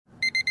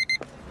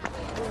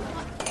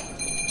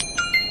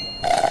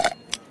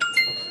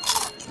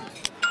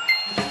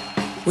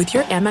With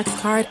your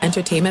Amex card,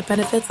 entertainment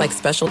benefits like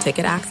special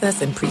ticket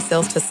access and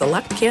pre-sales to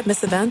select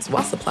can't-miss events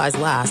while supplies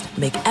last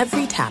make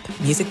every tap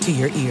music to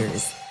your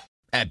ears.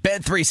 At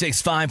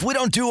Bet365, we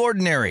don't do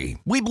ordinary.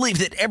 We believe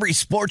that every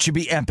sport should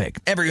be epic.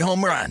 Every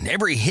home run,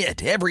 every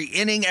hit, every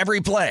inning, every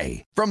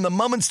play. From the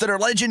moments that are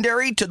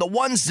legendary to the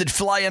ones that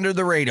fly under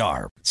the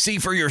radar. See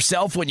for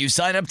yourself when you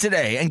sign up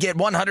today and get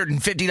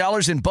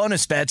 $150 in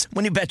bonus bets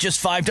when you bet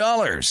just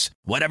 $5.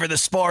 Whatever the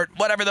sport,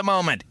 whatever the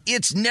moment,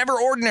 it's never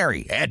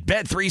ordinary at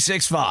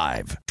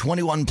Bet365.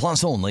 21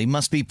 plus only.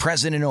 Must be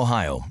present in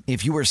Ohio.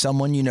 If you or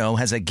someone you know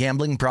has a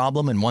gambling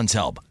problem and wants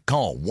help,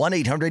 call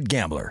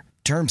 1-800-GAMBLER.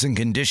 Terms and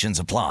conditions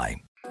apply.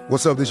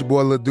 What's up, this your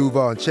boy Lil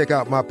Duval, and check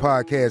out my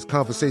podcast,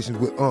 Conversations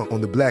with Unc,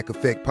 on the Black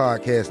Effect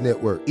Podcast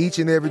Network. Each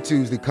and every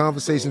Tuesday,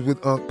 Conversations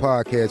with Unc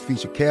podcast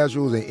feature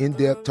casual and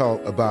in-depth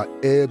talk about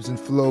ebbs and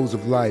flows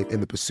of life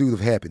and the pursuit of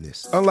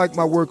happiness. Unlike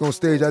my work on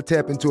stage, I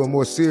tap into a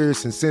more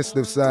serious and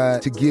sensitive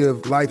side to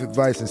give life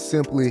advice and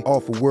simply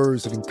offer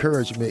words of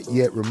encouragement,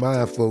 yet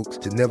remind folks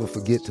to never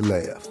forget to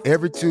laugh.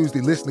 Every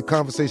Tuesday, listen to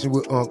Conversation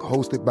with Unc,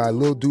 hosted by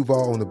Lil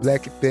Duval on the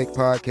Black Effect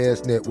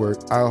Podcast Network,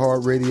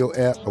 iHeartRadio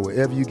app, or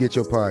wherever you get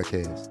your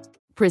podcasts.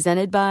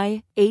 Presented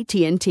by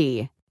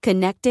AT&T.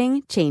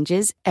 Connecting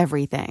changes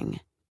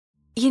everything.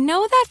 You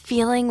know that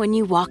feeling when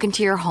you walk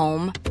into your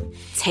home,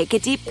 take a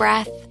deep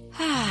breath,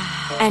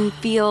 and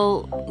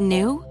feel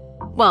new?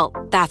 Well,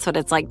 that's what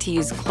it's like to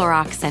use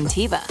Clorox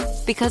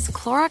Scentiva. Because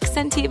Clorox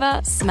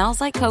Scentiva smells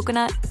like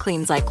coconut,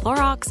 cleans like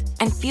Clorox,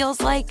 and feels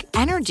like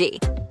energy.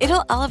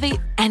 It'll elevate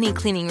any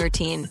cleaning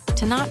routine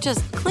to not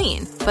just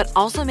clean, but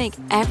also make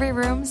every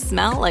room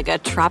smell like a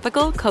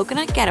tropical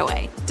coconut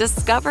getaway.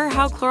 Discover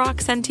how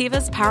Clorox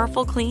Scentiva's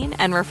powerful clean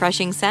and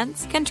refreshing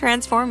scents can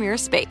transform your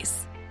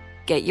space.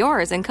 Get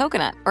yours in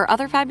coconut or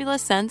other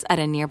fabulous scents at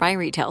a nearby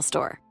retail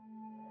store.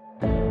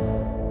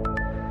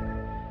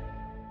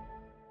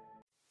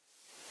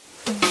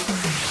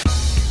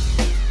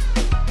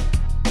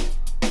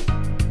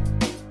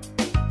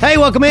 Hey,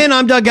 welcome in.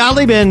 I'm Doug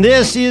Gottlieb, and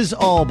this is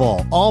All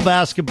Ball. All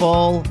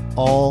basketball,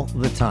 all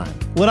the time.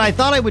 What I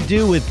thought I would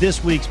do with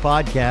this week's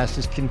podcast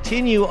is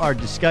continue our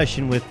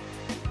discussion with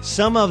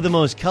some of the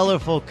most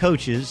colorful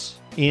coaches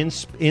in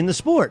the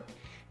sport.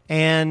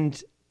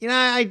 And, you know,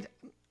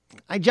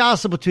 I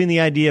jostle between the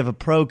idea of a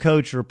pro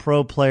coach or a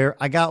pro player.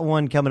 I got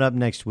one coming up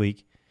next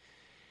week,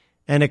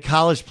 and a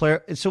college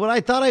player. So what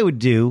I thought I would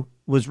do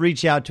was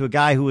reach out to a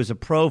guy who was a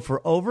pro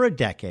for over a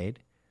decade,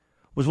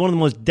 was one of the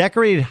most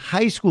decorated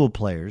high school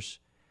players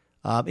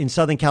in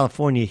Southern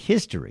California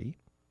history.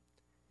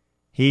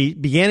 He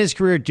began his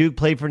career at Duke,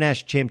 played for a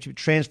national championship,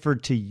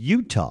 transferred to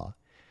Utah,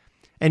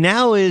 and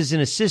now is an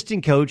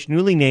assistant coach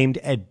newly named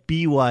at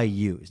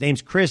BYU. His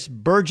name's Chris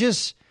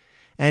Burgess,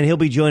 and he'll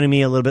be joining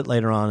me a little bit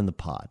later on in the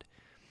pod.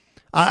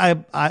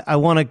 I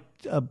want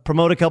to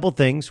promote a couple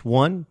things.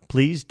 One,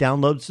 please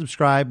download,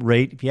 subscribe,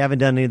 rate. If you haven't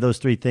done any of those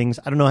three things,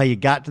 I don't know how you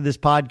got to this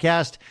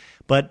podcast,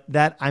 but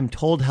that, I'm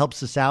told,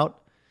 helps us out.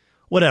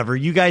 Whatever.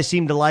 You guys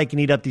seem to like and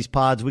eat up these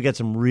pods. We got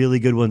some really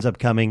good ones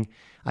upcoming.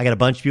 I got a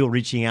bunch of people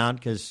reaching out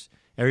because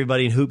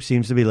everybody in Hoop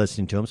seems to be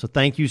listening to them. So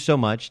thank you so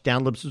much.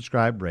 Download,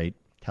 subscribe, rate,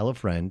 tell a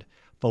friend,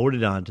 forward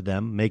it on to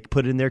them,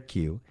 put it in their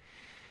queue.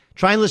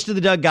 Try and listen to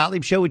the Doug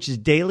Gottlieb Show, which is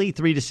daily,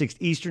 3 to 6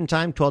 Eastern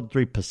Time, 12 to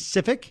 3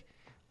 Pacific.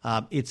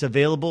 It's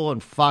available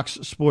on Fox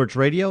Sports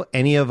Radio,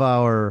 any of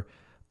our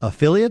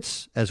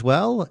affiliates as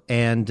well.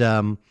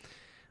 And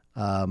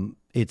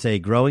it's a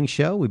growing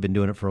show. We've been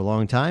doing it for a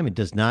long time. It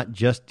does not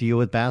just deal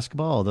with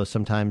basketball, although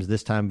sometimes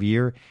this time of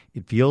year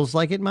it feels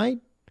like it might.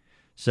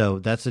 So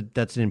that's an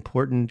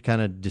important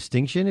kind of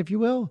distinction, if you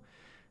will.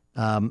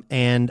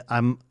 And I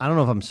don't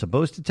know if I'm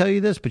supposed to tell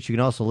you this, but you can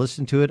also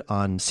listen to it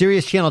on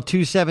Sirius Channel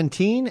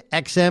 217,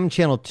 XM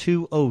Channel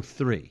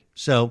 203.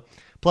 So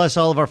plus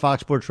all of our Fox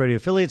Sports Radio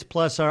affiliates,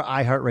 plus our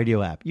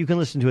iHeartRadio app. You can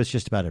listen to us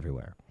just about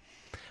everywhere.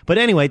 But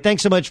anyway,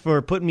 thanks so much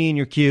for putting me in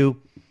your queue.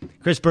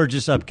 Chris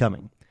Burgess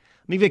upcoming.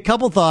 Let me give you a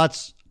couple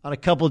thoughts on a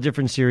couple of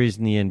different series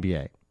in the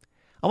NBA.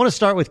 I want to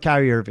start with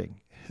Kyrie Irving,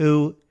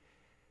 who,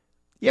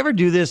 you ever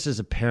do this as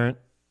a parent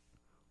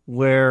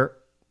where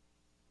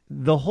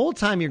the whole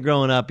time you're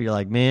growing up, you're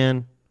like,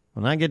 man,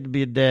 when I get to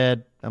be a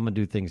dad, I'm going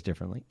to do things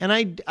differently. And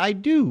I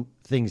do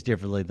things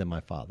differently than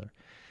my father.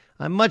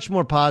 I'm much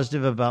more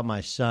positive about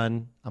my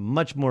son. I'm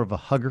much more of a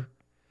hugger,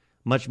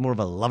 much more of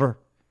a lover.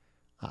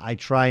 I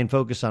try and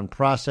focus on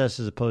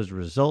process as opposed to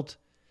result.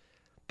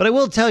 But I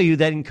will tell you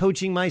that in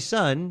coaching my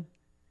son,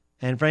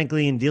 and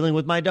frankly, in dealing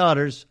with my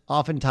daughters,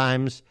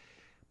 oftentimes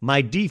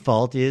my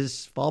default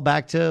is fall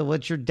back to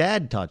what your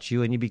dad taught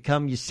you, and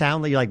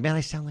you're like, man,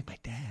 I sound like my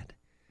dad.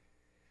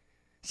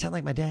 Sound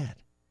like my dad.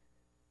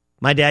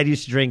 My dad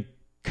used to drink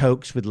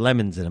Cokes with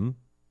lemons in them,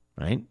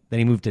 right? Then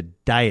he moved to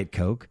Diet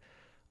Coke.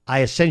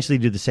 I essentially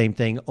do the same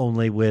thing,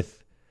 only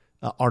with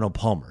Arnold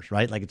Palmer's,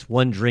 right? Like it's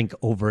one drink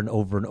over and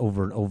over and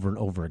over and over and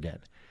over again.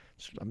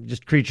 I'm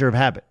just a creature of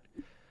habit.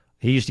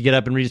 He used to get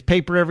up and read his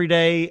paper every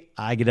day.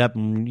 I get up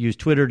and use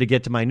Twitter to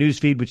get to my news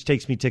feed, which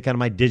takes me to kind of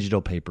my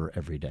digital paper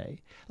every day.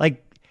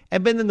 Like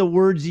And then the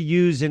words you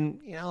use, and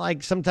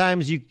like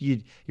sometimes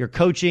you're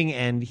coaching,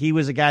 and he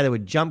was a guy that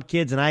would jump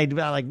kids, and I'm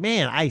like,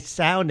 man, I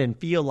sound and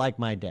feel like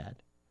my dad.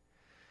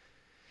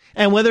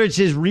 And whether it's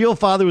his real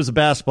father who was a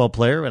basketball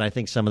player, and I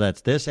think some of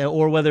that's this,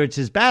 or whether it's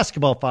his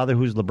basketball father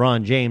who's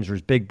LeBron James or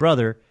his big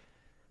brother,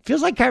 it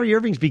feels like Kyrie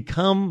Irving's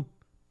become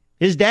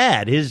his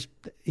dad, his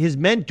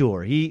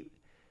mentor.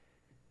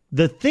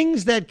 The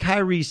things that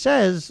Kyrie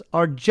says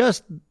are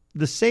just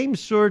the same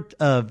sort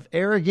of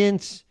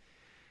arrogance,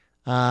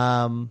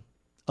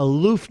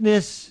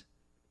 aloofness,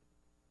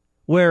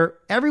 where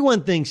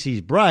everyone thinks he's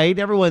bright,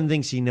 everyone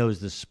thinks he knows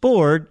the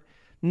sport,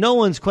 no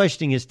one's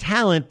questioning his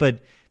talent,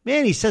 but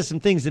man, he says some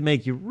things that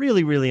make you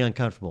really, really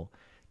uncomfortable.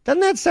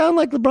 Doesn't that sound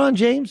like LeBron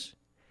James?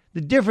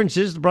 The difference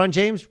is LeBron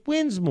James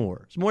wins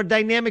more. He's a more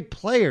dynamic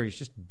player. He's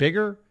just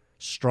bigger,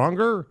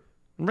 stronger,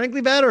 and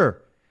frankly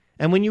better.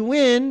 And when you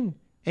win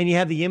and you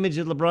have the image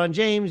of LeBron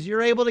James,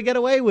 you're able to get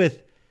away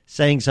with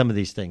saying some of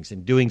these things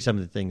and doing some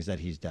of the things that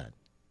he's done.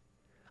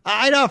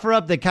 I'd offer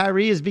up that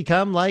Kyrie has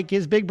become like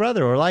his big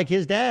brother or like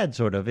his dad,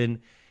 sort of, in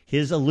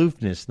his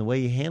aloofness and the way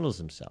he handles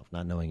himself,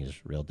 not knowing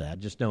his real dad,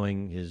 just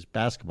knowing his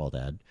basketball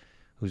dad,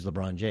 who's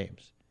LeBron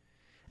James.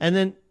 And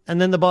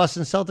then the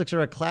Boston Celtics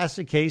are a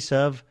classic case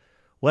of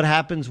what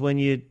happens when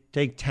you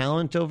take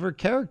talent over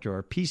character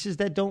or pieces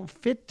that don't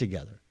fit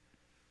together.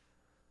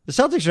 The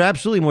Celtics are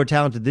absolutely more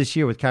talented this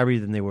year with Kyrie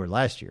than they were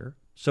last year.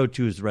 So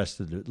too is the rest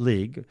of the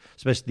league,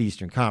 especially the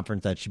Eastern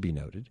Conference. That should be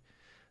noted.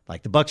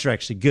 Like, the Bucks are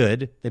actually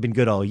good. They've been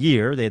good all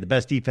year. They had the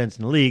best defense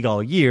in the league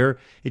all year.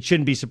 It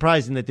shouldn't be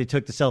surprising that they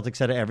took the Celtics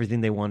out of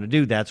everything they want to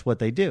do. That's what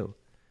they do.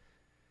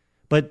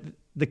 But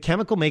the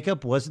chemical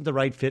makeup wasn't the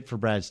right fit for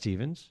Brad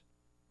Stevens.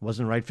 It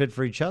wasn't the right fit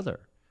for each other.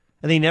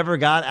 And they never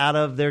got out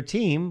of their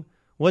team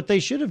what they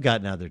should have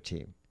gotten out of their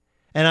team.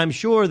 And I'm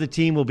sure the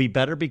team will be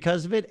better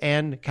because of it.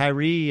 And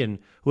Kyrie and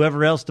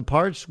whoever else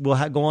departs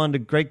will go on to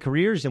great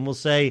careers. And we'll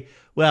say,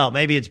 well,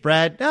 maybe it's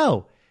Brad.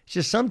 No, it's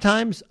just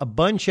sometimes a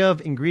bunch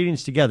of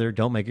ingredients together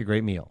don't make a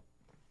great meal.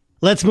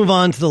 Let's move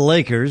on to the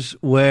Lakers,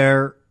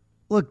 where,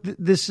 look,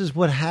 this is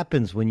what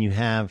happens when you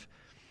have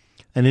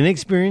an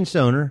inexperienced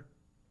owner,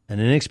 an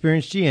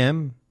inexperienced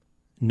GM,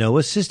 no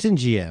assistant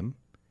GM.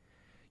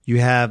 You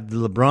have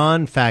the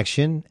LeBron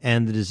faction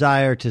and the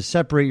desire to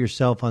separate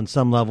yourself on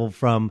some level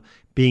from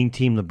being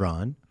Team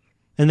LeBron.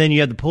 And then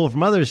you have the pull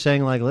from others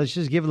saying, like, let's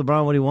just give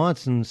LeBron what he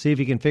wants and see if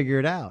he can figure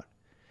it out.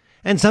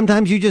 And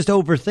sometimes you just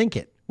overthink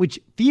it, which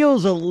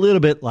feels a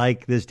little bit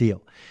like this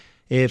deal.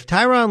 If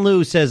Tyronn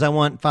Lue says, I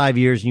want 5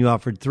 years and you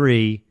offered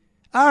 3,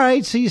 all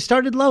right, so you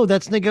started low.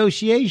 That's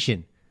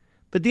negotiation.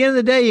 But at the end of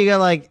the day, you go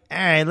like, all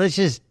right, let's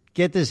just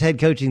get this head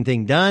coaching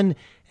thing done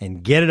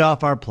and get it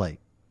off our plate.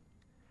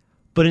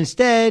 But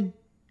instead,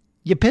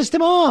 you pissed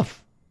him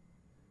off.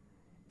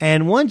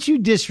 And once you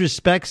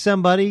disrespect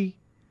somebody,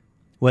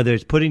 whether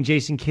it's putting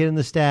Jason Kidd in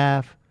the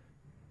staff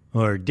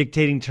or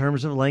dictating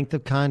terms of length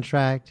of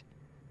contract,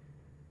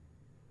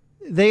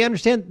 they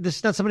understand this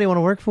is not somebody I want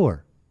to work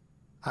for.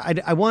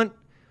 I want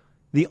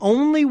the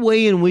only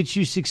way in which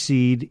you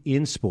succeed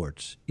in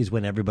sports is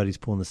when everybody's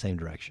pulling the same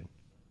direction,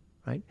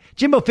 right?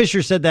 Jimbo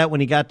Fisher said that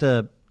when he got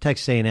to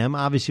Texas A&M.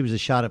 Obviously, it was a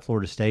shot at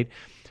Florida State,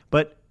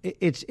 but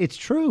it's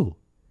true.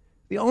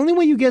 The only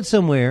way you get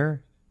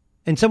somewhere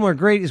and somewhere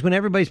great is when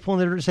everybody's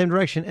pulling in the same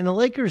direction. And the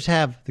Lakers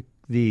have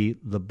the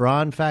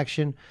LeBron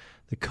faction,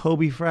 the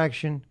Kobe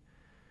faction.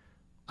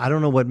 I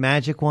don't know what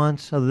Magic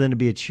wants other than to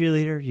be a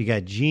cheerleader. You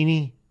got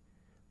Jeannie,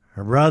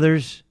 her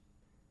brothers.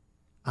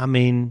 I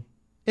mean,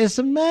 it's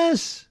a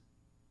mess.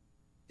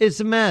 It's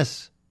a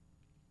mess.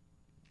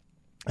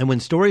 And when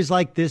stories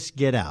like this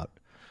get out,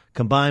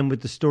 combined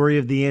with the story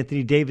of the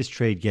Anthony Davis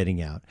trade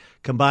getting out,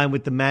 combined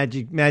with the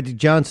Magic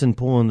Johnson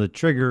pulling the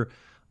trigger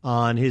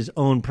on his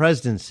own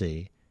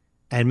presidency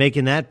and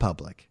making that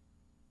public.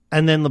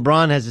 And then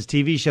LeBron has his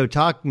TV show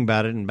talking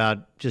about it and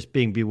about just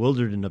being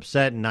bewildered and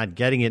upset and not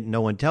getting it and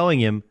no one telling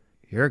him.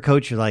 You're a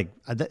coach, you're like,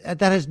 that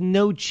has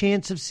no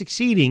chance of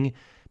succeeding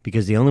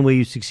because the only way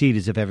you succeed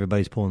is if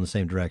everybody's pulling the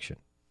same direction.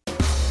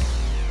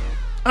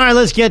 All right,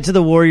 let's get to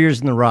the Warriors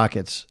and the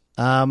Rockets.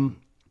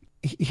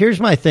 Here's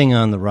my thing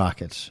on the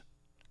Rockets.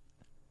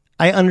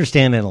 I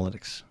understand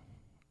analytics,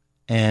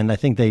 and I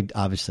think they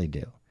obviously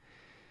do.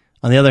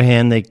 On the other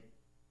hand,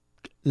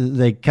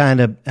 they kind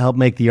of help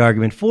make the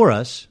argument for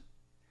us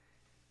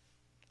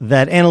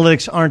that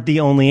analytics aren't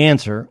the only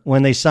answer.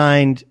 When they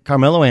signed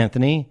Carmelo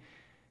Anthony,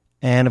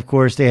 and of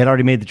course they had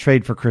already made the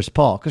trade for Chris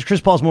Paul, because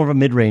Chris Paul's more of a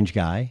mid-range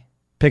guy,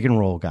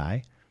 pick-and-roll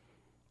guy,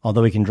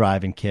 although he can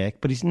drive and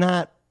kick, but he's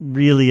not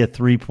really a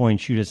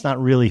three-point shooter. It's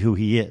not really who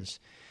he is.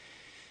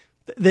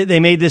 They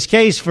made this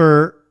case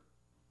for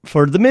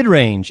the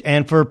mid-range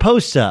and for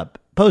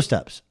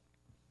post-ups.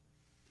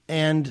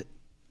 And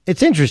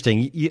it's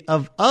interesting.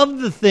 Of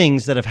the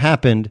things that have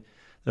happened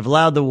that have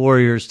allowed the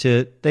Warriors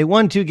they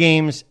won 2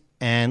 games,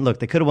 and look,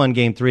 they could have won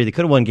game 3. They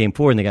could have won game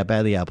 4, and they got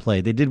badly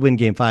outplayed. They did win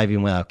game 5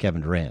 even without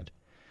Kevin Durant.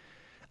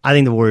 I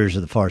think the Warriors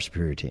are the far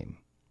superior team.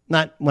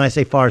 Not when I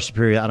say far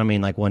superior, I don't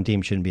mean like one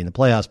team shouldn't be in the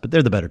playoffs, but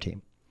they're the better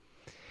team.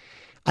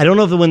 I don't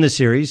know if they'll win the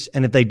series,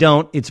 and if they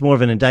don't, it's more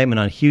of an indictment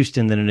on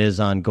Houston than it is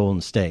on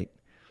Golden State,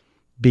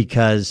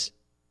 because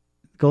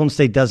Golden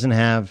State doesn't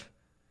have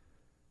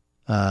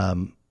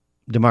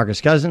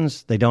DeMarcus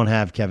Cousins. They don't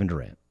have Kevin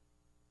Durant.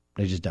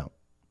 They just don't.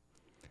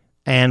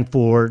 And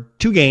for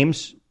 2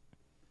 games,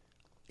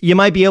 you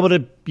might be able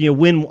to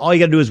win. All you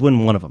got to do is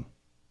win one of them.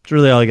 It's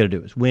really all you got to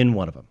do is win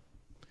one of them.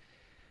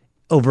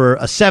 Over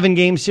a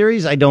 7-game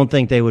series, I don't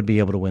think they would be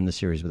able to win the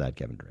series without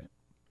Kevin Durant.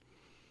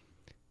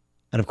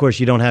 And of course,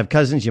 you don't have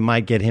Cousins. You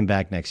might get him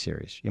back next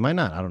series. You might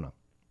not. I don't know.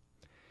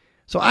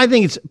 So I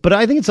think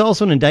it's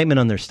also an indictment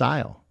on their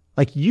style.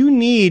 Like, you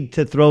need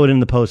to throw it in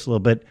the post a little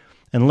bit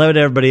and let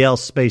everybody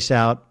else space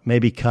out,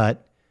 maybe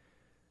cut.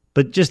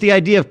 But just the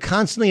idea of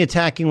constantly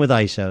attacking with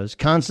ISOs,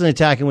 constantly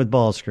attacking with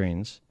ball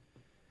screens,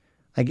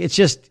 like, it's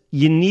just,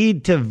 you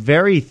need to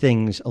vary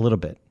things a little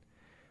bit.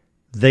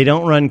 They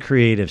don't run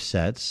creative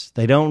sets.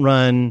 They don't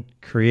run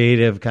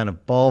creative kind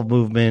of ball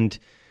movement,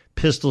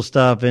 pistol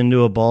stuff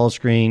into a ball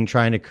screen,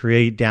 trying to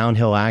create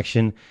downhill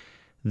action.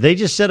 They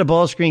just set a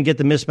ball screen, get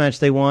the mismatch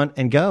they want,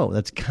 and go.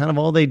 That's kind of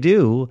all they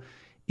do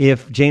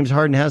if James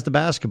Harden has the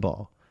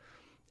basketball.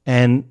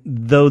 And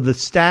though the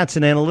stats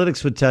and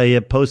analytics would tell you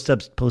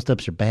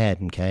post-ups are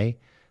bad, okay?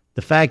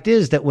 The fact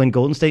is that when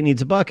Golden State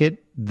needs a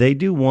bucket, they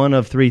do one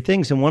of 3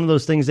 things. And one of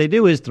those things they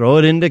do is throw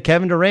it into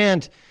Kevin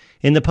Durant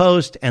in the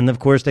post. And, of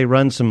course, they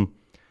run some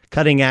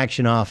cutting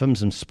action off him,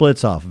 some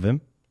splits off of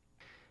him.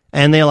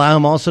 And they allow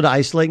him also to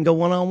isolate and go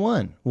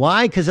one-on-one.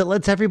 Why? Because it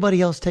lets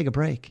everybody else take a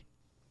break.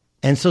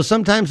 And so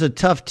sometimes a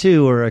tough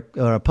 2 or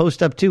a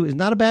post-up 2 is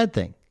not a bad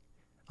thing.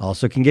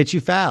 Also can get you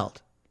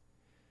fouled.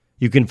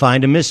 You can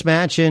find a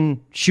mismatch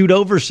and shoot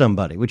over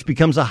somebody, which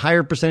becomes a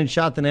higher percentage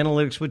shot than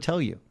analytics would tell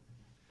you.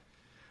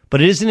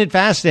 But isn't it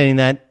fascinating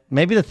that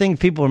maybe the thing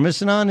people are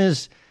missing on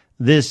is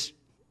this,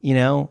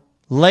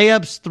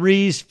 layups,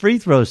 threes, free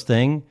throws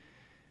thing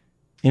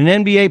in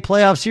an NBA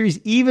playoff series,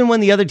 even when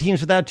the other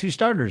teams without 2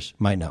 starters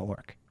might not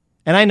work.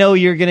 And I know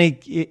you're going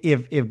to,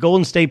 if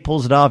Golden State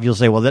pulls it off, you'll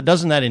say, well,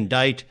 doesn't that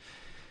indict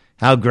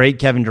how great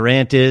Kevin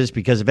Durant is?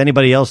 Because if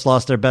anybody else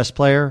lost their best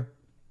player,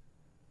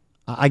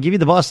 I give you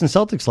the Boston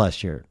Celtics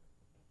last year.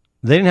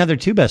 They didn't have their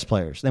 2 best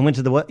players. They went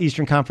to the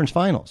Eastern Conference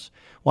Finals.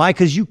 Why?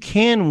 Because you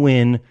can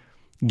win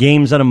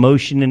games on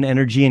emotion and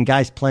energy and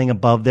guys playing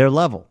above their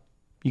level.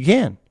 You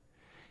can.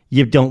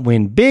 You don't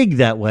win big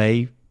that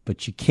way,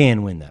 but you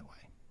can win that way.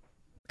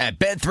 At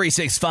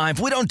Bet365,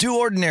 we don't do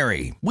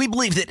ordinary. We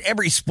believe that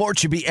every sport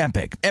should be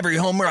epic. Every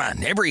home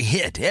run, every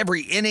hit,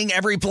 every inning,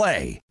 every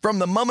play. From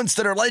the moments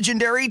that are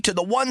legendary to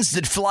the ones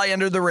that fly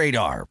under the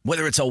radar.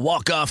 Whether it's a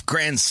walk-off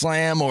grand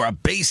slam or a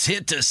base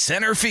hit to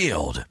center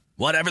field.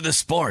 Whatever the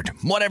sport,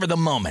 whatever the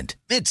moment.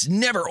 It's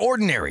never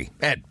ordinary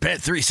at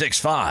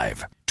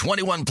Bet365.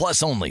 21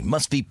 plus only.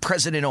 Must be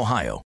present in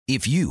Ohio.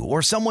 If you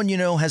or someone you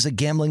know has a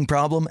gambling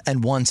problem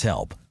and wants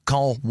help,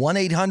 call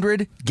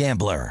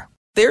 1-800-GAMBLER.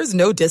 There's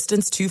no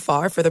distance too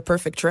far for the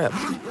perfect trip.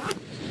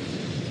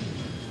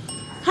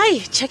 Hi,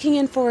 checking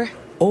in for...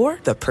 Or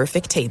the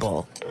perfect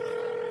table.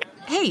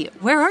 Hey,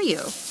 where are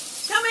you?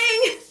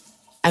 Coming!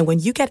 And when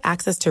you get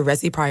access to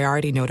Resi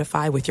Priority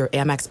Notify with your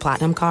Amex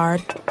Platinum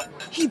card...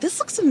 Hey, this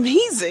looks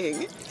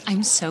amazing.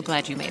 I'm so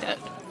glad you made it.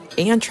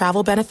 And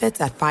travel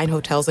benefits at fine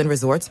hotels and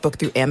resorts booked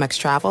through Amex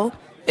Travel,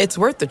 it's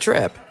worth the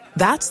trip.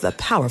 That's the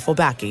powerful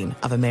backing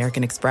of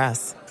American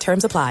Express.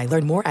 Terms apply.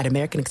 Learn more at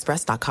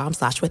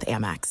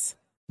americanexpress.com/withAmex.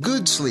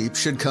 Good sleep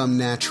should come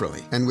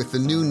naturally, and with the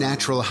new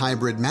Natural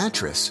Hybrid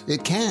mattress,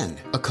 it can.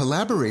 A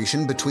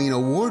collaboration between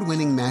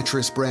award-winning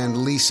mattress brand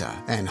Leesa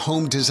and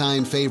home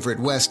design favorite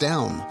West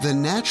Elm, the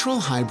Natural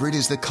Hybrid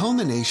is the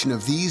culmination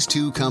of these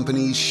 2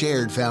 companies'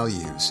 shared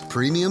values: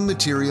 premium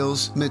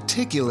materials,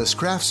 meticulous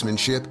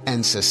craftsmanship,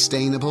 and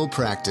sustainable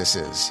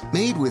practices.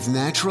 Made with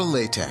natural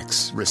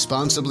latex,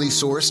 responsibly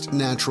sourced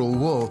natural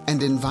wool,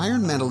 and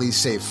environmentally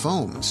safe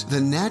foams,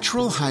 the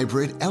Natural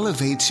Hybrid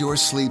elevates your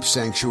sleep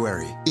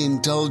sanctuary,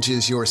 indulges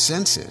your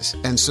senses,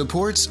 and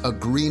supports a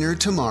greener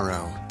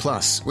tomorrow.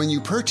 Plus, when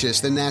you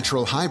purchase the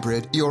Natural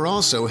Hybrid, you're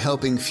also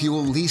helping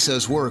fuel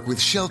Leesa's work with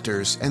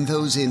shelters and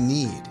those in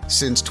need.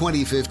 Since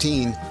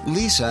 2015,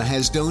 Leesa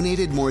has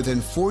donated more than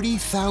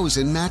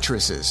 40,000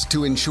 mattresses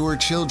to ensure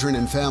children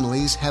and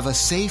families have a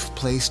safe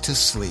place to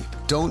sleep.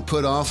 Don't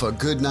put off a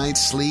good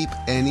night's sleep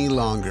any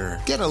longer.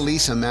 Get a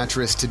Leesa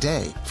mattress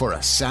today for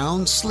a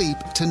sound sleep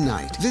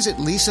tonight. Visit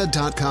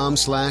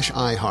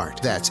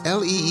Leesa.com/iHeart. That's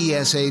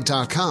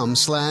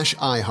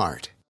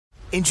LEESA.com/iHeart.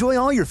 Enjoy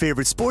all your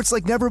favorite sports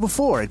like never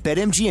before at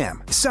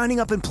BetMGM. Signing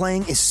up and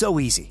playing is so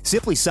easy.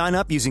 Simply sign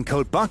up using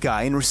code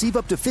Buckeye and receive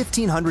up to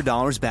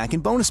 $1,500 back in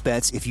bonus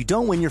bets if you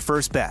don't win your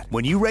first bet.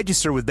 When you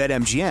register with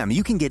BetMGM,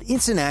 you can get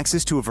instant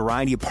access to a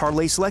variety of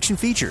parlay selection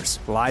features,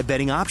 live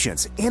betting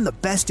options, and the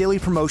best daily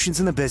promotions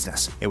in the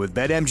business. And with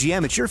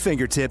BetMGM at your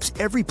fingertips,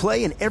 every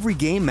play and every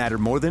game matter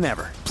more than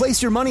ever.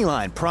 Place your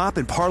moneyline, prop,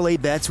 and parlay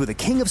bets with the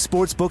king of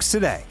sportsbooks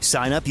today.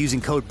 Sign up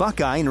using code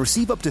Buckeye and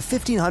receive up to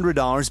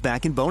 $1,500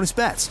 back in bonus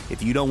bets. If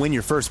if you don't win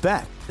your first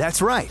bet.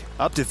 That's right,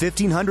 up to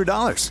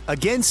 $1,500.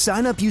 Again,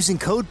 sign up using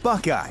code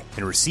Buckeye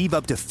and receive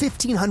up to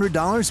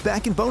 $1,500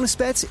 back in bonus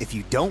bets if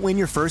you don't win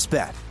your first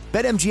bet.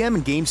 BetMGM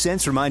and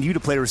GameSense remind you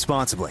to play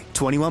responsibly.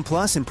 21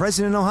 plus and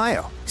present in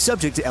Ohio.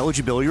 Subject to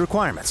eligibility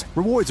requirements.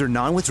 Rewards are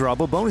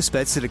non-withdrawable bonus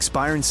bets that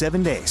expire in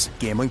 7 days.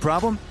 Gambling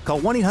problem?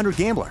 Call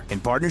 1-800-GAMBLER in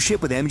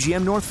partnership with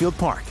MGM Northfield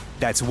Park.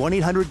 That's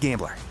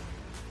 1-800-GAMBLER.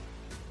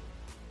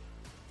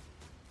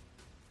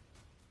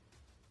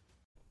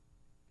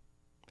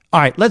 All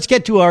right, let's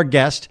get to our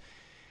guest.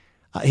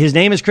 His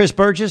name is Chris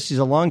Burgess. He's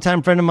a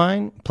longtime friend of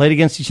mine. Played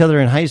against each other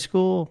in high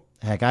school.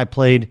 Heck, I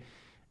played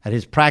at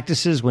his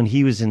practices when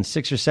he was in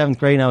 6th or 7th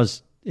grade and I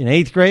was in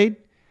 8th grade.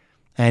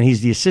 And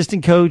he's the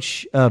assistant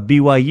coach of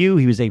BYU.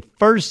 He was a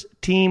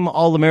first-team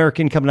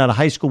All-American coming out of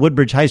high school,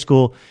 Woodbridge High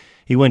School.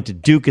 He went to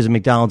Duke as a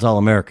McDonald's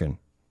All-American.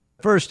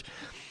 First,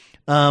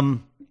 in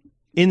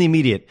the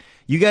immediate,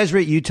 you guys were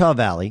at Utah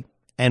Valley.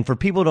 And for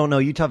people who don't know,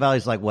 Utah Valley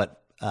is like,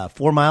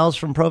 4 miles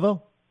from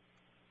Provo?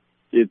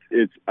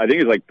 I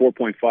think it's like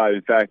 4.5.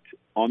 In fact,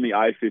 on the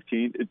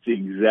I-15, it's the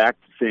exact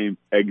same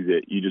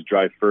exit. You just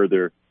drive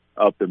further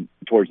up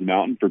towards the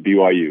mountain for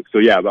BYU. So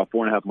yeah, about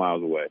 4.5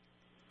 miles away.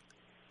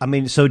 I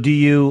mean, so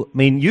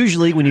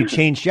usually when you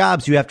change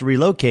jobs, you have to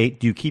relocate.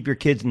 Do you keep your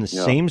kids in the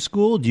same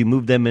school? Do you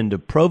move them into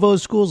Provo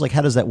schools? Like,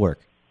 how does that work?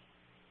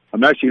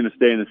 I'm actually going to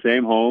stay in the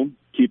same home,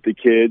 keep the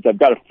kids. I've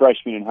got a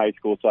freshman in high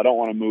school, so I don't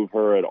want to move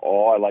her at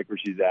all. I like where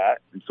she's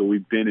at. And so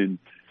we've been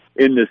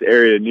in this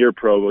area near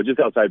Provo, just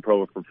outside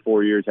Provo for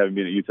 4 years, having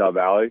been at Utah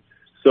Valley.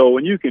 So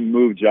when you can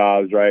move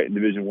jobs, right, in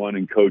Division I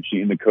and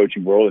coaching in the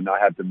coaching world and not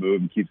have to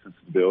move and keep some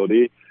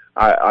stability,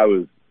 I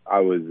was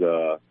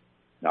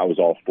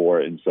all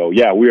for it. And so,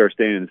 yeah, we are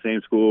staying in the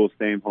same school,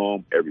 same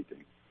home,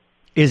 everything.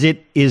 Is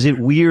it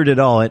weird at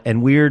all?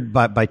 And weird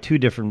by two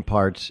different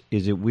parts.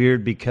 Is it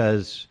weird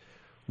because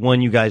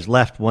one, you guys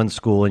left one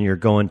school and you're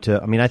going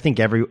to, I mean, I think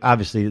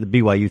obviously the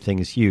BYU thing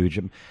is huge.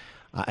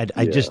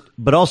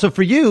 But also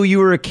for you, you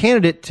were a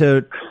candidate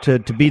to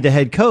be the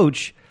head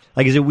coach.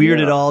 Like, is it weird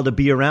at all to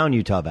be around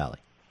Utah Valley?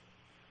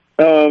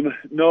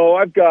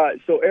 No,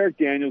 so Eric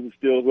Daniels is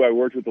still who I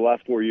worked with the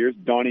last 4 years,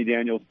 Donnie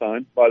Daniels'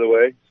 son, by the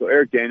way. So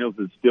Eric Daniels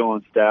is still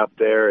on staff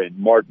there, and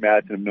Mark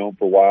Madsen I've known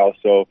for a while.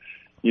 So,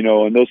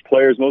 and those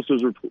players, most of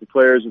those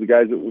players are the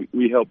guys that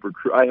we help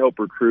recruit. I help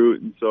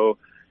recruit, and so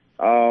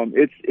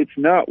it's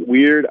not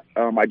weird.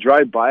 I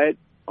drive by it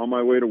on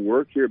my way to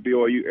work here at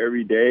BYU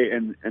every day,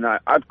 and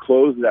I've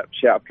closed that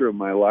chapter of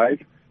my life.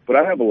 But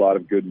I have a lot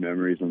of good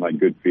memories and like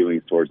good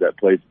feelings towards that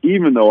place,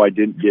 even though I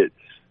didn't get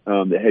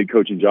the head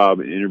coaching job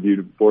and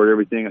interviewed for it,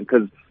 everything,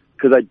 because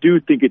I do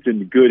think it's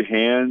in good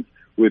hands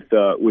with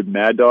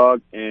Mad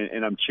Dog,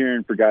 and I'm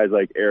cheering for guys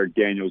like Eric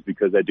Daniels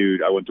because I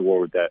went to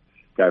war with that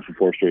guy for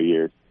 4 straight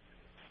years.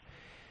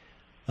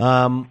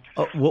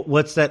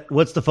 What's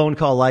the phone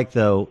call like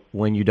though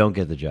when you don't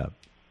get the job?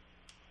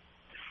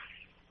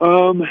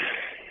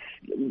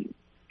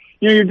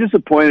 You're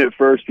disappointed at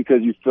first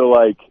because you feel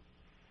like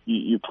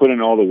you put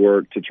in all the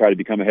work to try to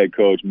become a head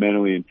coach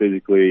mentally and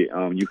physically.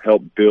 You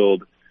helped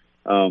build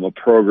a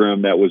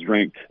program that was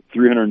ranked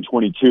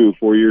 322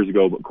 4 years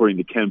ago, according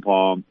to Ken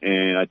Palm.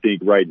 And I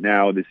think right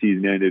now the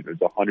season ended as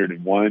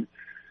 101.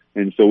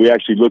 And so we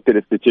actually looked at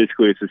it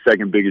statistically. It's the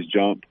second biggest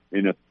jump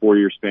in a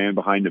 4-year span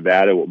behind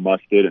Nevada, what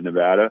Muss did at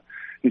Nevada.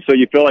 And so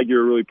you feel like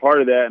you're really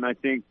part of that. And I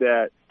think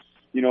that,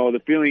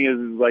 the feeling is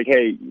like,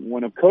 hey,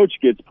 when a coach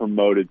gets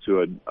promoted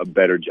to a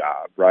better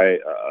job, right,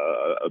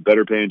 a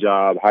better paying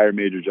job, higher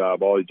major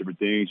job, all these different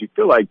things, you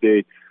feel like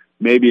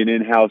maybe an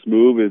in-house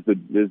move is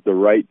the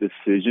right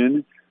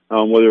decision,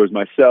 whether it was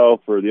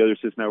myself or the other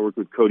assistant I worked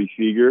with, Cody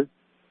Feger.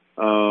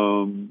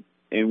 And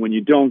when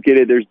you don't get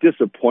it, there's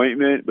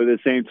disappointment, but at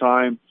the same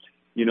time,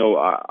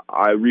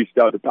 I reached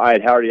out to, I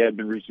already had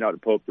been reaching out to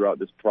Pope throughout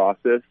this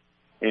process,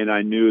 and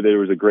I knew there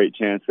was a great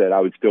chance that I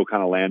would still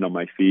kind of land on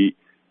my feet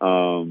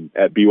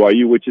at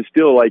BYU, which is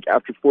still like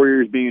after 4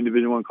 years being in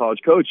Division I college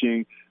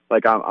coaching,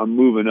 like I'm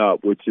moving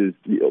up, which is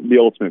the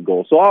ultimate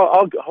goal. So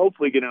I'll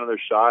hopefully get another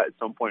shot at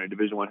some point at a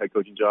Division I head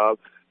coaching job.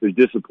 There's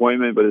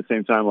disappointment, but at the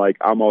same time, like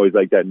I'm always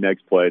like that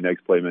next play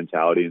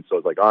mentality. And so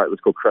it's like, all right,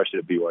 let's go crush it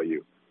at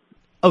BYU.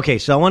 Okay,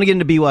 so I want to get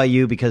into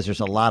BYU because there's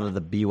a lot of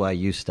the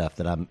BYU stuff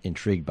that I'm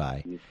intrigued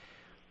by.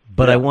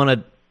 But I want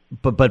to,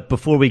 but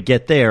before we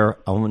get there,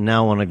 I want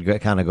to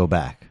kind of go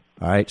back.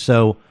 All right,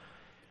 so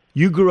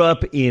you grew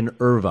up in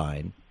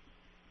Irvine,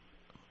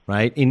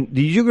 right? Did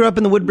you grow up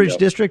in the Woodbridge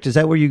district? Is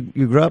that where you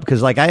grew up?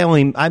 Because like I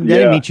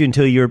didn't meet you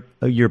until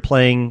you're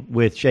playing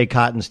with Jay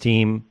Cotton's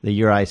team the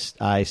year I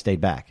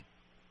stayed back.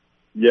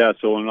 Yeah,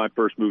 so when I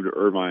first moved to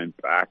Irvine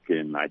back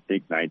in I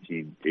think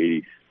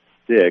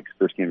 1986.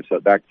 First came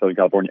back to Southern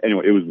California.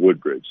 Anyway, it was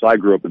Woodbridge. So I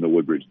grew up in the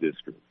Woodbridge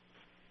district.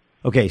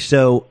 Okay,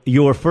 so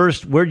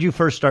where did you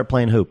first start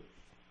playing hoop?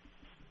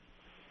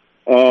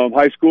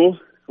 High school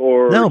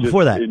or no, just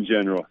before that? In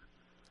general.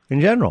 In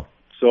general.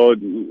 So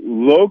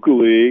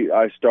locally,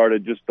 I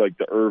started just like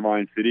the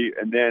Irvine city,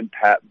 and then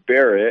Pat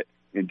Barrett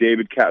and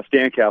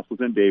Stan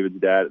Castleton, David's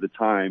dad at the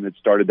time, had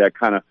started that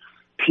kind of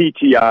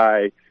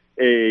PTI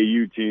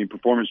AAU team,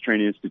 Performance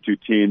Training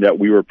Institute team, that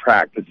we were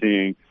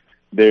practicing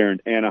there in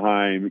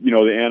Anaheim. You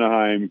know, the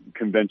Anaheim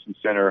Convention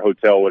Center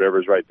hotel,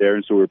 whatever, is right there.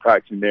 And so we were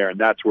practicing there, and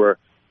that's where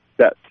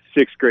that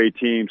sixth grade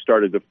team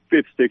started. The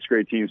fifth sixth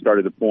grade team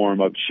started to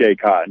form of Shea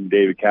Cotton,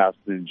 David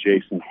Castleton,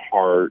 Jason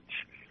Hart.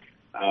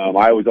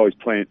 I was always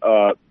playing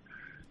up.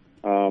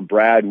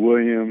 Brad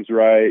Williams,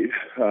 right?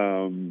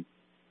 And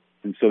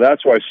so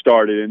that's where I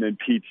started. And then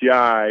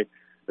PTI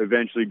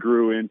eventually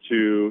grew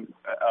into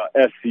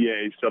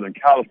SCA, Southern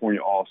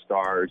California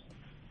All-Stars.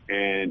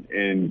 And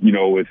you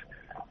know,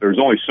 there's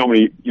only so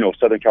many, you know,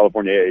 Southern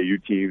California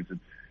AAU teams,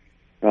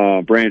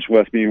 Branch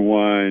West being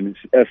one,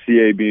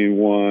 SCA being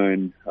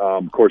one,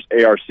 of course,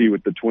 ARC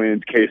with the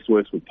Twins,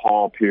 K-Swiss with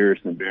Paul Pierce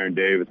and Baron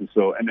Davis.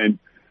 And then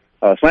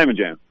Slam and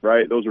Jam,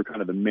 right? Those were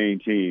kind of the main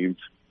teams.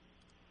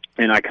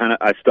 And I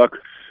stuck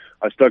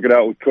it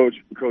out with Coach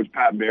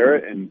Pat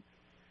Barrett, and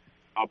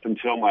up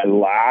until my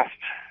last,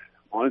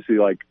 honestly,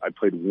 like I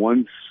played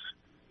one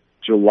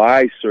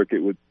July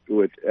circuit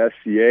with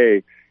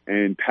SCA,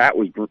 and Pat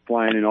was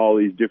flying in all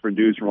these different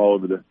dudes from all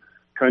over the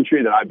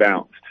country that I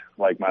bounced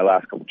like my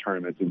last couple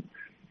tournaments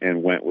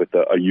and went with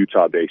a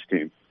Utah-based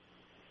team.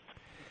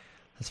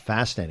 That's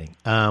fascinating.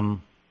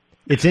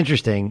 It's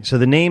interesting. So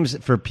the names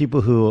for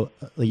people who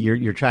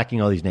you're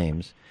tracking all these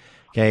names.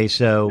 Okay,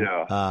 so.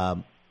 Yeah.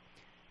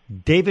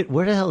 David,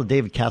 where the hell did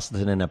David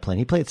Castleton end up playing?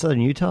 He played at Southern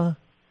Utah?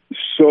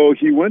 So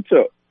he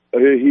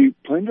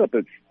played up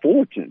at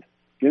Fullerton.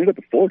 He ended up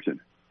at Fullerton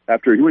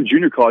after he went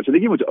junior college. I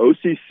think he went to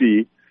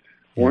OCC,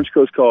 Orange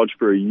Coast College,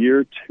 for a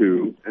year or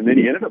two, and then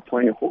he ended up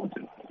playing at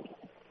Fullerton.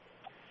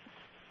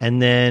 And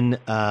then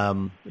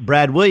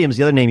Brad Williams,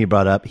 the other name you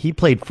brought up, he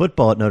played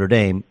football at Notre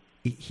Dame.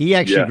 He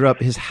actually grew up,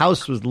 his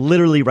house was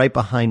literally right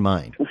behind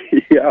mine.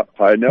 Yeah,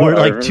 I know. We're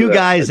like two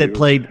guys that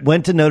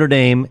went to Notre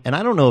Dame, and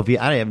I don't know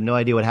I have no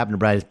idea what happened to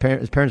Brad.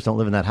 His parents don't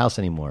live in that house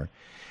anymore.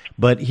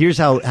 But here's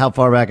how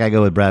far back I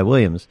go with Brad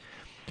Williams.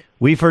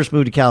 We first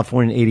moved to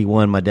California in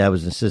 1981. My dad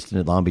was an assistant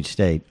at Long Beach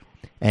State,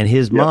 and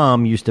his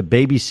mom used to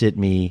babysit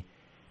me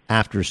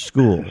after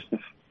school.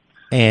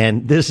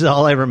 And this is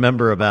all I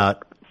remember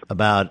about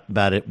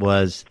it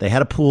was they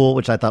had a pool,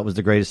 which I thought was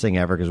the greatest thing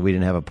ever because we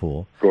didn't have a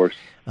pool. Of course.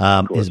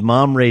 His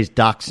mom raised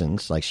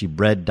dachshunds, like she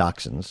bred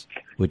dachshunds,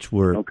 which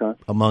were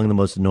among the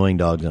most annoying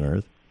dogs on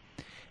earth.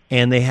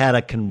 And they had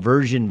a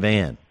conversion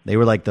van. They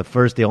were like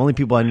the only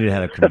people I knew that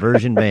had a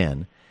conversion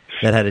van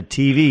that had a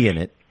TV in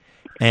it.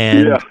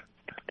 And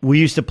we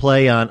used to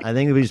play on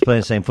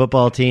the same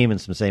football team and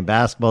some same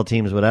basketball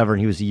teams, whatever.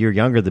 And he was a year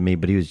younger than me,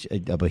 but he was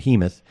a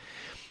behemoth.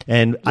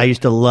 And I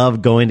used to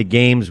love going to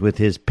games with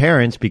his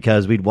parents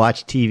because we'd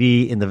watch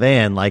TV in the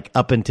van, like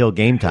up until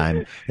game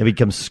time, and we'd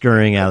come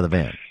scurrying out of the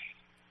van.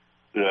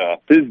 Yeah,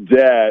 his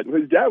dad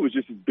was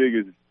just as big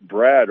as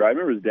Brad, right? I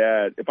remember his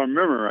dad, if I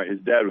remember right, his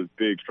dad was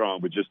big,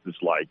 strong, but just this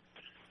like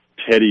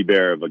teddy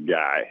bear of a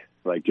guy,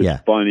 like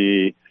just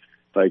funny.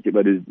 Like, so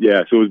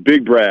it was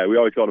Big Brad. We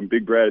always called him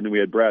Big Brad, and then we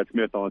had Brad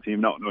Smith on the team.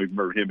 I don't know if you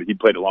remember him, but he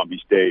played at Long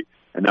Beach State,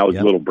 and that was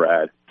Little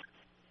Brad.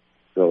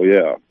 So,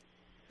 yeah.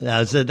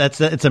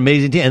 It's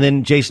amazing. And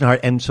then Jason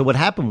Hart. And so what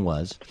happened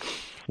was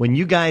when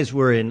you guys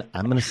were in,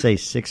 I'm going to say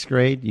sixth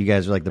grade, you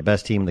guys were like the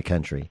best team in the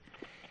country.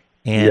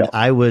 And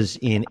I was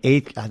in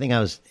eighth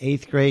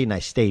grade, and I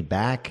stayed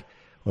back.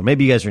 Or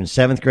maybe you guys were in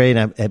seventh grade.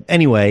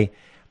 Anyway,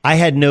 I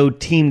had no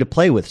team to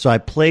play with. So I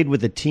played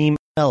with a team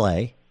in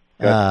L.A.,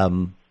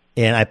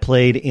 and I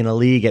played in a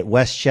league at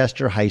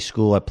Westchester High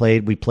School.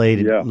 We played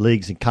in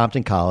leagues in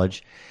Compton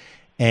College.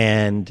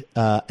 And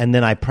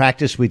then I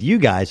practiced with you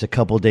guys a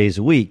couple days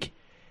a week.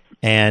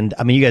 And,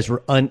 I mean, you guys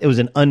were it was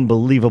an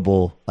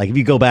unbelievable, like, if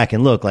you go back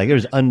and look, like,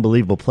 there's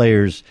unbelievable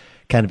players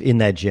kind of in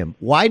that gym.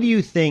 Why do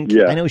you think,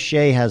 I know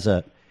Shea has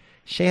a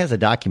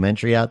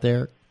documentary out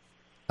there.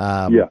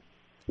 I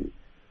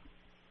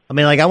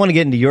mean, like, I want to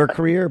get into your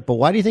career, but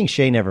why do you think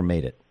Shea never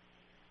made it?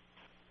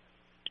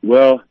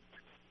 Well,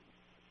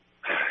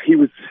 he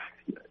was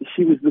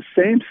the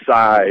same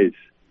size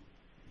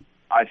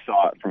I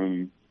thought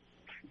from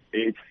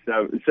 8th,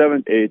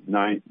 7th, 8th,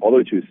 9th, all the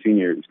way to his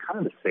senior. It was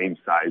kind of the same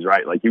size,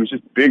 right? Like, he was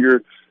just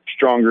bigger,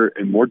 stronger,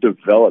 and more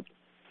developed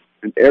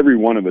than every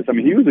one of us. I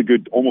mean, he was a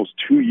good almost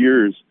 2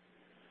 years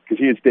because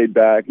he had stayed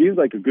back. He was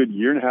like a good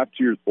year and a half,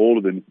 2 years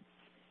older than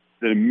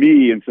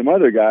me and some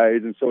other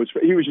guys. And so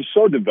he was just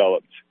so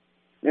developed.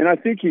 And I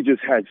think he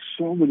just had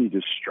so many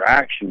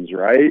distractions,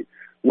 right?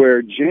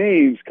 Where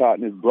James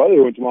Cotton, his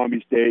brother, went to Long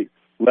Beach State,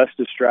 less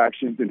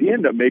distractions, and he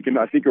ended up making,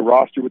 I think, a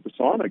roster with the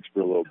Sonics for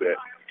a little bit.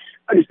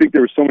 I just think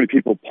there were so many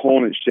people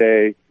pulling at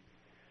Shea,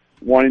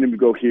 wanting him to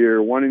go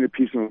here, wanting a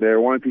piece of him there,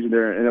 wanting a piece of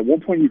there. And at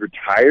one point he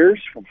retires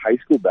from high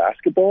school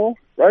basketball,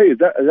 right? Does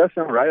that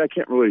sound right? I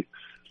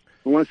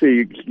want to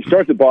say he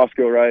starts at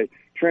Bosco, right?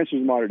 Transfers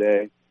to Mater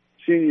Dei.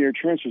 Senior year,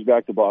 transfers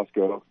back to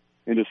Bosco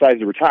and decides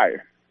to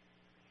retire,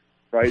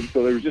 right?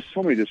 So there were just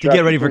so many distractions. To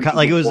get ready for,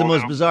 like, it was the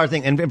most bizarre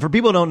thing. And for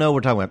people who don't know,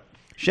 we're talking about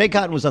Shea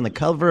Cotton was on the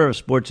cover of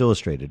Sports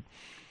Illustrated.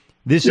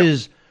 This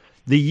is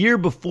the year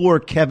before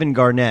Kevin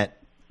Garnett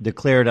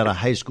declared out of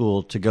high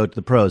school to go to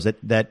the pros,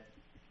 that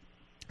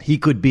he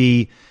could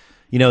be,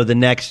 the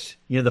next,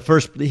 the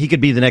first, he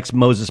could be the next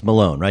Moses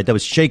Malone, right? That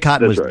was Shea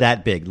Cotton was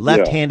that big.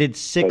 Left-handed,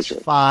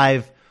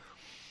 6'5".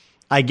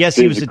 I guess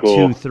Physical.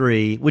 He was a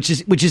 2-3, which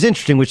is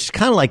interesting, which is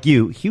kind of like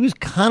you. He was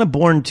kind of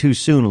born too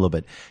soon a little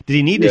bit. Did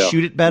he need to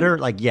shoot it better?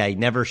 He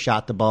never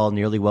shot the ball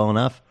nearly well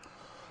enough.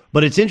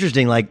 But it's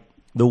interesting,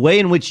 the way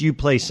in which you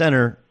played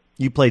center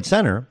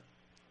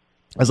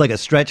as a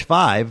stretch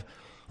 5,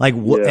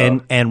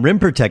 and rim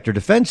protector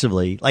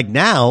defensively.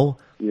 Now,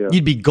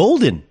 you'd be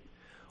golden.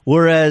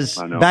 Whereas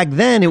back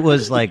then it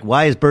was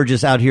why is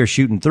Burgess out here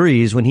shooting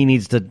threes when he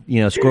needs to,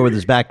 score with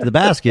his back to the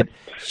basket?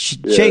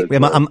 Shea,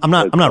 I'm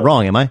not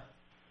wrong, am I?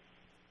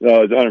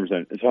 No, it's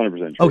 100%. It's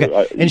 100% true.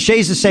 Okay, and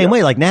Shea's the same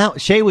way. Now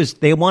Shea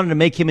they wanted to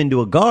make him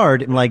into a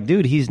guard, and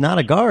dude, he's not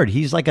a guard.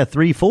 He's a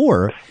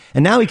 3-4,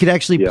 and now he could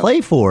actually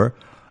play 4.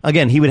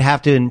 Again, he would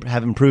have to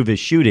have improved his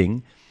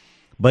shooting,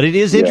 but it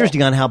is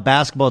interesting on how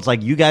basketball. It's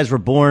you guys were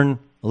born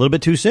a little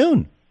bit too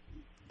soon.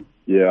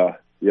 Yeah,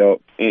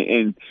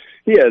 and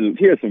he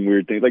had some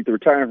weird things, the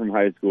retiring from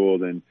high school,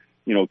 then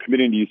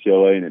committing to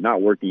UCLA and it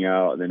not working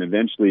out, and then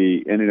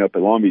eventually ending up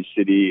at Long Beach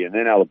City and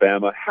then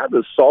Alabama. Had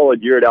a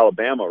solid year at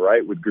Alabama,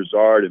 right, with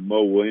Grizzard and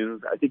Mo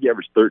Williams. I think he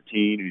averaged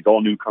 13, and he's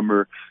all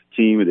newcomer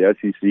team at the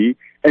SEC,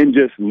 and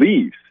just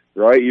leaves,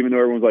 right? Even though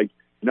everyone's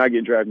not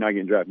getting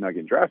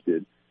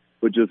drafted,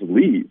 but just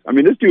leaves. I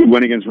mean, this dude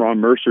went against Ron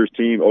Mercer's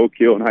team, Oak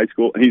Hill in high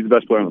school, and he's the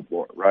best player on the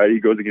floor, right? He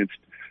goes against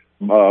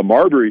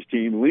Marbury's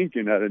team,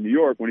 Lincoln, out of New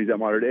York when he's at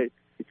Mater Dei,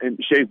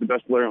 and Shea's the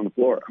best player on the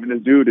floor. I mean,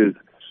 this dude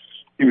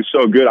he was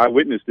so good. I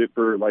witnessed it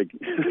for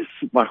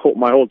my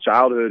whole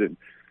childhood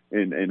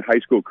and high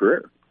school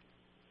career.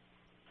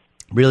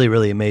 Really,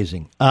 really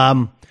amazing.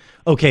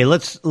 Okay,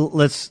 let's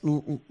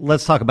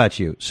talk about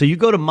you. So you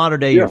go to Mater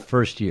Dei your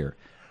first year,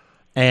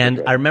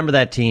 and I remember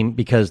that team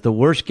because the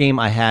worst game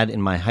I had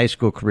in my high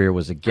school career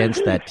was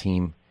against that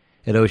team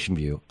at Ocean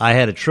View. I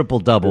had a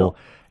triple-double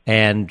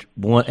and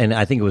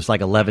I think it was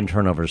 11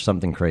 turnovers,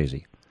 something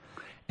crazy.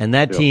 And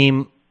that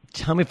team,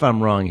 tell me if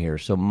I'm wrong here.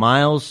 So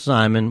Miles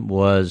Simon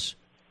was,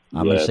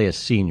 I'm going to say, a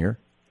senior,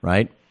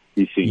 right?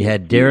 He's senior. You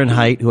had Darren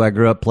Height, who I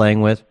grew up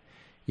playing with.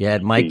 You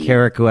had Mike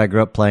Carrick, who I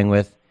grew up playing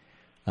with.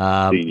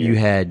 You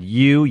had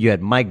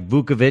Mike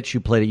Vukovic, who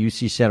played at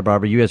UC Santa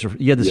Barbara. You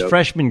had this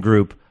freshman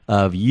group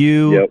of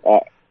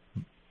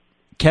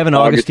Kevin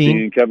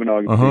Augustine. Kevin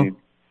Augustine.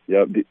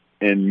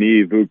 And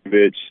me,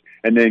 Vukovic.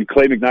 And then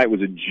Clay McKnight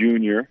was a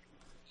junior.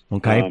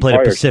 Okay, played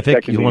at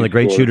Pacific. He's one of the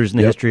great shooters in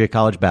the history of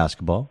college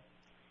basketball.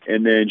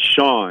 And then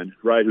Sean,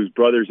 right, whose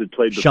brothers had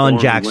played before. Sean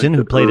Jackson,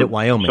 who played at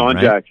Wyoming, Sean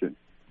Jackson.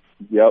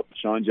 Yep,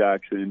 Sean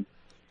Jackson.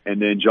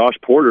 And then Josh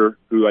Porter,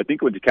 who I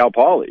think went to Cal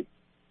Poly.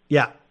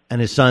 Yeah, and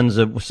his son's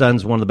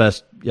one of the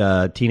best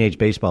teenage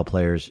baseball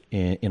players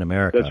in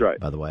America. That's right.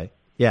 By the way.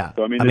 Yeah.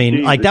 So,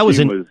 that was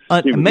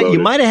you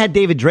might have had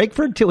David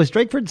Drakeford too. Was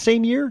Drakeford the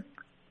same year?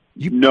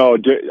 No,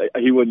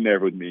 he wasn't there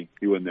with me.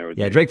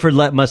 Yeah,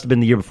 Drakeford must have been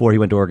the year before he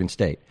went to Oregon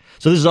State.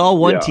 So this is all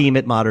one team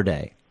at Mater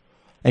Dei.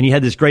 And you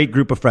had this great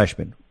group of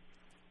freshmen.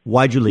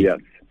 Why'd you leave? Yes.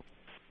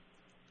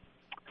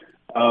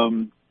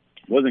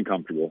 Wasn't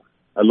comfortable.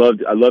 I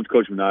loved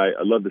Coach McKnight.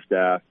 I loved the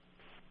staff.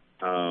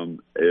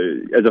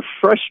 As a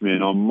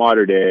freshman on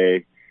Mater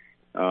Dei,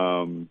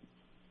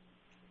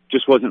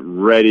 just wasn't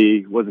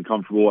ready, wasn't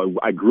comfortable.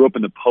 I grew up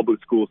in the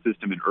public school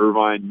system in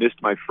Irvine,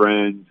 missed my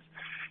friends,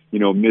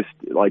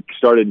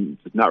 started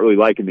not really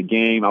liking the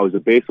game. I was a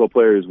baseball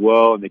player as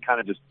well, and they kind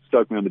of just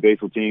stuck me on the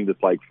baseball team, this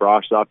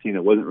frosh soft team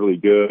that wasn't really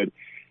good.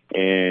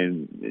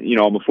 And,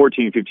 I'm a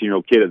 14,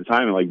 15-year-old kid at the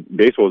time, and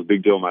baseball was a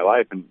big deal in my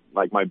life. And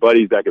my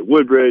buddies back at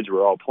Woodbridge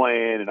were all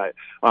playing. And I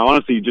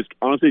honestly,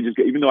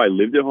 even though I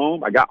lived at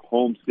home, I got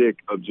homesick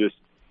of just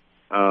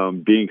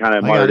being kind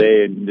of Mater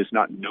Dei and just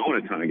not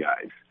knowing a ton of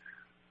guys.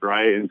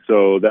 Right. And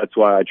so that's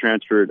why I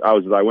transferred.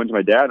 I went to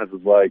my dad and I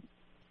was like,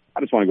 I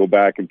just want to go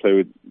back and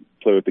play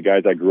with the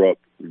guys I grew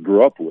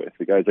up with,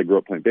 the guys I grew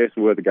up playing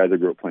baseball with, the guys I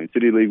grew up playing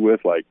City League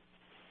with. I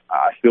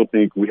still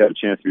think we had a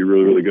chance to be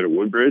really, really good at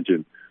Woodbridge,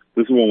 and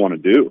this is what I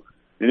want to do.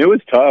 And it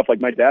was tough.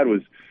 My dad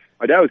was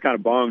kind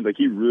of bummed.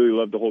 He really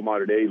loved the whole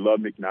Mater Dei. He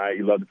loved McKnight.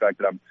 He loved the fact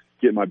that I'm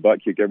getting my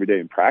butt kicked every day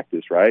in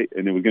practice, right?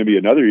 And it was going to be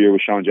another year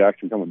with Sean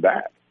Jackson coming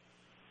back.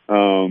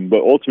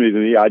 But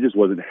ultimately, I just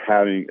wasn't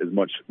having as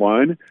much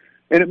fun.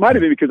 And it might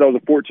have been because I was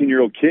a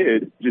 14-year-old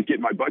kid just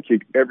getting my butt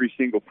kicked every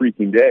single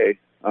freaking day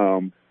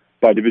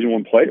by Division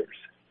I players.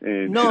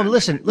 And no,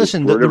 listen.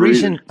 The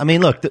reason,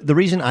 the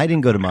reason I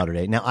didn't go to Mater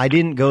Dei. Now, I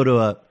didn't go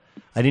to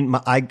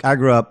I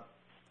grew up.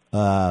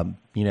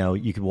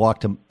 You could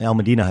walk to El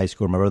Medina High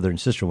School where my brother and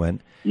sister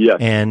went. Yeah.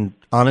 And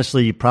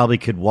honestly, you probably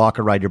could walk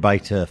or ride your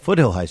bike to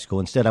Foothill High School.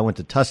 Instead, I went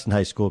to Tustin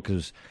High School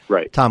because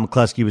Tom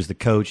McCluskey was the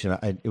coach,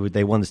 and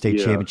they won the state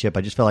championship.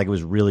 I just felt like it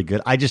was really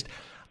good.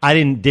 I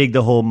didn't dig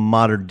the whole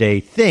Mater Dei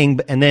thing.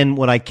 And then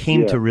what I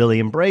came to really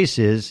embrace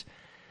is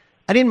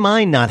I didn't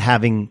mind not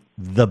having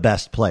the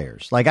best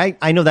players.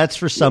 I know that's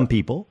for some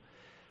people.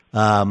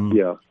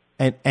 And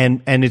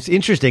it's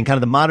interesting. Kind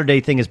of the Mater Dei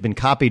thing has been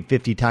copied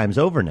 50 times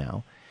over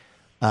now.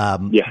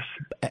 Yes.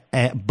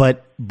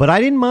 But I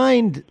didn't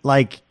mind,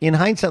 in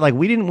hindsight,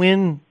 we didn't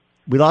win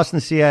we lost in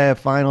the CIF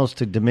finals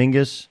to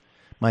Dominguez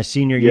my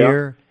senior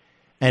year,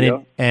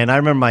 and I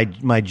remember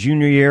my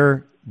junior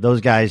year.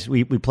 Those guys,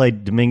 we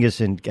played Dominguez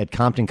at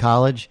Compton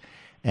College,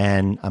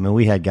 and I mean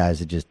we had guys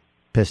that just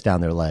pissed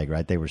down their leg.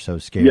 Right, they were so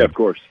scared. Yeah, of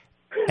course.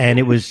 And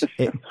it was,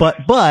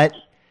 but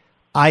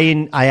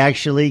I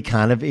actually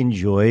kind of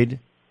enjoyed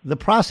the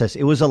process.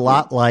 It was a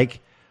lot like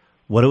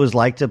what it was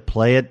like to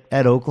play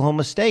at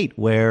Oklahoma State,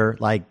 where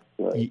like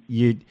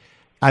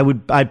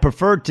I'd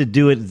prefer to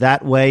do it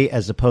that way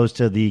as opposed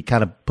to the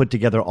kind of put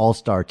together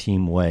all-star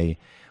team way,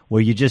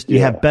 where you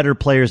have better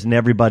players than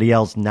everybody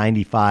else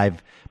 95%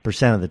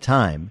 of the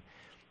time.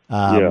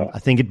 I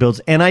think it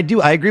builds, and I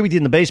agree with you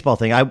in the baseball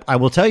thing. I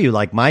will tell you,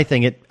 like my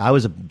thing, I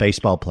was a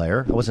baseball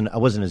player. I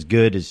wasn't as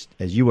good as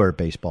you were at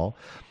baseball,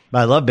 but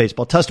I love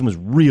baseball. Tustin was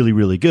really,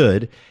 really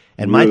good.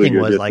 And my thing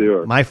was like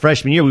my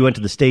freshman year, we went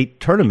to the state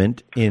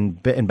tournament in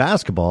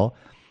basketball.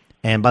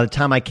 And by the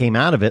time I came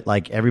out of it,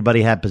 like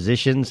everybody had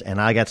positions and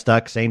I got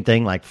stuck. Same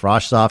thing, like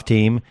Froshsoft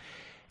team.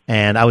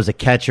 And I was a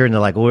catcher, and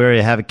they're like, well, we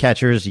already have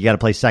catchers. You got to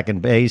play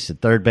second base and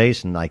third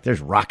base. And like,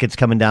 there's rockets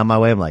coming down my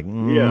way. I'm like,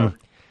 yeah.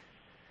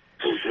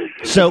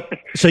 So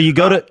you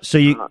go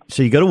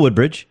to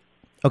Woodbridge,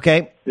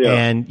 okay? Yeah.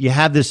 And you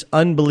have this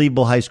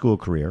unbelievable high school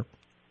career.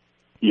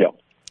 Yeah.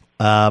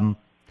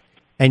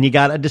 And you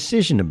got a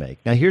decision to make.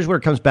 Now here's where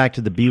it comes back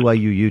to the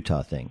BYU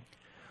Utah thing.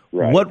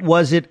 Right. What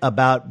was it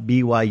about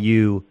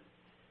BYU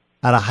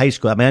out of high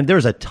school? I mean, there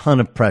was a ton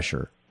of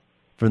pressure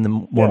from the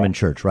Mormon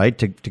Church, right,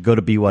 to go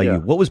to BYU. Yeah.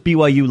 What was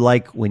BYU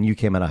like when you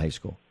came out of high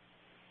school?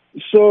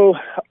 So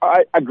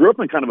I grew up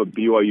in kind of a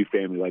BYU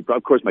family. Like,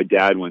 of course, my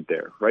dad went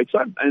there, right? So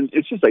and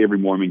it's just like every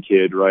Mormon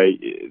kid, right?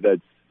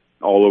 That's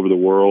all over the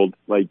world.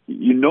 Like,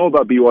 you know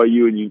about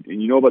BYU and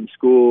you know about the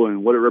school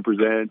and what it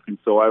represents. And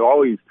so I've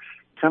always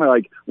kind of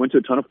like went to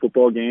a ton of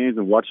football games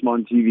and watched them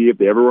on TV if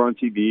they ever were on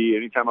TV.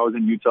 Anytime I was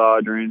in Utah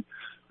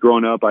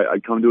growing up,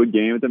 I'd come to a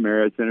game at the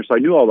Marriott Center. So I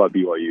knew all about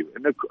BYU.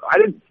 And I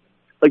didn't,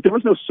 like, there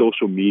was no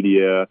social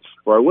media,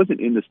 or I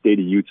wasn't in the state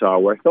of Utah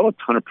where I felt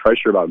a ton of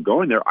pressure about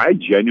going there. I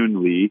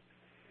genuinely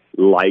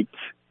liked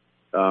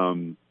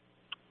the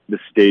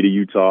state of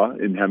Utah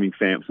and having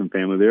some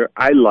family there.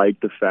 I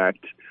liked the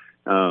fact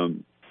that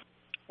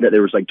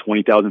there was like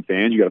 20,000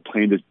 fans. You got to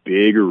play in this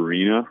big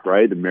arena,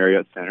 right? The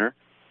Marriott Center.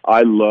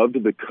 I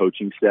loved the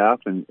coaching staff,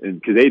 and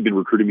because they had been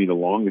recruiting me the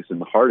longest and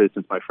the hardest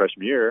since my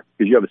freshman year,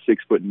 because you have a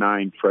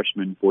 6'9"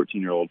 freshman,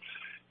 14-year-old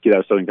kid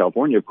out of Southern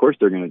California. Of course,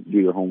 they're going to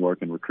do their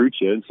homework and recruit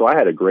you. And so I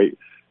had a great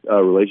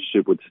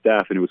relationship with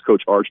staff, and it was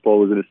Coach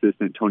Archibald was an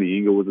assistant, Tony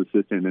Engel was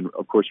assistant, and then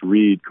of course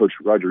Coach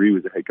Roger Reed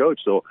was the head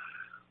coach. So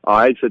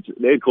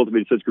they had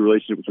cultivated such good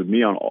relationships with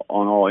me on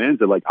all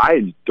ends that like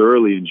I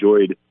thoroughly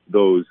enjoyed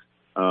those.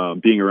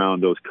 Being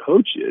around those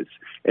coaches.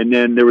 And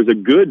then there was a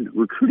good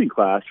recruiting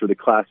class for the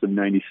class of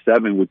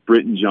 97 with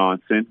Britton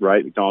Johnson,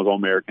 right? McDonald's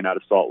All-American out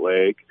of Salt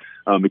Lake,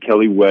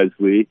 McKelly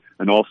Wesley,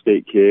 an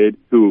all-state kid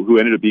who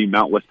ended up being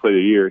Mount West Player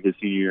of the Year his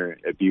senior year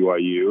at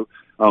BYU,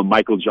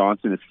 Michael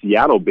Johnson, a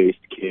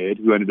Seattle-based kid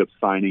who ended up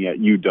signing at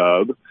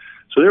UW.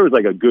 So there was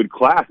like a good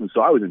class. And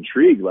so I was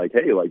intrigued, like,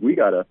 hey, like we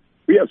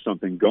have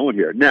something going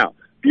here. Now,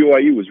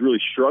 BYU was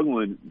really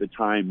struggling the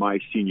time my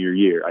senior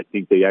year. I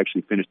think they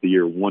actually finished the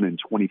year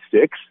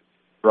 1-26,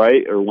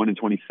 right, or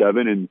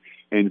 1-27,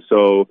 and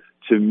so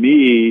to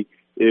me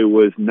it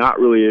was not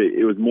really.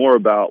 It was more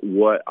about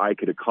what I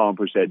could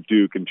accomplish at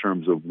Duke in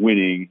terms of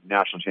winning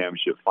national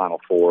championship,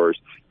 Final Fours,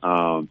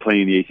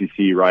 playing the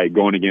ACC, right,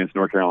 going against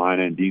North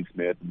Carolina and Dean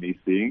Smith and these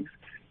things.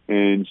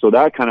 And so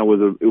that kind of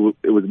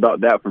it was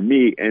about that for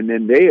me. And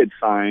then they had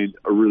signed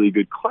a really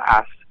good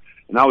class.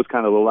 And that was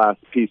kind of the last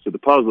piece of the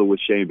puzzle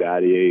with Shane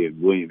Battier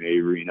and William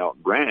Avery and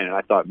Elton Brand. And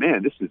I thought,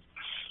 man, this is,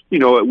 we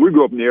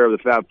grew up in the era of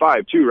the Fab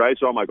Five too, right?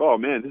 So I'm like, oh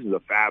man, this is a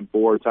Fab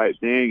Four type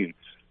thing. And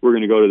we're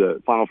going to go to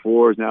the Final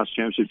Fours, national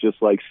championship,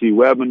 just like C.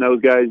 Webb and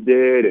those guys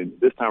did. And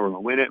this time we're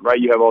going to win it, right?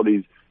 You have all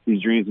these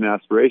dreams and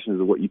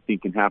aspirations of what you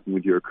think can happen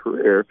with your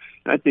career.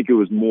 And I think it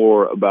was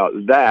more about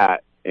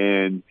that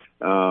and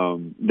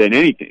than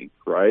anything,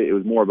 right? It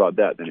was more about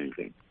that than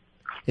anything.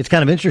 It's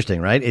kind of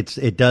interesting, right?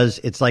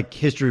 It's like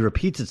history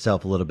repeats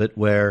itself a little bit,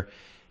 where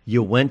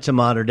you went to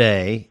Mater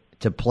Dei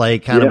to play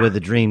kind of with the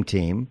dream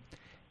team.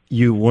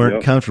 You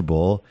weren't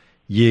comfortable.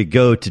 You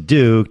go to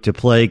Duke to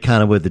play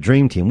kind of with the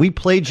dream team. We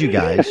played you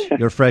guys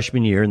your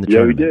freshman year in the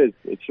tournament. Yeah, we did.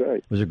 That's right.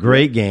 It was a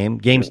great game.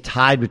 Game's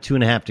tied with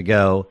 2.5 to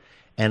go.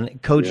 And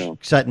Coach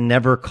Sutton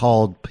never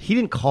called – he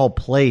didn't call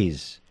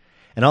plays.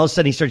 And all of a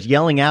sudden he starts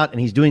yelling out,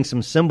 and he's doing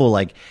some symbol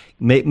like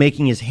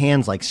making his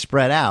hands like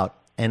spread out.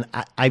 And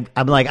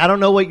I'm like, I don't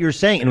know what you're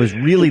saying. And it was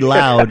really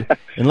loud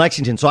in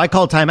Lexington. So I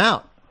called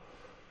timeout.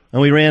 And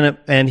we ran it.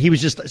 And he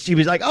was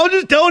like, oh,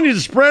 just telling you to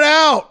spread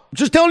out.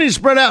 Just telling you to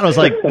spread out. And I was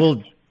like,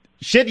 well,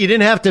 shit, you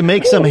didn't have to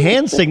make some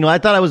hand signal. I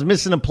thought I was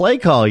missing a play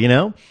call,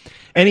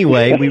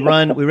 Anyway, we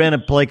ran a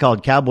play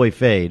called Cowboy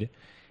Fade.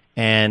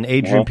 And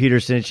Adrian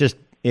Peterson,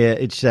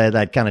 it's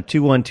that kind of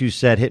 2-1-2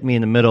 set, hit me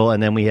in the middle.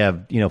 And then we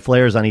have,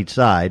 flares on each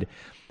side.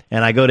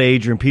 And I go to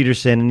Adrian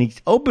Peterson, and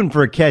he's open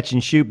for a catch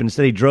and shoot, but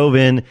instead he drove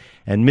in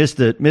and missed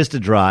a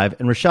drive.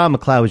 And Rashawn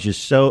McLeod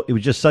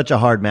was just such a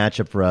hard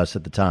matchup for us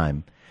at the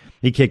time.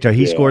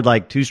 He scored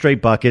like 2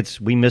 straight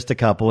buckets. We missed a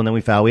couple, and then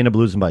we fouled. We ended up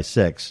losing by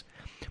 6.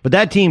 But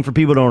that team, for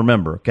people who don't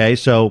remember, okay,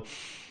 so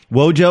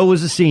Wojo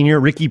was a senior.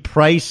 Ricky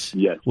Price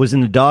was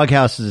in the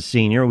doghouse as a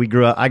senior. I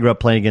grew up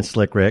playing against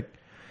Slick Rick.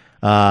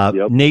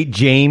 Nate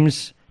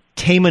James,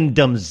 Taman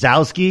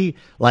Domzowski,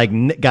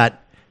 got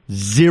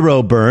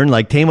 0 burn.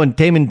 Like Taman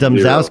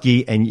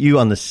Domzowski and you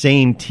on the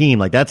same team.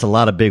 Like, that's a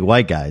lot of big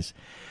white guys.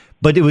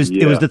 But it was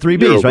the 3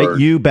 Bs, right?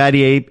 You,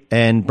 Batty Ape,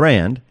 and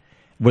Brand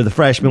were the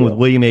freshmen with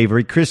William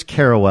Avery, Chris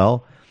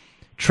Carrawell,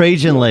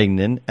 Trajan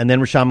Langdon, and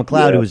then Rashawn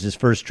McLeod, who was his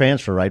first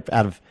transfer, right,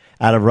 out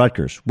of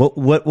Rutgers. What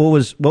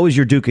was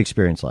your Duke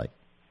experience like?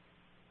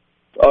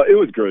 It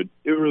was good.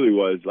 It really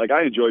was. Like,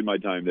 I enjoyed my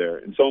time there.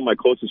 And some of my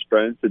closest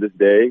friends to this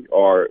day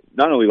are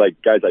not only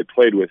like guys I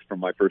played with from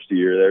my first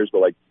year there,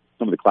 but like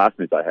some of the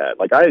classmates I had.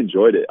 Like, I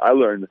enjoyed it. I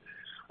learned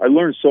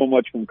so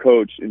much from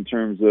Coach in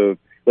terms of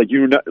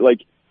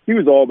he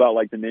was all about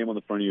like the name on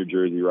the front of your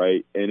jersey,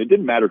 right? And it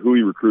didn't matter who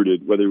he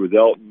recruited, whether it was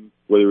Elton,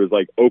 whether it was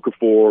like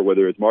Okafor,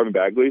 whether it's Marvin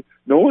Bagley.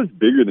 No one's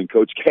bigger than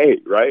Coach K,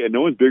 right? And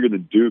no one's bigger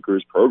than Duke or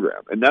his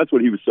program. And that's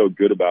what he was so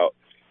good about.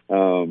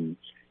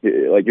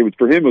 It was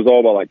for him, it was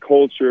all about like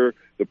culture,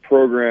 the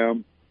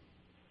program,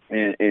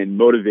 and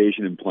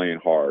motivation and playing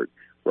hard,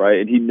 right?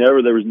 And there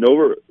was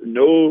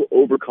no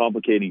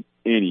overcomplicating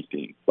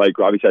anything. Like,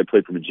 obviously I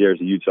played for Majerus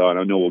at Utah, and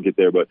I know we'll get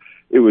there, but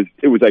it was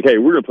like, hey,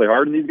 we're going to play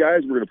hard on these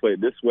guys. We're going to play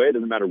it this way. It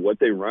doesn't matter what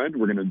they run.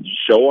 We're going to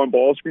show on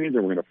ball screens,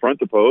 or we're going to front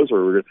the post,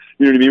 or we're going to,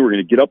 you know what I mean? We're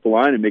going to get up the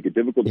line and make it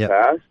difficult to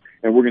pass,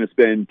 and we're going to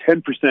spend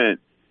 10%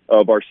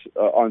 of our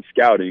on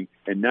scouting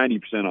and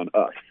 90% on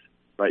us.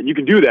 Right? You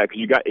can do that because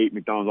you got 8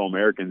 McDonald's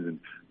All-Americans and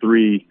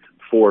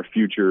 3-4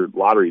 future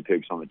lottery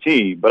picks on the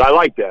team. But I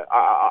like that.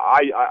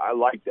 I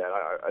like that.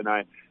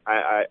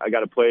 I got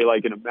to play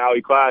like in a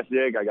Maui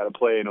Classic. I got to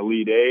play an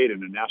Elite Eight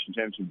and a national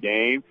championship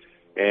game.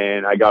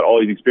 And I got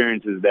all these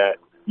experiences that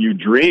you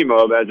dream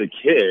of as a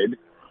kid,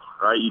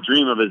 right? You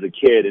dream of as a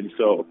kid. And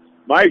so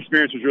my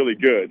experience was really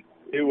good.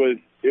 It was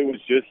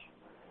just,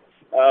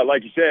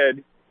 like you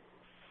said,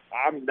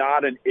 I'm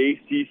not an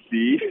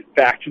ACC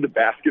back to the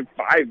basket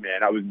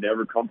 5-man. I was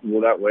never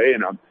comfortable that way,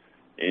 and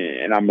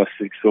I'm a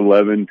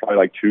 6'11", probably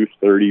like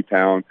 230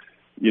 pound,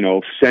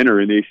 center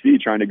in the ACC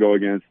trying to go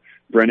against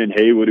Brendan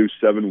Haywood, who's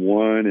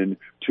 7'1" and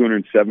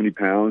 270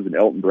 pounds, and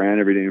Elton Brand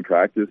every day in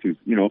practice.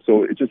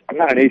 So it's just, I'm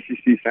not an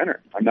ACC center.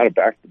 I'm not a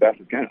back to the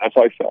basket center. That's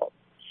how I felt.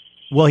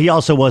 Well, he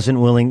also wasn't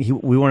willing.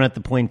 We weren't at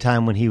the point in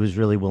time when he was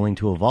really willing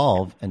to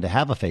evolve and to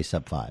have a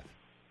face-up 5,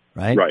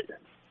 right? Right.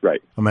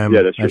 I mean,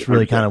 yeah, that's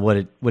really kind of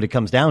what it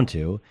comes down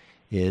to.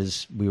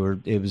 It's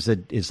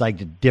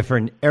like a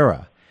different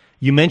era.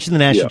 You mentioned the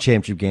national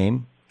championship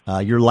game.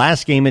 Your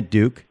last game at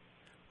Duke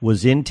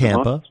was in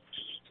Tampa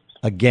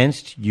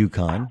against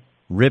UConn.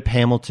 Rip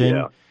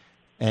Hamilton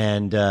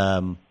and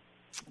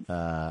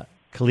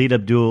Khalid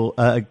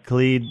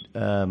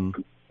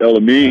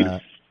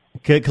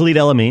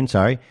El-Amin,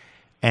 sorry.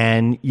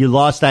 And you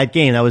lost that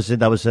game. That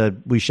was a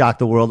we shocked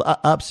the world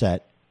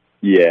upset.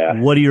 Yeah.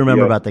 What do you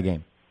remember about the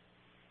game?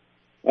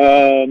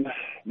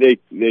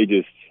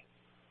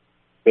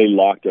 They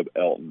locked up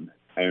Elton.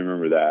 I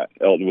remember that.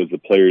 Elton was the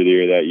player of the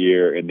year that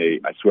year, and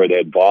I swear they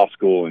had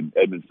Voskuhl and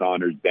Edmund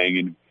Saunders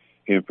banging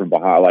him from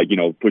behind,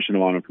 pushing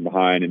him on him from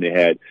behind, and they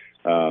had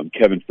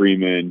Kevin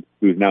Freeman,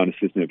 who's now an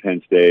assistant at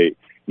Penn State,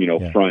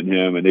 fronting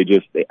him, and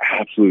they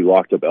absolutely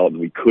locked up Elton.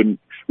 We couldn't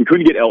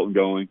get Elton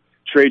going.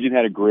 Trajan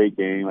had a great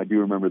game. I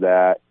do remember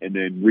that. And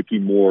then Ricky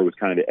Moore was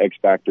kind of the X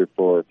factor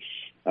for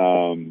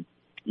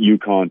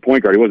UConn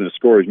point guard. He wasn't a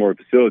scorer; he was more a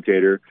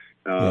facilitator.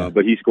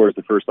 But he scores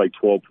the first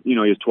 12. He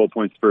has 12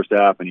 points the first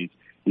half, and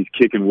he's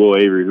kicking Will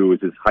Avery, who was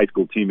his high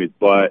school teammate's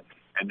butt.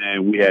 And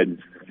then we had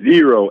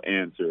zero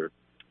answer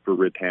for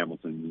Rip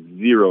Hamilton,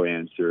 zero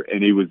answer.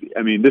 And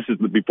this is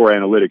before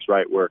analytics,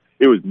 right? Where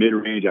it was mid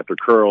range after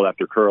curl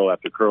after curl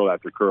after curl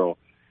after curl,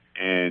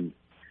 and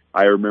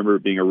I remember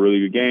it being a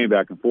really good game,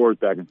 back and forth.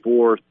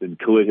 And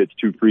Khalid hits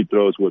 2 free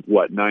throws with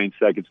 9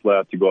 seconds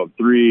left to go up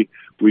 3.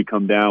 We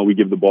come down, we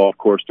give the ball, of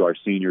course, to our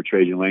senior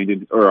Trajan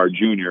Langdon, or our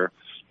junior,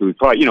 who's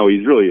probably,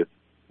 he's really,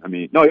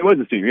 no, he was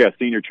a senior. Yeah,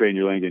 senior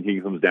Trajan Langdon. He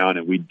comes down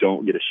and we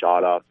don't get a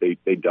shot off. They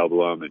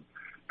double him and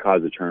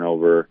cause a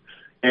turnover.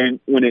 And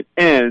when it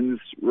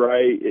ends,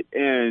 right,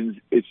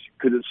 it's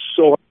because it's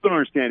so, I don't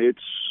understand, it's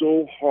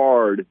so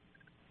hard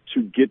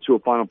to get to a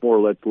Final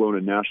Four, let alone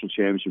a national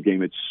championship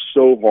game. It's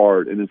so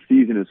hard, and the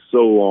season is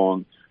so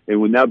long.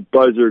 And when that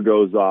buzzer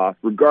goes off,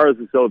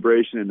 regardless of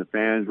celebration and the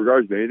fans,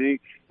 regardless of anything,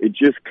 it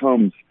just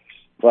comes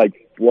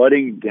like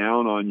flooding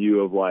down on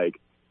you of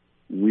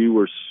we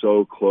were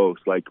so close.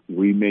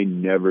 We may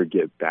never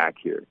get back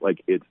here.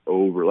 It's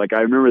over. I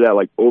remember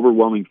that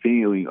overwhelming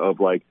feeling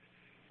of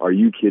are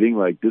you kidding?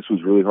 This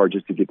was really hard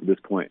just to get to this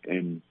point,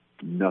 and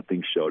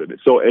nothing showed of it.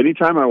 So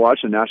anytime I watch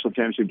a national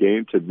championship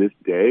game to this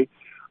day,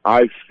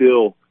 I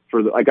feel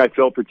I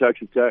felt for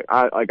Texas Tech.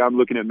 I'm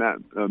looking at Matt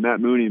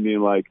Mooney and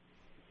being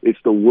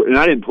and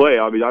I didn't play.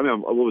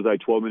 What was I,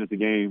 12 minutes a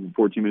game,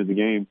 14 minutes a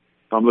game.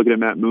 I'm looking at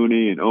Matt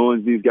Mooney and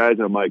Owens, these guys,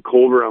 and I'm like,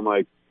 Culver, I'm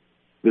like,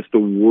 this is the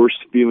worst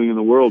feeling in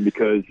the world,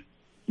 because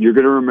you're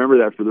going to remember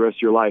that for the rest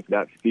of your life,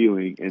 that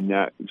feeling, and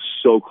that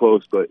so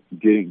close but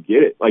didn't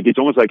get it. Like, it's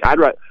almost like I'd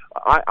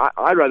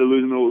rather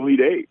lose in the Elite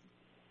Eight.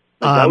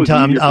 Like,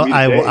 I'm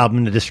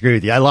going to disagree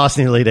with you. I lost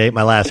in the Elite Eight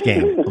my last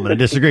game. I'm going to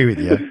disagree with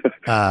you.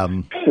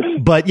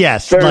 But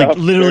yes, fair enough,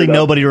 literally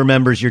nobody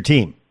remembers your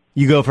team.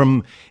 You go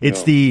from,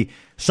 the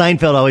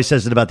Seinfeld always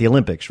says it about the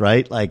Olympics,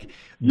 right? Like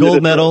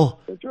gold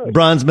medal, right.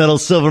 Bronze medal,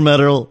 silver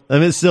medal,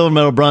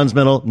 bronze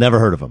medal, never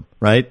heard of them,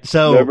 right?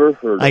 So never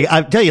heard of them.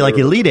 I tell you, like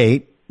Elite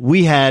Eight,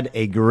 we had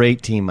a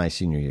great team my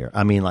senior year.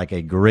 I mean, like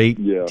a great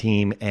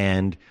team,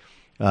 and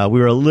we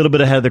were a little bit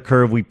ahead of the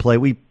curve. We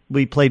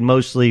played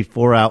mostly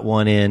 4 out,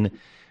 1 in,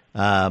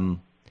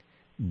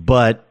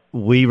 but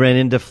we ran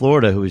into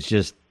Florida, who was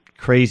just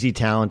crazy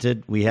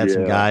talented. We had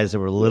some guys that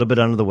were a little bit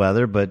under the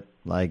weather, but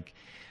like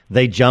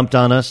they jumped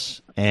on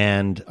us,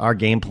 and our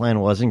game plan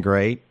wasn't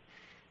great.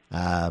 Here's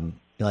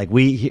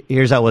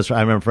how it was. I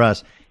remember for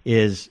us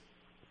is,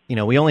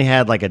 we only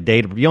had like a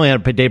day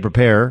to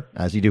prepare,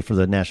 as you do for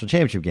the national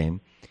championship game.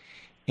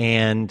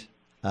 And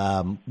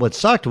what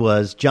sucked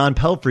was John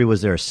Pelfrey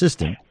was their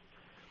assistant.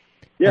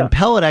 Yeah. And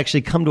Pell had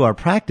actually come to our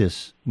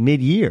practice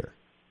mid-year.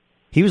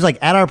 He was like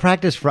at our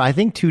practice for, I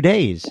think, 2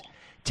 days,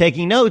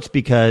 taking notes,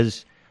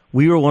 because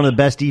we were one of the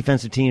best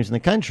defensive teams in the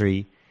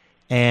country.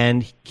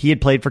 And he had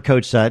played for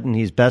Coach Sutton.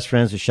 He's best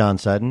friends with Sean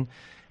Sutton.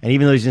 And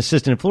even though he's an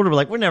assistant in Florida, we're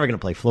like, we're never going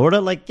to play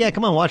Florida. Like, yeah,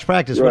 come on, watch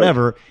practice,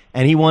 whatever.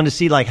 And he wanted to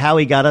see like how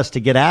he got us to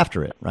get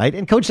after it, right?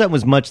 And Coach Sutton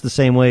was much the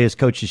same way as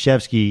Coach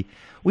Krzyzewski.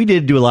 We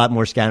did do a lot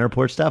more scan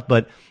report stuff,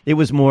 but it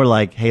was more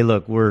like, hey,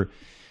 look, we're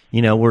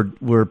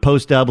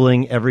post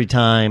doubling every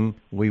time.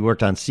 We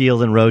worked on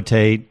seal and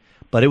rotate,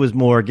 but it was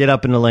more get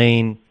up in the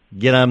lane,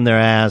 get on their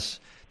ass,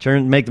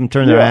 make them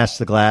turn their ass to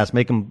the glass,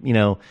 make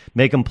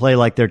them play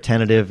like they're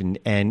tentative,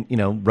 and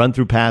run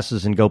through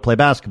passes and go play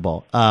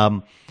basketball.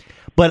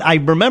 But I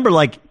remember,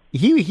 like,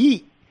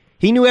 he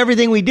knew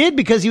everything we did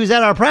because he was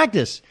at our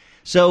practice.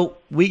 So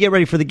we get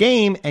ready for the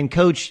game, and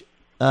Coach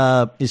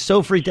is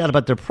so freaked out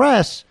about their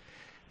press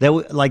that,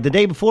 the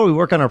day before, we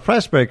work on our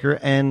press breaker,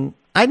 and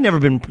there's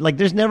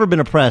never been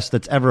a press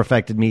that's ever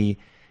affected me,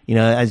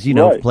 as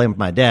playing with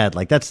my dad.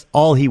 Like, that's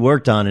all he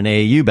worked on in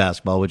AAU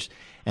basketball,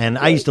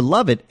 I used to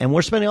love it. And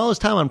we're spending all this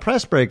time on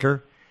press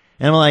breaker,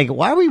 and I'm like,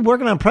 why are we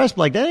working on press?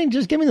 Like, that ain't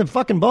just give me the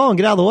fucking ball and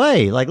get out of the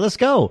way. Like, let's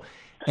go.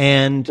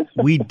 And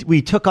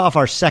we took off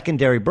our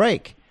secondary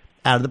break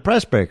out of the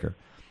press breaker.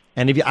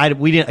 And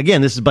we didn't,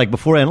 again, this is like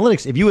before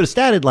analytics. If you would have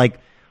statted, like,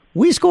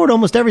 we scored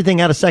almost everything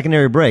out of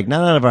secondary break,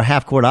 not out of our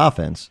half court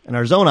offense. And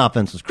our zone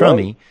offense was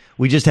crummy. Right.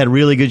 We just had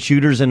really good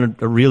shooters and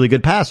a really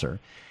good passer.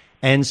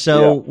 And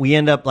so we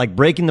end up like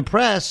breaking the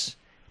press,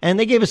 and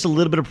they gave us a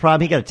little bit of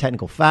problem. He got a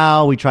technical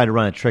foul. We tried to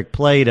run a trick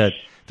play to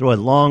throw it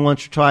long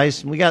once or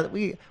twice.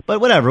 But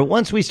whatever.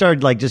 Once we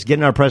started like just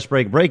getting our press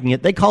break, breaking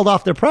it, they called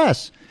off their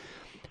press.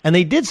 And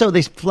they did so.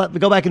 They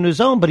go back into his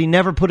zone, but he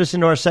never put us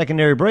into our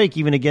secondary break,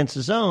 even against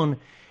his zone.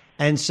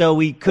 And so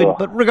we could,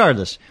 but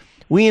regardless,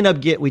 we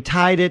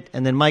tied it,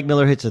 and then Mike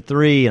Miller hits a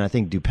 3, and I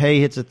think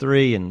Dupay hits a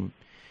 3, and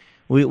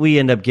we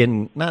end up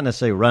getting, not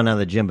necessarily run out of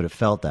the gym, but it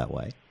felt that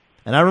way.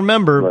 And I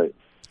remember,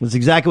 it's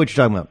exactly what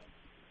you're talking about.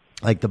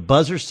 Like the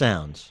buzzer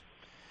sounds.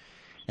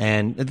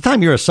 And at the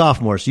time you're a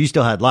sophomore, so you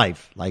still had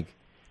life. Like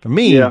for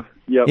me,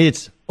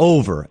 it's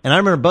over. And I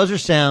remember buzzer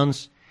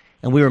sounds,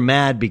 and we were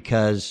mad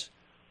because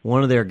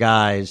one of their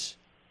guys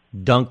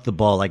dunked the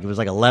ball. Like it was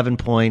like 11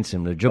 points,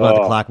 and they dribble out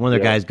the clock. One of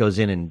their guys goes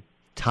in and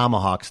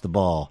tomahawks the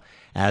ball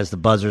as the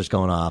buzzer's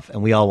going off,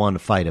 and we all wanted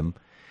to fight him.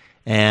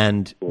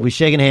 And we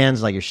shaking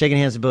hands, like you're shaking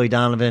hands with Billy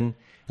Donovan,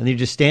 and you're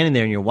just standing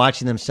there and you're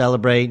watching them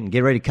celebrate and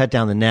get ready to cut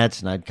down the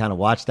nets. And I'd kind of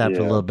watch that for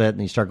a little bit,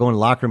 and you start going to the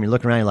locker room, you're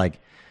looking around, you're like,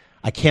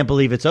 I can't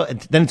believe it's over.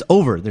 Then it's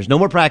over. There's no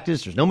more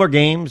practice. There's no more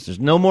games. There's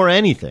no more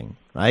anything,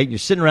 right? You're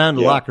sitting around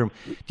in the locker room.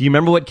 Do you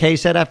remember what Kay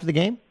said after the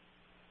game?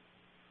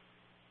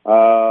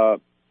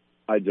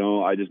 I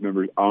don't. I just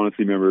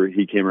honestly remember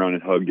he came around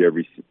and hugged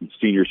every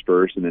seniors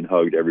first, and then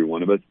hugged every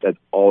one of us. That's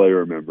all I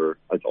remember.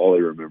 I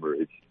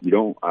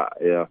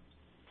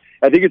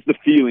think it's the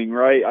feeling,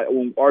 right?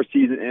 When our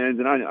season ends,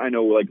 and I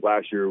know like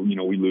last year, we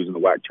lose in the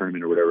WAC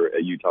tournament or whatever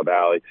at Utah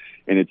Valley,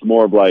 and it's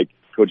more of like,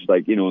 coach is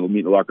like, meet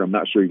in the locker room, I'm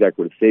not sure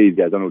exactly what to say to these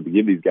guys. I don't know what to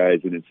give these guys,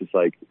 and it's just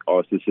like,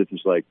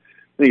 it's like,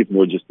 I think it's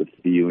more just the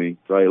feeling,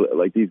 right?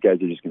 Like these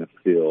guys are just going to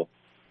feel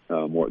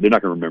more. They're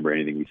not going to remember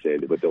anything we say,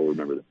 but they'll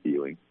remember the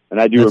feeling. And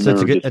I do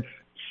remember just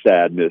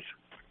sadness.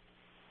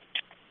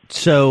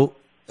 So,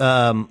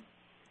 what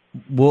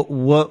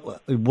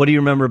do you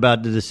remember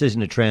about the decision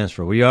to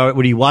transfer? Were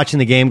you watching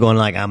the game going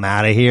like, I'm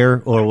out of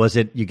here, or was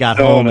it you got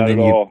home and then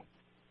you?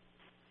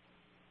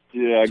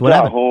 Yeah, I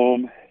got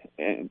home,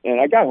 and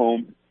I got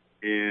home,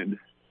 and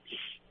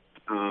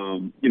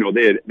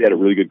they had a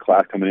really good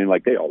class coming in,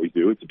 like they always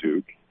do. It's a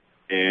Duke,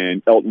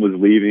 and Elton was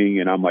leaving,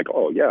 and I'm like,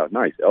 oh yeah,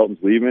 nice, Elton's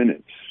leaving,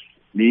 and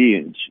me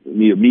and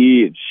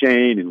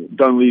Shane and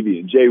Dunleavy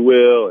and Jay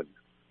Will, and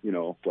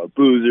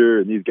Boozer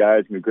and these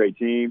guys and a great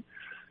team.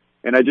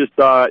 And I just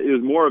thought it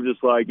was more of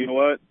just like, you know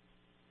what?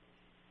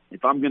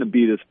 If I'm going to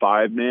be this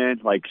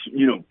 5-man,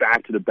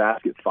 back to the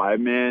basket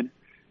 5-man,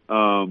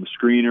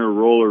 screener,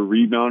 roller,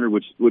 rebounder,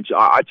 which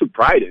I took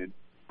pride in.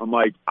 I'm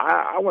like,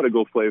 I want to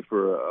go play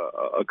for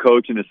a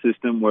coach in a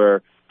system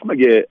where I'm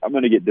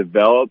going to get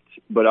developed,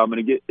 but I'm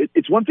going to get,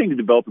 it's one thing to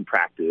develop in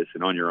practice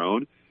and on your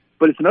own,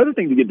 but it's another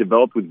thing to get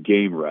developed with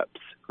game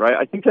reps, right?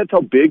 I think that's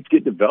how bigs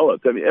get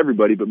developed. I mean,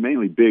 everybody, but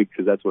mainly bigs,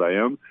 because that's what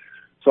I am.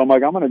 So I'm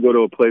like, I'm going to go to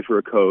a play for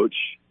a coach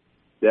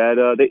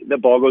that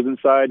ball goes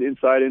inside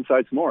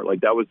smart.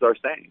 Like, that was our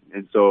saying.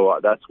 And so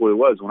that's what it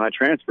was. When I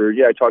transferred,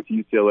 I talked to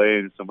UCLA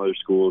and some other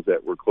schools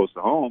that were close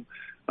to home.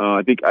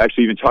 I think I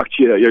actually even talked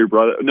to your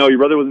brother. No, your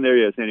brother wasn't there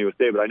yet at San Diego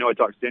State, but I know I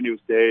talked to San Diego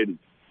State and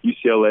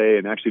UCLA,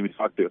 and actually even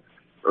talked to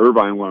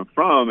Irvine, where I'm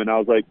from. And I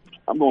was like,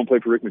 I'm going to play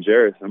for Rick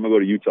Majerus. I'm going to go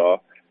to Utah.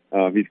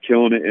 He's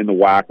killing it in the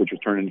WAC, which was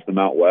turned into the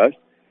Mount West.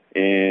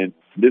 And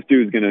this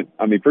dude's going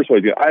to, first of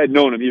all, I had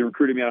known him. He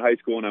recruited me out of high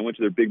school, and I went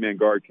to their big man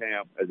guard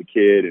camp as a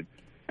kid, and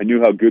I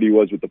knew how good he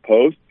was with the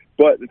post.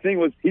 But the thing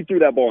was, he threw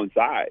that ball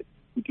inside.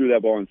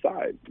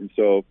 And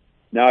so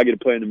now I get to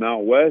play in the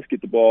Mount West,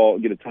 get the ball,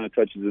 get a ton of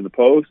touches in the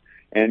post.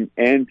 And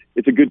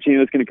it's a good team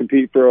that's going to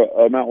compete for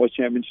a Mount West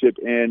championship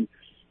and,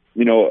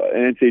 an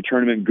NCAA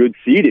tournament, good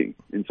seeding.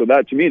 And so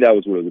that, to me, that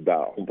was what it was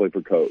about. I'm going to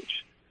play for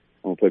coach.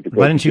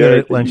 Why didn't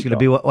you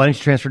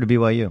transfer to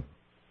BYU?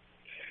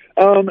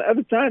 At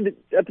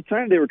the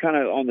time they were kind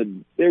of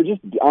they were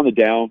just on the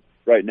down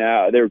right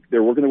now.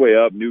 They're working their way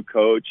up, new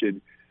coach,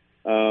 and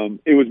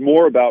it was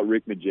more about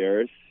Rick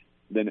Majerus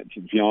than,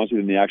 to be honest,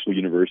 than the actual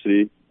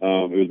university. It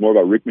was more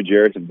about Rick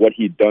Majerus and what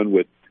he'd done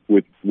with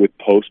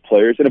post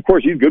players. And of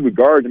course, he's good with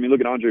guards. Look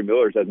at Andre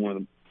Miller's had one of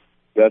the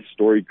best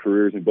storied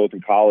careers in both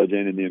in college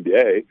and in the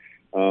NBA.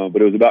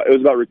 But it was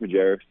about Rick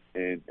Majerus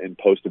and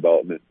post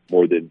development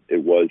more than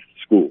it was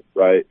school,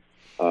 right?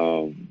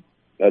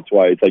 That's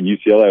why it's like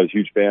UCLA. I was a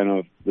huge fan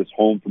of. This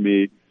home for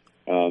me.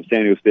 San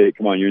Diego State,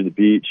 come on, you're in the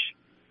beach,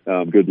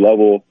 good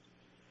level.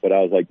 But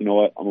I was like, you know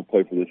what? I'm gonna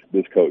play for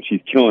this coach.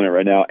 He's killing it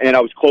right now. And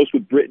I was close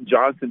with Britton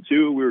Johnson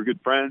too. We were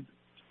good friends.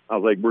 I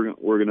was like,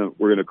 we're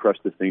gonna crush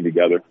this thing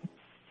together.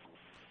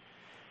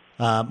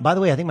 By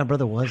the way, I think my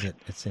brother was at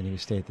San Diego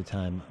State at the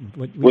time.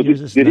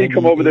 Did he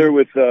come over there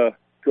with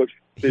Coach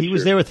Fish? He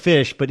was there with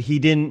Fish, but he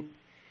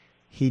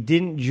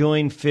didn't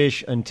join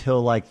Fish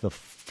until like the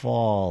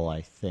fall,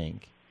 I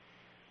think.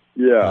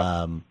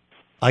 Yeah.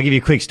 I'll give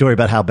you a quick story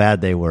about how bad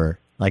they were.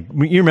 Like,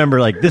 you remember,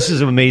 like, this is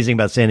amazing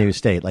about San Diego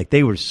State. Like,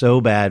 they were so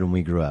bad when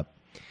we grew up.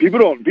 People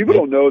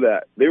don't know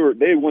that. They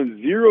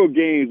won 0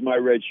 games my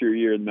redshirt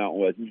year in the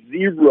Mountain West.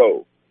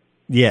 0.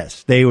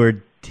 Yes, they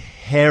were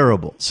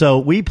terrible. So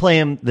we play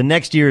them. The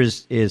next year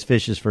is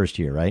Fish's first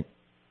year, right?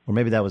 Or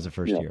maybe that was the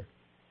first year.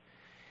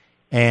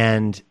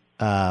 And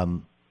I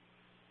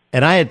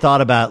had thought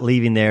about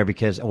leaving there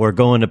because we're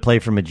going to play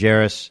for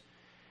Majerus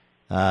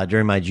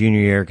during my junior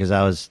year because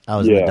I was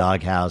in the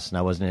doghouse and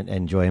I wasn't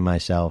enjoying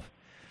myself.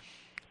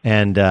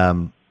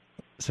 And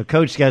so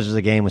Coach schedules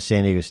a game with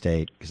San Diego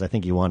State because I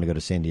think he wanted to go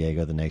to San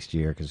Diego the next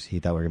year because he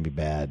thought we were going to be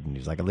bad. And he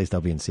was like, at least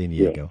I'll be in San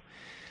Diego. Yeah.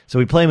 So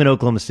we play him in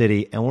Oklahoma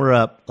City, and we're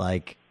up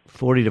like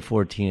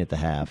 40-14 at the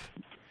half.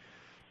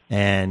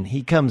 And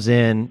he comes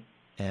in,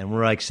 and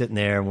we're like sitting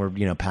there, and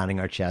we're pounding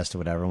our chest or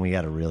whatever, and we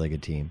got a really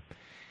good team.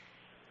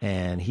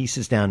 And he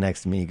sits down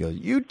next to me. He goes,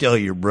 "You tell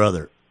your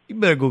brother, you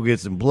better go get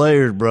some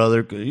players,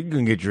 brother, because you're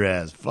going to get your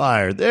ass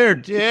fired. They're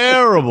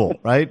terrible,"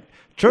 right?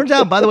 Turns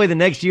out, by the way, the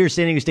next year,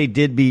 San Diego State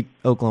did beat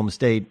Oklahoma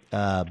State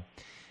at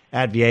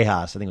Viejas.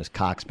 I think it was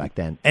Cox back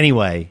then.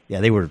 Anyway, yeah,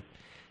 they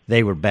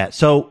were bad.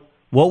 So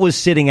what was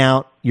sitting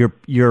out?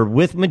 You're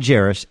with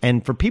Majerus,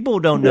 and for people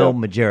who don't know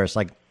Majerus,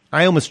 like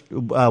I almost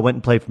went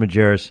and played for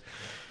Majerus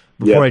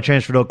before I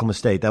transferred to Oklahoma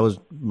State. That was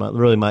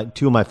really my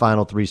two of my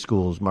final 3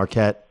 schools: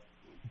 Marquette,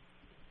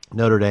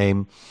 Notre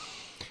Dame,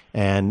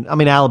 and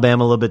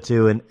Alabama a little bit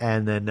too,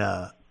 and then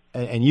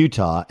and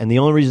Utah. And the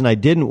only reason I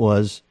didn't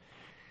was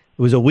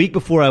it was a week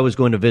before I was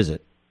going to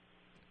visit,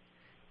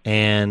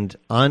 and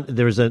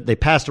they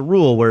passed a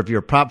rule where if you're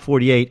a Prop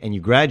 48 and you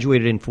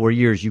graduated in 4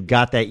 years, you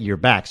got that year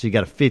back, so you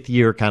got a 5th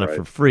year kind of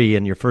for free,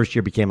 and your first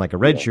year became like a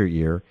redshirt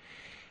year.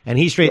 And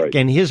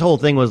and his whole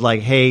thing was like,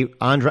 hey,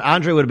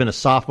 Andre would have been a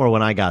sophomore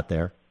when I got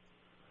there,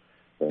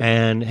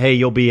 and hey,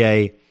 you'll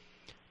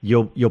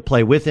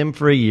play with him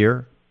for a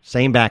year,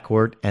 same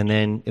backcourt, and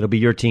then it'll be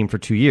your team for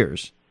 2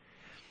 years.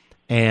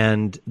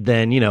 And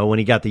then, when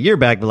he got the year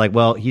back, they're like,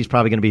 well, he's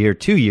probably going to be here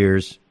 2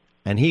 years.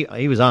 And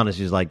he was honest.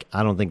 He was like,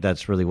 I don't think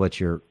that's really what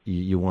you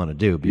want to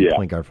do, be a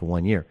point guard for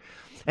 1 year.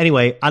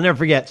 Anyway, I'll never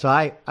forget. So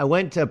I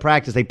went to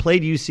practice. They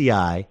played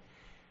UCI.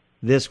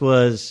 This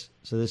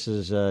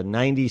is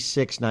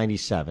 96,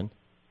 97.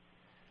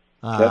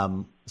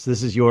 So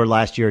this is your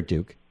last year at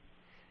Duke.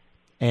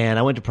 And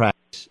I went to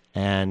practice,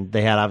 and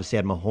they obviously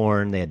had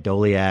Mahorn, they had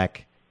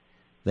Doliak,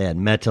 they had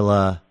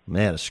Metala,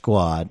 they had a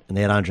squad, and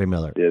they had Andre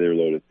Miller. Yeah, they were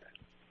loaded.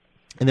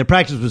 And their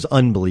practice was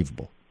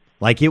unbelievable.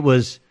 Like, it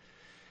was,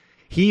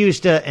 he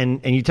used to,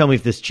 and you tell me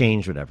if this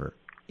changed, whatever.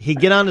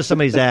 He'd get onto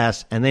somebody's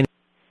ass, and then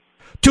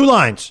 2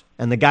 lines.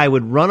 And the guy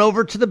would run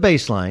over to the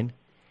baseline,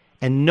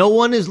 and no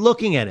one is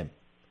looking at him.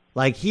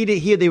 Like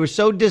they were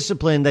so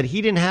disciplined that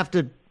he didn't have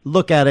to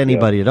look at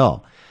anybody at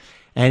all.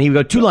 And he would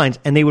go 2 lines,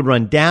 and they would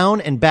run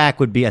down and back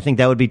would be, I think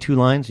that would be 2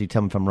 lines. You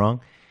tell me if I'm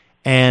wrong.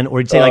 Or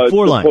you'd say like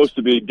 4 lines. It's supposed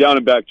to be down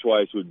and back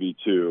twice would be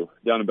 2.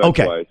 Down and back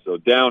twice. So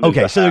down.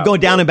 Okay, so they're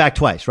going down and back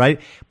twice, right?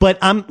 But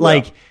I'm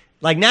like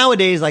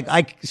nowadays, like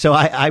I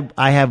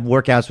have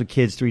workouts with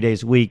kids 3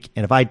 days a week,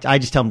 and if I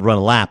just tell them to run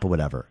a lap or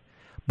whatever.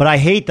 But I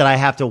hate that I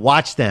have to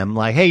watch them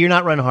like, hey, you're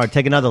not running hard,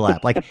 take another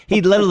lap. Like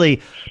he literally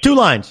 2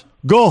 lines,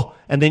 go,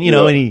 and then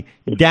and he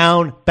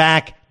down,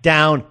 back,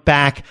 get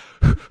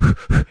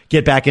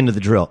back into the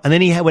drill, and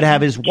then he would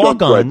have his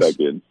walk-ons. Right back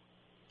in.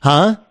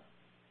 Huh?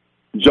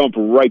 Jump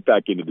right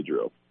back into the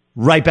drill.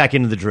 Right back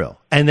into the drill,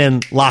 and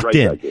then locked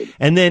in.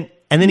 And then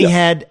he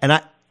had,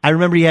 and I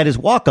remember he had his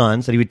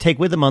walk-ons that he would take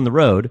with him on the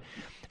road,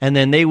 and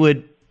then they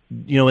would,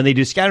 when they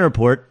do scouting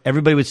report,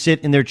 everybody would sit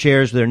in their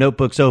chairs with their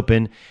notebooks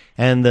open,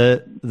 and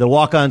the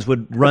walk-ons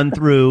would run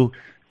through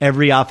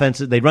every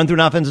offensive. They'd run through an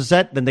offensive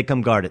set, then they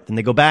come guard it. Then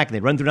they go back, and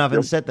they'd run through an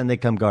offensive set, then they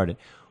come guard it.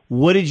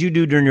 What did you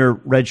do during your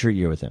redshirt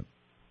year with him?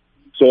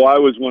 So I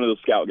was one of those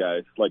scout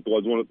guys. So I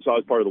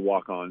was part of the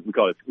walk-on. We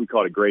called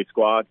it gray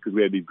squad because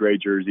we had these gray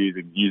jerseys,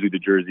 and usually the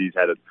jerseys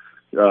had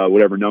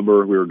whatever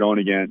number we were going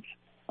against.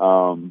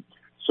 So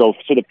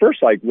the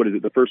first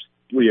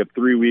we have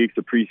 3 weeks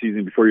of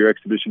preseason before your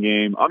exhibition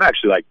game. I'm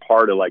actually like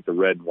part of like the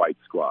red and white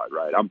squad,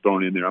 right? I'm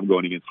thrown in there. I'm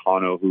going against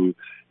Hano, who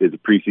is a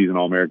preseason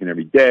All-American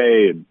every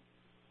day, and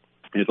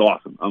it's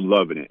awesome. I'm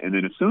loving it. And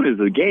then as soon as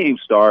the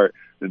games start,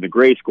 then the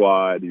gray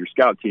squad, your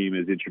scout team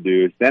is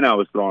introduced. Then I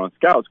was thrown on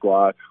scout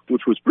squad,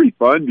 which was pretty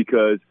fun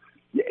because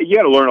you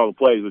had to learn all the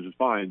plays, which is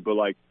fine. But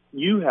like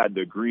you had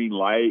the green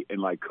light, and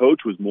like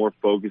coach was more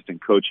focused in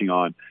coaching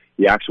on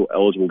the actual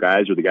eligible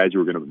guys or the guys who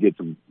were going to get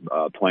some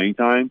playing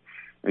time.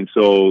 And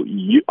so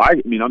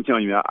I'm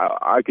telling you,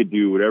 I could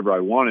do whatever I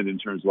wanted in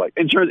terms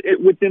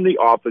within the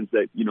offense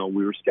that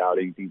we were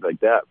scouting, things like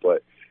that.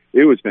 But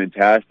it was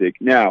fantastic.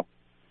 Now,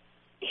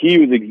 he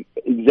was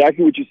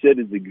exactly what you said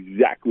is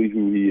exactly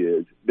who he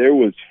is.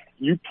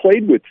 You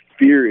played with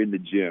fear in the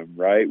gym,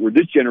 right? Where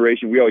this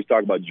generation, we always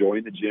talk about joy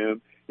in the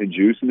gym and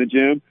juice in the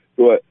gym,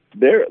 but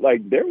there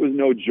was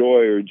no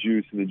joy or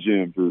juice in the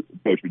gym for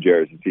Coach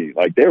Majerus' team.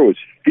 Like there was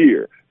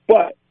fear,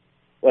 but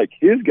like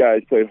his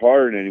guys played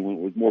harder than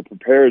anyone, was more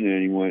prepared than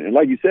anyone. And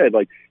like you said,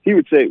 like he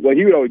would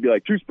always be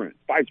like 2 sprints,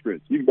 5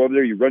 sprints. You can go over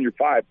there, you run your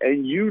 5,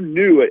 and you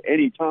knew at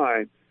any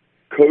time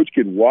coach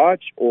could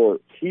watch, or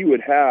he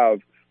would have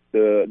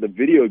the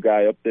video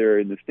guy up there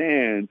in the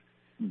stands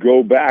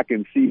go back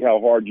and see how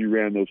hard you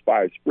ran those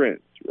 5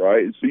 sprints,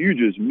 right? So you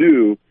just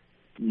knew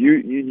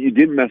you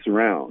didn't mess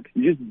around.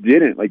 You just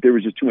didn't. Like there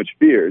was just too much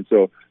fear. And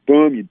so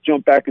boom, you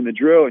jump back in the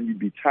drill and you'd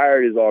be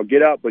tired as all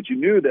get up, but you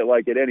knew that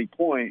like at any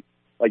point,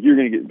 like you're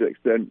going to get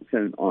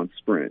sent on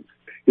sprints.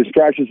 His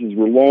practices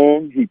were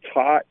long. He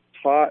taught,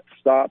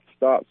 stop.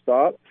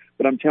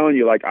 But I'm telling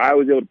you, like I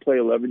was able to play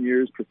 11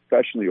 years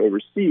professionally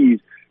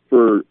overseas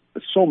for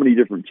so many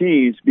different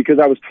teams because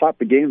I was taught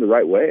the game the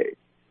right way,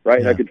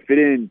 right? Yeah. I could fit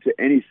into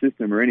any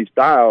system or any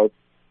style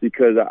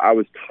because I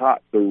was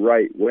taught the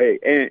right way.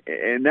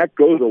 And that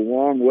goes a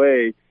long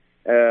way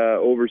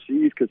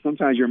overseas because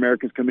sometimes your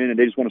Americans come in and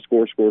they just want to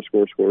score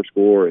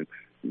and,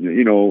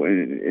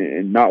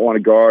 and not want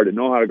to guard and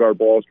know how to guard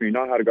ball screen,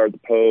 know how to guard the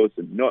post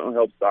and know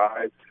help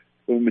size.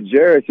 But with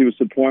Majerus, it was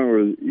to the point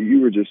where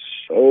you were just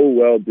so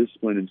well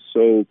disciplined and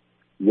so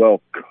well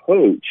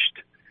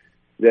coached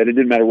that it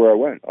didn't matter where I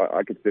went.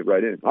 I could fit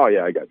right in. Oh,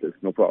 yeah, I got this.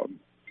 No problem.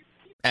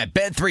 At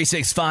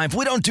Bet365,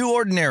 we don't do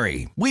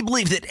ordinary. We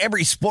believe that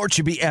every sport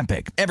should be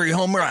epic. Every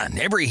home run,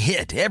 every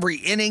hit, every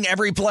inning,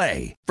 every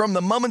play. From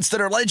the moments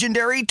that are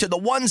legendary to the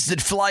ones that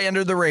fly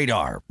under the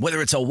radar. Whether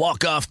it's a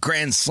walk-off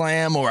grand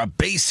slam or a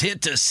base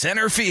hit to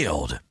center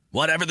field.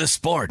 Whatever the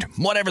sport,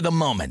 whatever the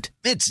moment.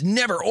 It's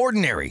never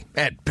ordinary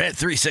at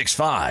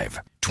Bet365.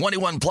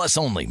 21 plus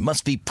only.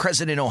 Must be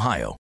present in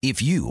Ohio.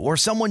 If you or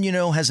someone you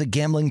know has a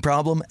gambling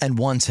problem and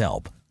wants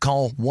help,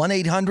 call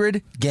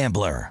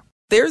 1-800-GAMBLER.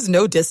 There's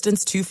no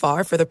distance too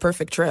far for the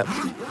perfect trip.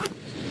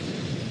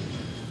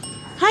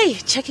 Hi,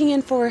 checking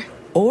in for...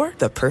 Or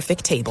the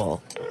perfect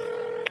table.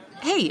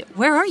 Hey,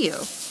 where are you?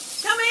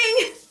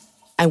 Coming!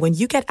 And when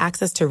you get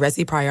access to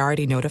Resi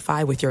Priority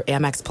Notify with your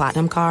Amex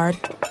Platinum card...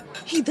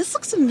 Hey, this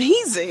looks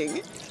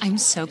amazing. I'm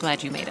so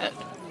glad you made it.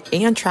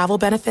 And travel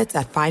benefits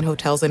at fine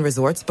hotels and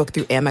resorts booked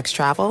through Amex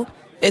Travel,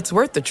 it's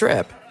worth the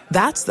trip.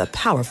 That's the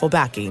powerful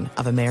backing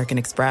of American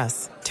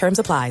Express. Terms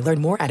apply.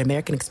 Learn more at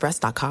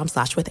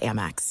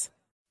americanexpress.com/withAmex.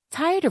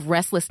 Tired of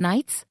restless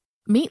nights?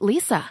 Meet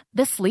Leesa,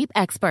 the sleep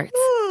experts.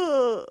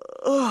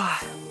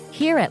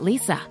 Here at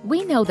Leesa,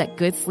 we know that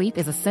good sleep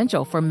is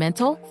essential for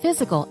mental,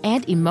 physical,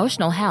 and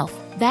emotional health.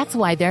 That's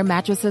why their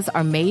mattresses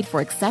are made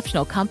for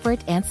exceptional comfort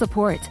and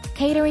support,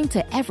 catering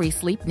to every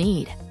sleep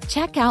need.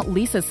 Check out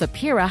Leesa's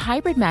Sapira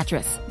Hybrid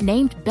Mattress,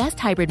 named Best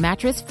Hybrid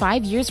Mattress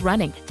 5 years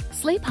running.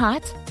 Sleep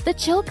hot, The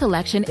Chill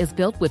collection is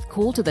built with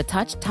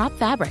cool-to-the-touch top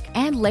fabric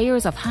and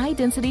layers of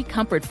high-density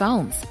comfort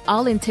foams,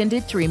 all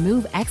intended to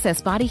remove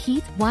excess body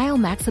heat while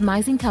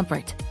maximizing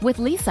comfort. With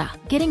Leesa,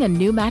 getting a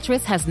new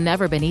mattress has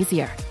never been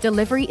easier.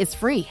 Delivery is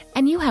free,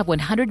 and you have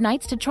 100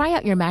 nights to try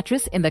out your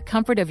mattress in the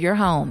comfort of your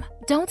home.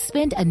 Don't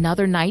spend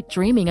another night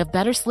dreaming of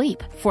better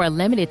sleep. For a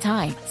limited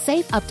time,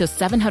 save up to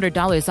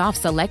 $700 off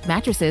select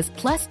mattresses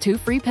plus 2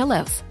 free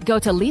pillows. Go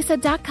to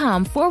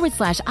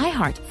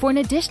leesa.com/iHeart for an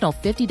additional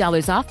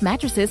 $50 off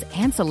mattresses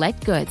and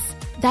select goods.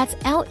 That's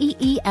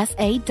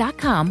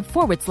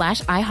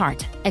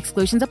LEESA.com/iHeart.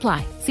 Exclusions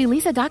apply. See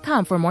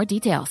leesa.com for more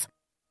details.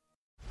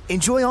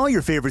 Enjoy all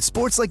your favorite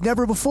sports like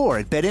never before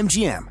at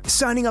BetMGM.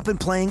 Signing up and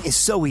playing is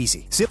so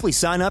easy. Simply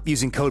sign up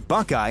using code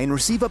Buckeye and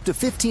receive up to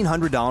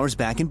 $1,500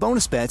 back in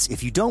bonus bets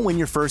if you don't win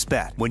your first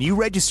bet. When you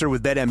register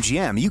with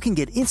BetMGM, you can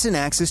get instant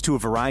access to a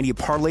variety of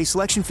parlay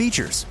selection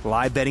features,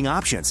 live betting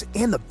options,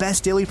 and the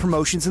best daily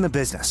promotions in the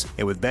business.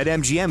 And with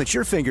BetMGM at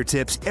your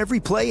fingertips, every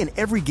play and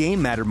every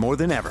game matter more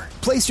than ever.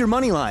 Place your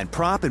moneyline,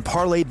 prop, and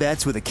parlay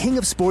bets with the king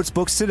of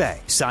sportsbooks today.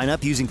 Sign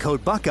up using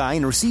code Buckeye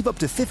and receive up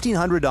to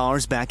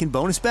 $1,500 back in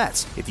bonus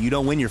bets if you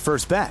don't win your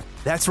first bet.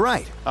 That's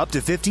right, up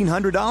to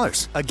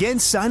 $1,500. Again,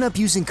 sign up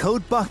using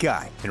code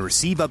Buckeye and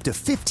receive up to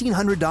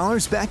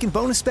 $1,500 back in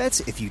bonus bets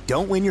if you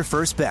don't win your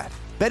first bet.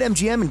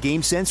 BetMGM and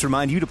GameSense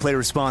remind you to play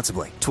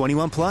responsibly.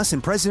 21 plus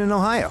and present in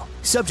Ohio.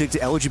 Subject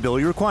to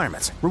eligibility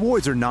requirements.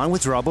 Rewards are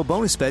non-withdrawable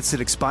bonus bets that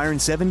expire in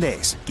 7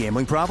 days.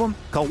 Gambling problem?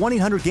 Call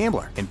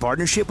 1-800-GAMBLER in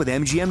partnership with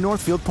MGM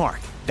Northfield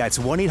Park. That's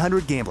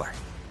 1-800-GAMBLER.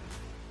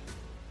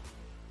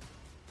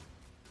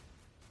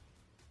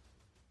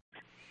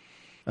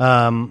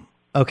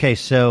 Okay,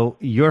 so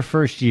your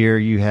first year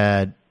you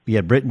had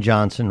Britton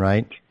Johnson,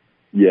 right?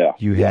 Yeah.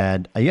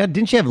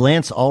 Didn't you have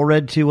Lance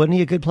Allred too? Wasn't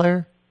he a good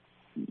player?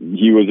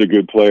 He was a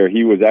good player.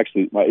 He was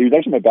actually my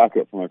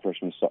backup for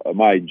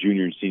my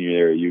junior and senior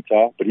year at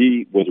Utah, but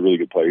he was a really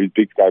good player. He was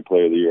Big Sky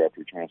Player of the Year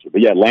after he transferred.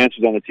 But yeah, Lance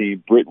was on the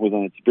team. Britton was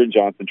on the team. Britton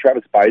Johnson,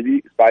 Travis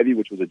Spivey,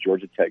 which was a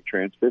Georgia Tech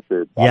transfer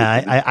for.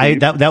 Yeah,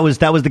 that was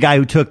the guy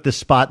who took the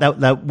spot. Well,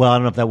 I don't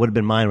know if that would have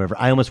been mine or whatever.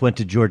 I almost went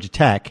to Georgia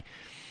Tech.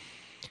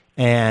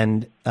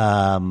 And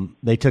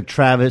they took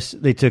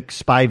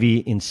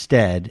Spivey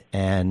instead,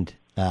 and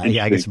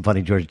I get some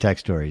funny Georgia Tech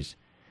stories.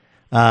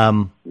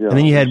 And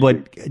then you had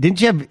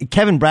didn't you have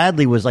Kevin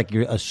Bradley was like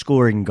a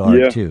scoring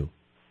guard too?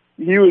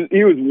 He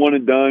was one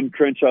and done,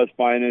 Crenshaw's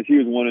finest. He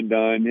was one and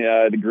done.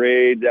 Yeah, the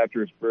grades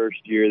after his first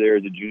year there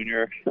as a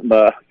junior.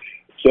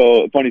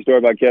 So funny story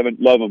about Kevin.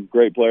 Love him,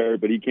 great player,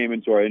 but he came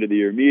into our end of the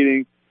year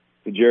meeting.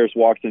 Jairus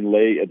walked in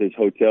late at this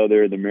hotel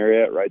there in the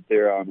Marriott right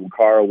there on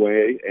Cara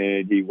Way,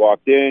 and he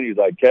walked in. He's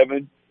like,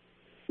 Kevin,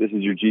 this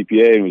is your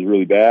GPA, and it was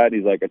really bad.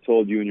 He's like, I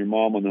told you and your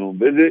mom on the home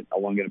visit, I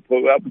wasn't going to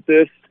put up with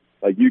this.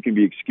 Like, you can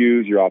be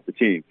excused. You're off the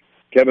team.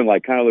 Kevin,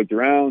 kind of looked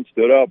around,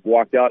 stood up,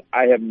 walked out.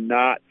 I have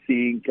not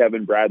seen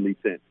Kevin Bradley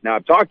since. Now,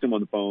 I've talked to him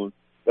on the phone,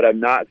 but I've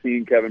not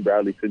seen Kevin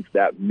Bradley since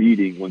that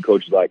meeting when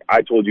Coach is like,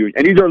 I told you.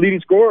 And he's our leading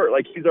scorer.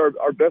 He's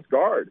our best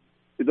guard.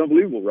 It's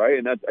unbelievable, right?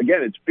 And that's,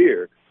 again, it's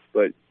fear.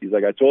 But he's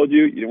like, I told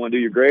you didn't want to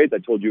do your grades. I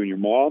told you and your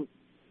mom,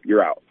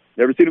 you're out.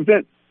 Never seen him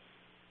since.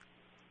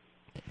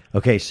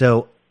 Okay,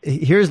 so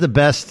here's the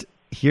best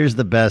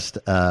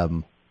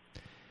Majerus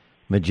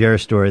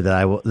story that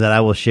I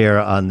will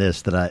share on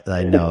this that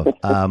I know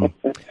of.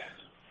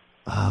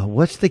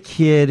 What's the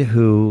kid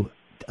who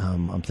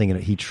I'm thinking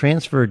of, he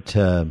transferred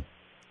to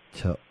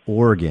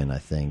Oregon, I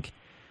think.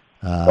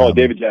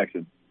 David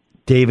Jackson.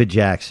 David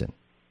Jackson.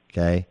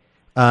 Okay,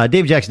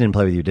 David Jackson didn't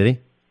play with you, did he?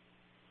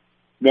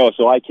 No,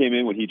 so I came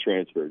in when he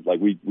transferred.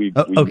 We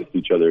missed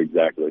each other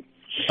exactly.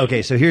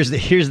 Okay, so here's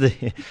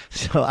the.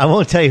 So I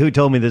won't tell you who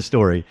told me this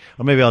story,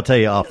 or maybe I'll tell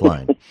you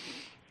offline.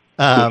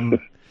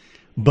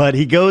 But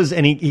he goes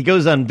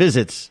on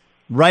visits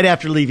right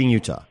after leaving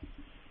Utah,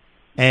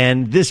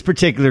 and this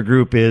particular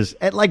group is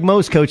like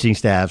most coaching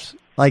staffs.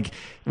 Like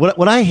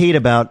what I hate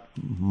about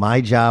my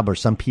job, or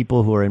some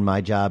people who are in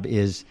my job,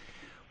 is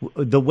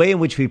the way in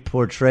which we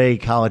portray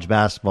college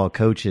basketball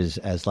coaches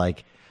as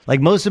like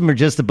most of them are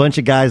just a bunch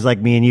of guys like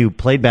me and you,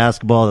 played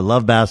basketball, that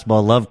love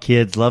basketball, love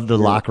kids, love the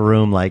locker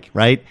room,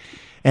 right?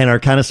 And are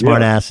kind of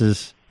smart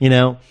asses,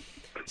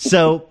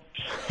 So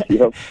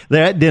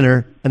they're at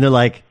dinner and they're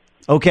like,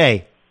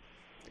 okay,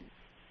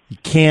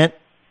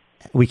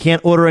 we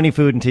can't order any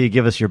food until you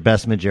give us your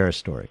best Majerus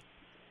story.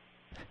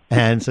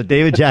 And so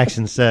David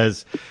Jackson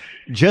says,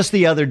 just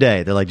the other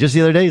day, they're like, just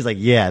the other day? He's like,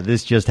 yeah,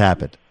 this just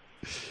happened.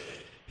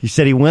 He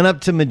said he went up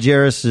to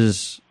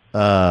Majerus's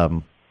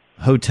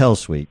hotel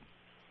suite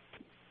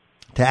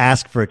to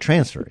ask for a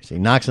transfer. So he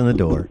knocks on the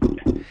door,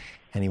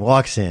 and he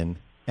walks in,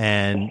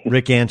 and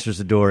Rick answers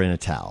the door in a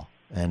towel.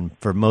 And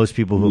for most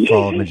people who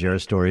follow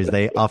Majerus stories,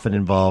 they often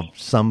involve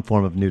some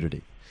form of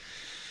nudity.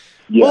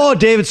 Yeah. Oh,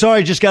 David,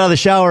 sorry, just got out of the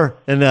shower.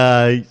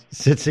 And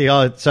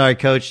sorry,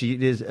 Coach.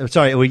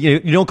 Sorry, you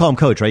don't call him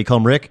Coach, right? You call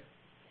him Rick?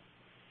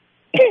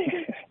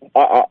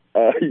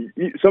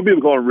 Some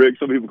people call him Rick.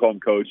 Some people call him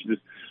Coach.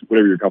 Just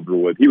whatever you're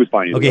comfortable with. He was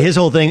fine. Okay, his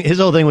whole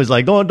thing was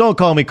like, don't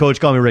call me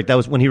Coach, call me Rick. That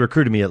was when he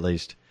recruited me, at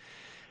least.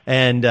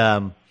 And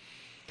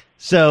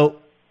So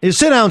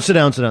sit down.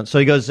 So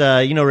he goes,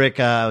 Rick,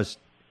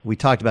 we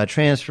talked about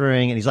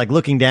transferring, and he's like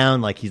looking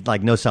down, like he's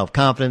like no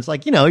self-confidence.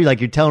 Like,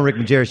 you're telling Rick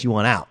Majerus you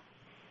want out.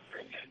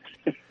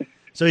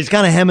 So he's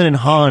kind of hemming and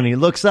hawing. He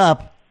looks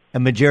up,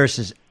 and Majerus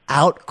is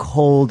out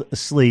cold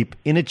asleep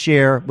in a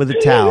chair with a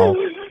towel,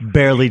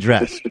 barely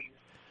dressed.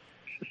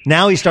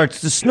 Now he starts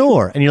to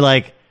snore, and you're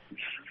like,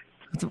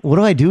 what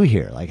do I do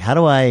here? Like, what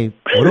do I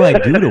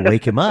do to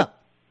wake him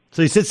up?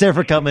 So he sits there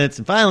for a couple minutes,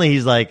 and finally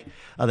he's like,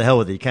 oh, the hell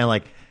with it. He kind of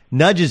like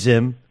nudges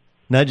him.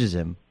 And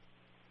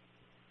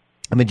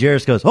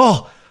Majerus goes,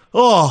 oh,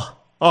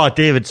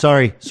 David,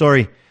 sorry.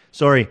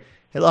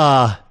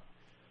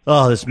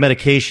 This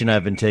medication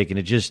I've been taking,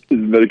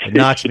 it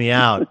knocks me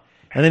out.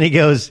 And then he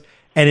goes,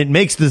 and it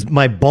makes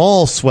my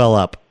ball swell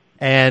up.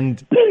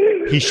 And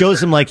he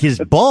shows him like his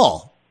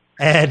ball.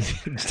 And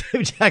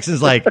David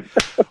Jackson's like,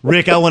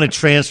 Rick, I want to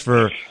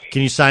transfer.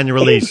 Can you sign the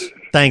release?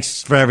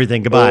 Thanks for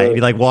everything. Goodbye.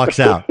 He like walks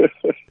out.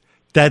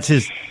 That's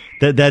his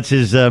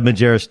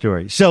Majerus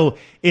story. So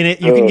in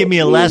it, you can give me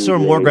a less or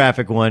more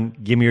graphic one.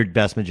 Give me your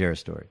best Majerus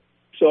story.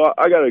 So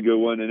I got a good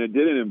one, and it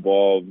didn't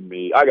involve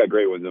me. I got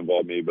great ones that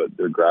involve me, but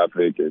they're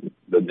graphic and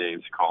the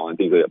names calling,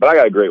 things like that. But I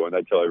got a great one.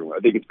 I tell everyone. I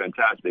think it's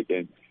fantastic,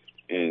 and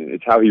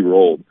it's how he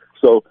rolled.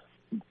 So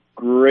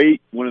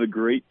great, one of the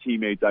great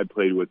teammates I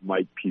played with,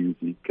 Mike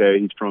Pusey. Okay,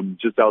 he's from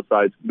just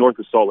outside, north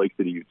of Salt Lake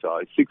City, Utah.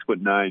 He's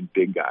 6'9",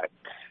 big guy.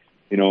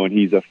 And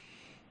he's on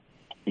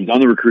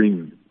the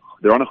recruiting.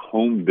 They're on a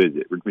home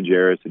visit. Rick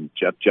Majerus and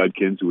Jeff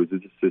Judkins, who was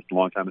his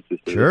longtime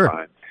assistant at the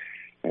time.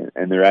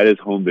 And they're at his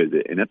home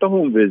visit. And at the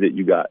home visit,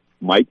 you got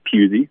Mike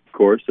Pusey, of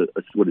course, a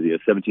 17,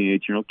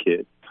 18-year-old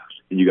kid.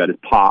 And you got his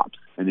pops.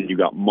 And then you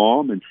got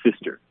mom and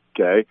sister,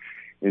 okay?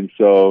 And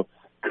so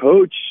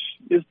Coach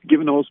is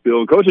giving the whole spiel.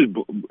 And Coach is,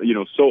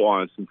 so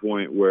honest to the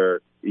point where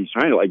he's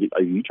trying to,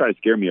 he's trying to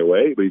scare me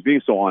away, but he's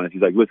being so honest.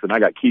 He's like, listen, I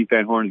got Keith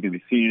Van Horn. He's going to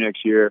be senior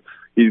next year.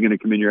 He's going to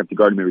come in here, have to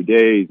guard him every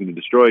day. He's going to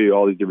destroy you,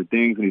 all these different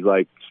things. And he's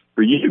like,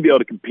 for you to be able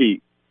to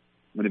compete,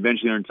 when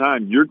eventually in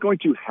time, you're going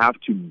to have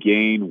to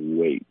gain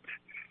weight.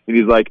 And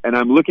he's like, and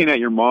I'm looking at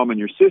your mom and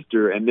your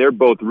sister, and they're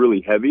both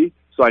really heavy,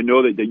 so I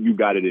know that you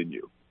got it in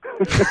you.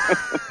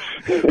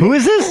 Who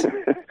is this?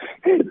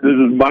 This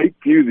is Mike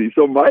Pusey.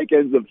 So Mike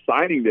ends up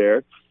signing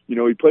there.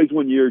 He plays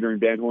 1 year during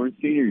Van Horn's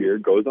senior year,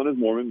 goes on his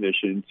Mormon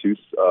mission to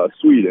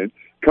Sweden,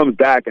 comes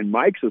back, and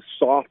Mike's a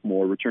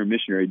sophomore return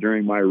missionary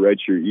during my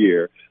redshirt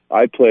year.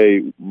 I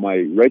play my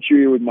redshirt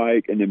year with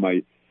Mike, and then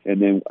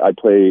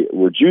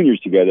we're juniors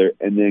together,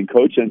 and then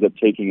Coach ends up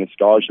taking a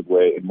scholarship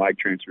away, and Mike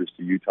transfers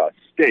to Utah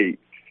State.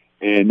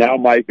 And now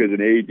Mike is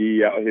an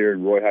AD out here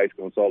in Roy High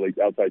School in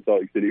outside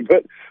Salt Lake City.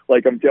 But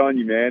I'm telling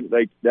you, man,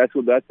 that's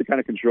the kind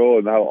of control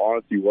and how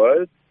honest he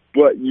was.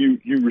 But you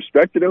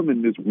respected him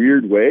in this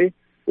weird way,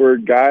 where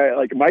a guy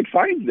like Mike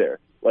signs there.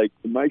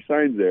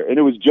 And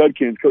it was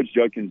Coach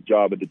Judkins'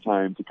 job at the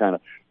time to kind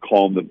of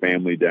calm the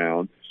family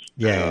down.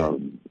 Yeah.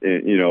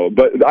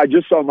 But I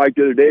just saw Mike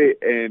the other day,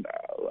 and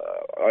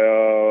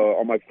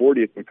on my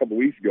 40th a couple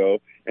weeks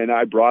ago, and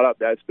I brought up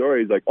that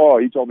story. He's like, "Oh,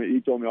 he told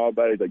me all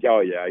about it." He's like, "Oh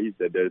yeah, he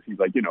said this." He's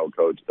like,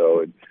 Coach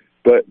though.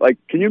 But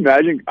can you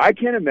imagine? I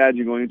can't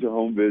imagine going into a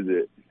home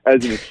visit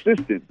as an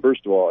assistant,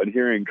 first of all, and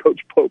hearing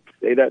Coach Pope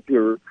say that to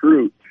a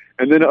recruit,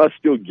 and then us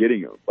still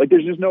getting him.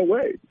 There's just no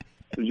way.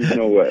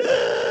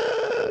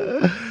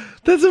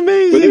 That's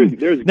amazing.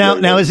 There's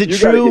now, is it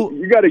true?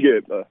 You got to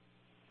get.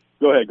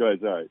 Go ahead.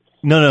 Sorry.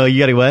 No, you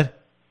got to what?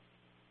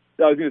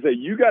 I was going to say,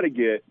 you got to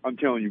get, I'm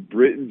telling you,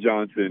 Britton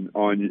Johnson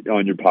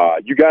on your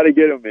pod. You got to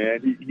get him,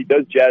 man. He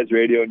does jazz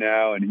radio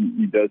now, and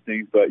he does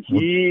things. But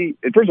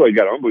and first of all, he's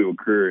got an unbelievable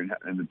career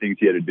and the things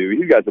he had to do.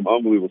 He's got some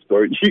unbelievable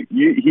stories.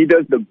 He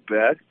does the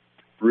best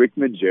Rick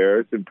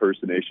Majerus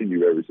impersonation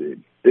you've ever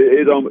seen.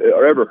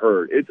 Or ever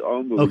heard. It's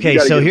unbelievable. Okay,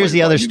 so here's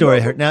the other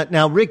story.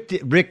 Now Rick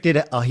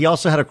did. He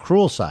also had a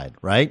cruel side,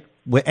 right?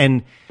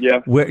 And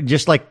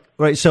just like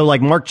right. So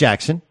like Mark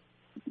Jackson,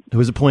 who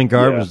was a point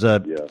guard, was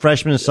a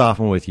freshman and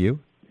sophomore with you.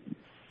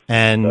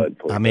 And,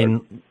 I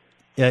mean,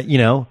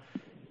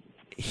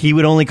 he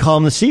would only call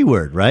him the C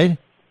word, right?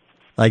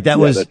 That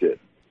was that's it.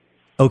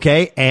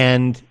 Okay,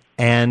 and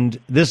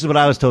this is what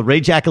I was told.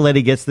 Ray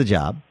Giacoletti gets the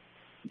job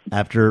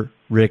after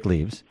Rick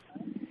leaves.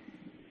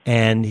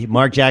 And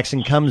Mark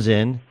Jackson comes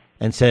in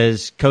and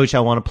says, "Coach, I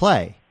want to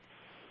play."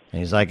 And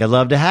he's like, "I'd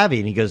love to have you."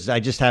 And he goes, "I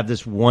just have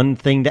this one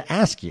thing to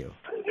ask you."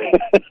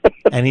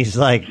 And he's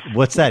like,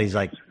 "What's that?" He's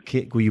like,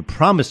 "Will you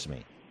promise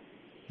me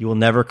you will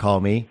never call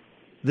me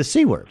the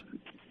C word?"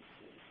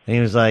 And he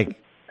was like,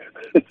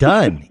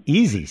 "Done.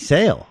 Easy.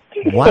 Sail.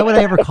 Why would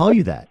I ever call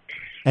you that?"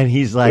 And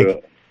he's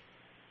like,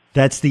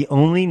 "That's the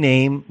only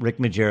name Rick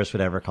Majerus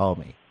would ever call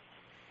me."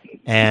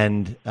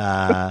 And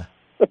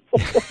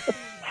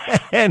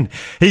and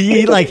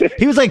he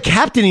was like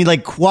captain. He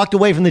walked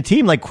away from the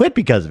team, quit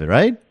because of it,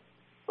 right?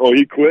 Oh,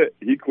 he quit.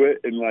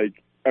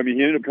 And he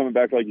ended up coming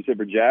back, like you said,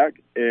 for Jack,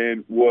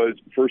 and was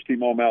first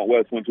team All Mountain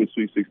West, went to a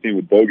Sweet 16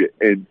 with Bogut,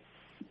 and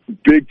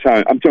big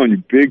time. I'm telling you,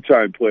 big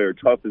time player,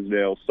 tough as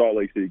nails, Salt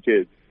Lake City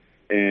kid,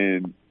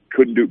 and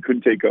couldn't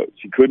take coach.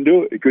 He couldn't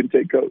do it. He couldn't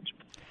take coach.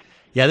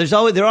 Yeah,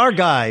 there are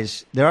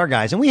guys,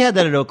 and we had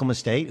that at Oklahoma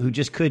State who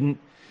just couldn't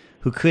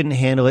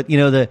handle it. You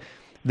know,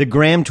 the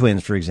Graham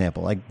twins, for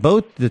example, like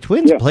both the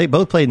twins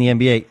both played in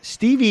the NBA.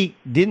 Stevie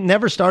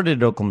never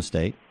started at Oklahoma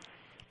State,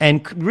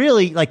 and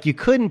really, like, you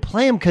couldn't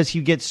play him because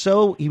he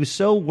was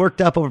so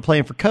worked up over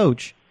playing for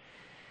coach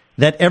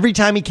that every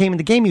time he came in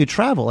the game, he would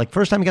travel. Like,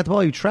 first time he got the ball,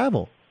 he would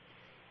travel.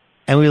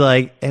 And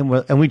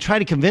we try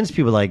to convince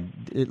people, like,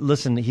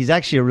 listen, he's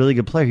actually a really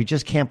good player. He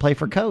just can't play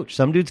for coach.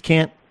 Some dudes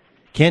can't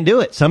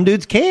do it. Some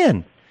dudes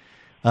can.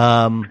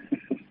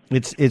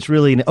 It's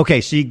really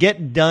okay. So you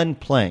get done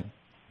playing.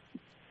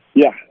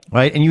 Yeah.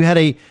 Right. And you had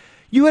a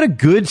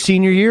good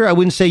senior year. I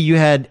wouldn't say you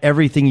had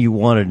everything you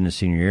wanted in a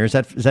senior year. Is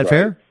that right.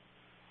 Fair?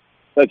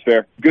 That's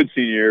fair. Good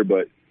senior year,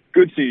 but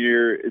good senior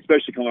year,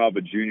 especially coming off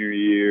a junior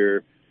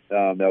year.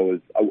 I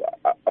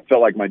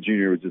felt like my junior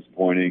year was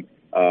disappointing.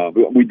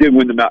 We did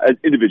win the Mount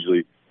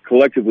individually.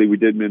 Collectively, we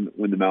did win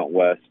the Mountain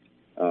West,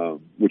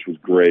 which was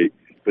great.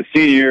 But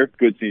senior year,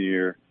 good senior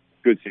year.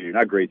 Good senior year.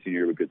 Not great senior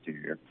year, but good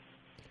senior year.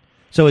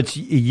 So it's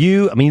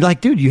you. I mean,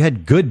 like, dude, you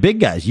had good big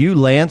guys. You,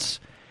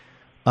 Lance,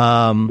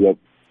 yep.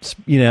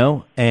 You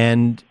know,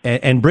 and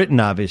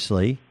Britton,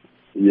 obviously.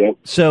 Yep.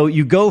 So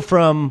you go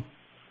from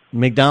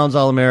McDonald's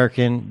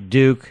All-American,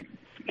 Duke,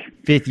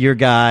 fifth-year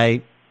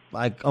guy,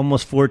 like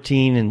almost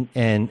 14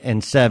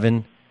 and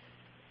 7,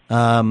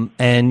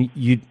 and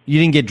you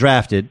didn't get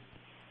drafted.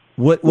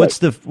 What's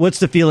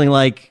the feeling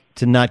like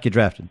to not get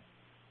drafted?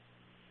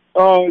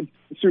 Oh,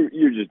 so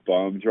you're just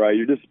bummed, right?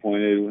 You're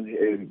disappointed.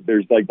 And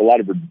there's like a lot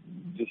of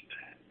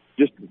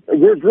just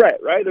regret,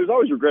 right? There's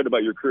always regret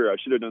about your career. I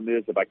should have done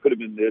this. If I could have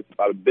been this, if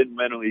I would have been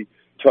mentally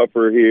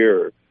tougher here,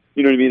 or,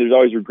 you know what I mean? There's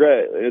always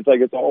regret. It's like,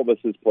 it's all of us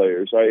as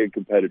players, right? And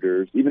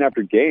competitors, even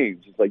after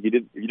games, it's like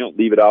you don't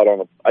leave it out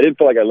I didn't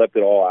feel like I left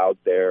it all out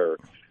there or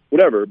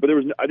whatever, but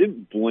I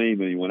didn't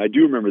blame anyone. I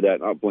do remember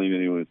that, not blame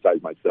anyone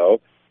besides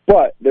myself.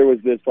 But there was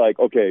this, like,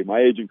 okay, my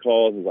agent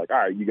calls and was like, all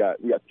right, we got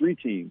 3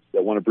 teams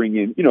that want to bring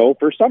in, you know,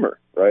 for summer,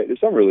 right? The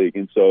summer league.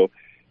 And so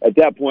at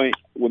that point,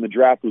 when the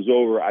draft was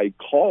over, I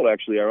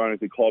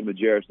ironically called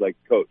Majerus, like,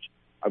 Coach,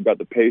 I've got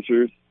the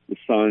Pacers, the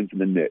Suns, and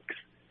the Knicks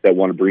that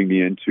want to bring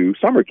me into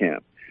summer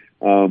camp.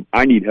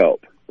 I need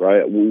help,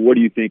 right? What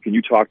do you think? Can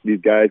you talk to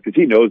these guys? Because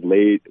he knows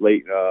late,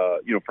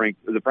 you know,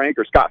 Frank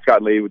or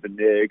Scott Lade with the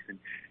Knicks, and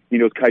he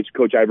knows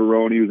Coach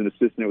Ivorone. He was an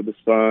assistant with the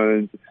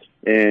Suns,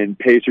 and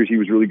Pacers. He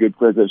was really good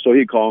president. So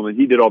he called him, and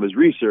he did all his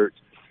research.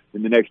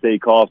 And the next day he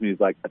calls me. He's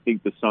like, I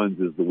think the Suns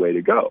is the way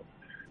to go.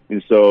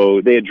 And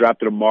so they had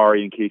drafted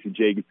Amari and Casey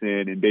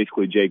Jacobson, and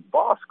basically Jake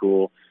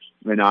Boskell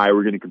and I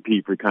were going to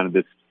compete for kind of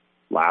this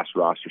last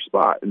roster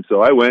spot. And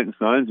so I went in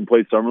Suns and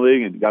played Summer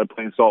League and got to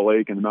play in Salt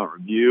Lake and the Mountain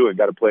Review and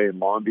got to play in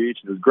Long Beach.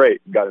 And it was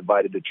great. Got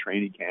invited to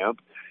training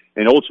camp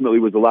and ultimately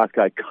was the last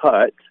guy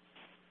cut.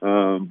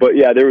 But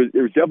yeah, there was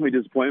definitely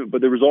disappointment,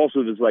 but there was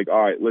also this, like,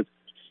 all right,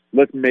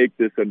 let's make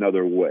this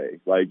another way.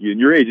 Like,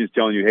 your agent's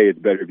telling you, hey, it's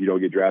better if you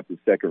don't get drafted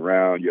second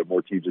round. You have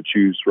more teams to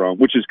choose from,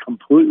 which is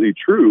completely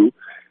true.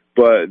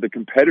 But the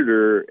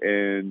competitor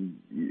in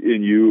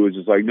you was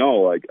just like, no,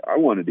 like, I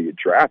wanted to get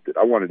drafted.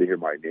 I wanted to hear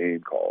my name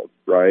called,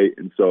 right?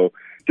 And so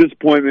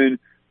disappointment,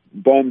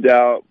 bummed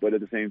out, but at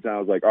the same time, I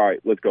was like, all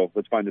right, let's go.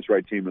 Let's find this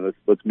right team, and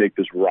let's make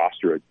this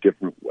roster a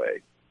different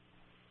way.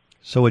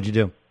 So what'd you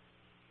do?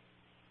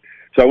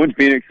 So I went to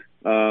Phoenix,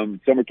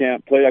 summer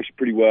camp, played actually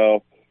pretty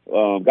well.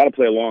 Got to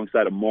play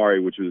alongside Amari,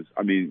 which was,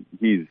 I mean,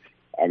 he's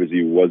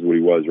obviously was what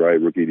he was,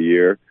 right? Rookie of the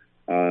year.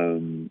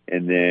 And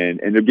then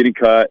ended up getting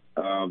cut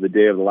the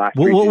day of the last.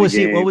 What was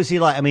he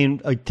like? I mean,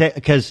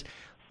 because,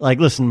 like,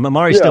 listen,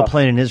 Amari's still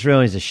playing in Israel.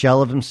 And he's a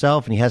shell of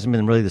himself, and he hasn't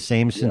been really the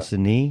same since the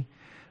knee.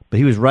 But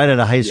he was right out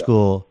of high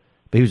school.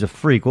 But he was a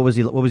freak. What was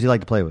he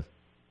like to play with?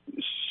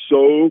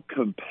 So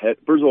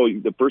competitive. First of all,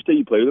 the first day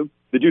you played with him,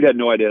 the dude had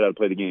no idea how to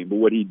play the game. But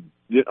what he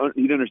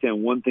didn't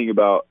understand one thing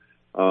about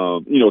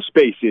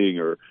spacing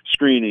or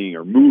screening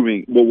or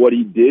moving. But what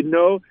he did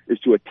know is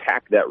to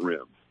attack that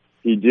rim.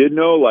 He did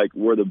know, like,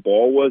 where the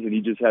ball was, and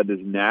he just had this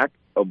knack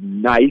of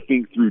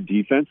knifing through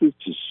defenses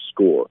to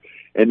score.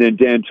 And then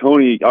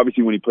D'Antoni,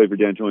 obviously when he played for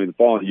D'Antoni the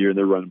following year, and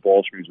they're running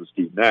ball screens with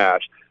Steve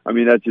Nash, I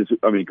mean,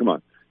 come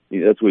on.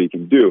 That's what he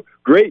can do.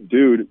 Great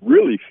dude,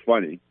 really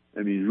funny.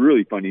 I mean, he's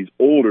really funny. He's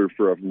older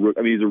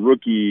he's a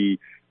rookie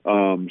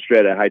straight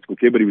out of high school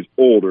kid, but he was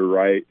older,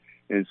 right?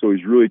 And so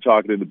he's really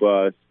talking to the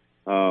bus.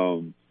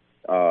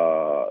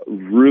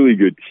 Really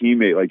good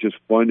teammate, like, just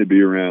fun to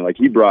be around. Like,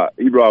 he brought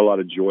a lot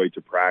of joy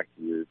to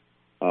practices,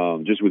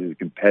 just with his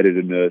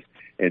competitiveness,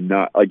 and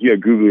not like, you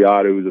had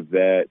Gugliotta, who's a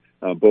vet,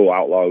 Bo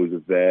Outlaw, who's a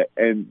vet,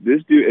 and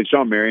this dude, and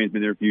Sean Marion's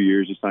been there a few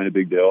years, just signed a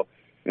big deal.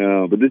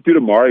 But this dude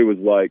Amari was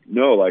like,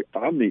 no, like,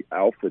 I'm the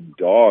alpha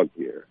dog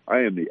here. I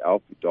am the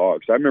alpha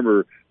dog. So I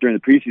remember during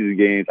the preseason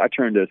games, I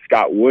turned to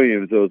Scott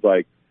Williams. And I was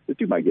like, this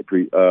dude might get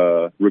Rookie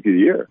of the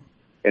Year.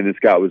 And then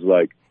Scott was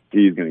like,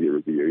 he's going to get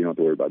Rookie of the Year. You don't have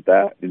to worry about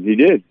that. And he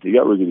did. He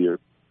got Rookie of the Year.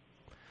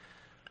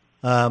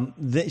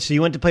 So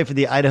you went to play for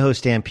the Idaho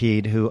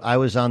Stampede, who I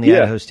was on the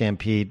Idaho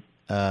Stampede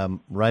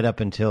right up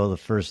until the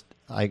first.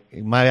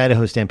 My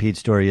Idaho Stampede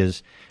story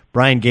is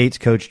Brian Gates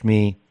coached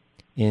me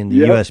in the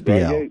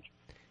USBL.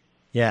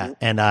 Yeah,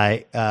 and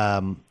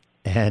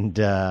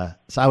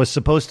so I was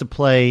supposed to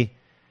play.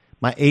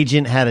 My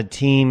agent had a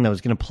team that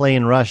was going to play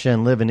in Russia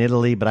and live in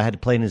Italy, but I had to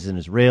play as an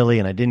Israeli,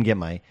 and I didn't get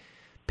my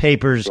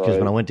papers because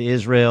when I went to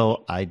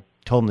Israel, I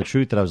told them the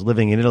truth that I was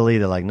living in Italy.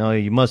 They're like, no,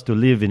 you must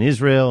live in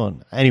Israel.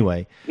 And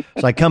anyway,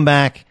 so I come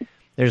back.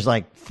 There's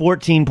like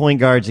 14 point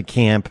guards at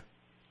camp.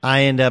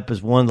 I end up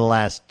as one of the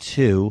last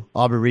two.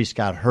 Aubrey Reese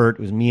got hurt.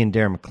 It was me and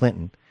Darren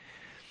McClinton.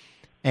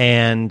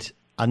 And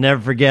I'll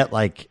never forget,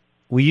 like,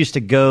 we used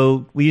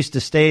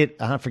to stay at,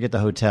 I forget the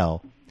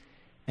hotel.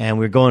 And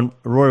we were going,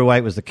 Rory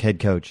White was the head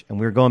coach, and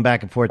we were going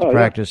back and forth to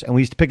practice. And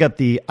we used to pick up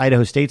the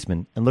Idaho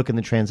Statesman and look in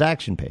the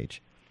transaction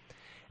page.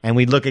 And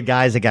we'd look at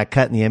guys that got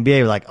cut in the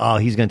NBA. We're like, oh,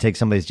 he's going to take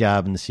somebody's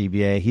job in the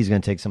CBA. He's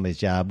going to take somebody's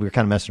job. We were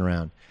kind of messing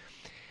around.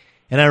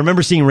 And I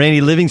remember seeing Randy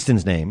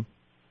Livingston's name.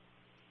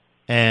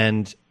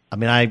 And, I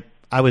mean,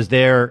 I was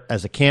there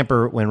as a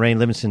camper when Randy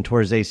Livingston tore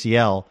his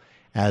ACL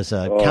as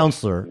a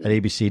counselor at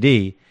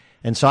ABCD.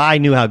 And so I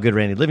knew how good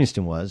Randy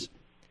Livingston was.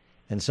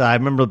 And so I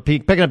remember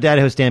picking up the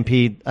Idaho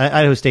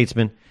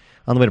Statesman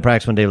on the way to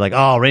practice one day. Like,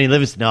 oh, Randy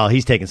Livingston, oh,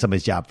 he's taking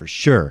somebody's job for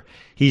sure.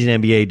 He's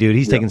an NBA dude.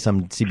 He's taking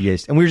some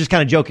CBA. And we were just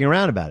kind of joking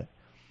around about it.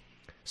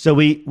 So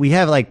we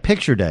have like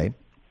picture day.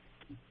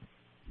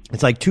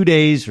 It's like 2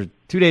 days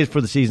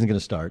before the season's going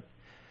to start.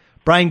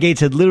 Brian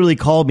Gates had literally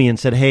called me and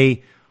said,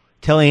 hey,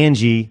 tell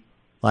Angie,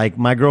 like,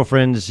 my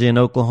girlfriend's in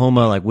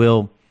Oklahoma. Like,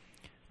 we'll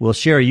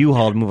share a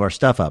U-Haul to move our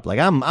stuff up. Like,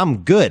 I'm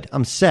good.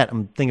 I'm set.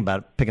 I'm thinking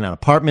about picking out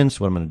apartments,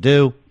 what I'm going to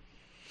do.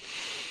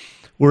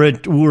 We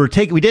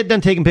did done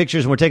taking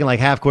pictures, and we're taking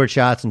like half court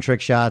shots and trick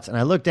shots. And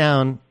I look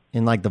down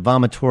in like the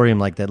vomitorium,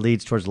 like that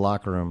leads towards the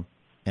locker room,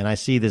 and I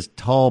see this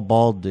tall,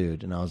 bald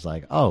dude, and I was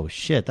like, "Oh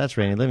shit, that's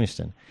Randy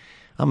Livingston.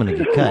 I'm gonna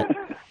get cut."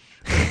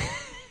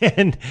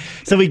 And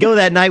so we go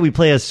that night. We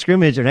play a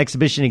scrimmage or an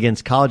exhibition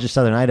against College of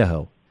Southern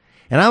Idaho,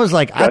 and I was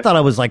like, I thought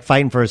I was like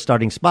fighting for a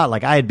starting spot.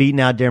 Like I had beaten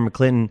out Darren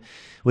McClinton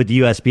with the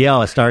USBL. I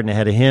was starting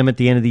ahead of him at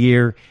the end of the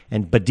year,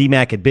 but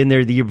DMAC had been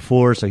there the year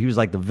before, so he was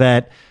like the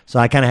vet. So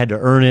I kind of had to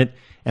earn it.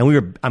 And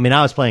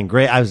I was playing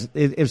great.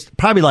 It was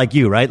probably like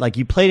you, right? Like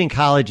you played in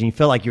college and you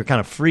felt like you're kind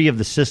of free of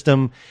the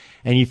system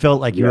and you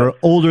felt like you're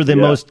older than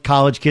most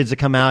college kids that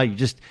come out.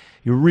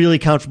 You're really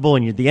comfortable,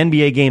 and the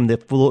NBA game, the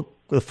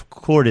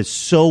court is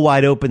so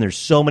wide open. There's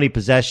so many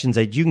possessions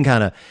that you can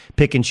kind of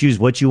pick and choose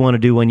what you want to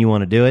do when you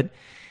want to do it.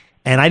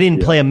 And I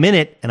didn't play a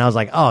minute, and I was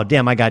like, oh,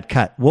 damn, I got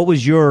cut. What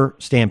was your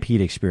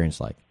Stampede experience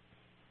like?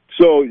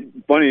 So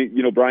funny,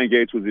 Brian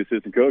Gates was the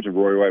assistant coach and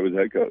Rory White was the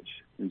head coach.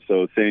 And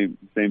so same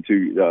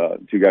two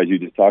guys you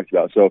just talked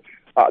about. So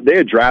they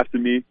had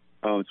drafted me.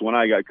 So when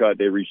I got cut,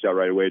 they reached out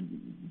right away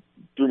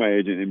through my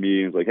agent and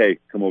me and was like, hey,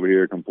 come over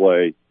here, come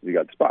play. You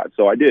got the spot.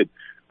 So I did.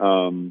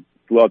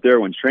 Flew out there,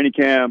 went to training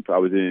camp. I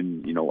was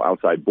in,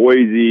 outside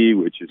Boise,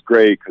 which is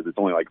great because it's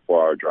only like a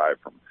 4-hour drive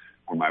from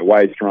where my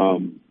wife's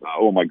from.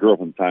 My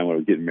girlfriend at the time when I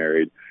was getting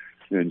married.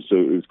 And so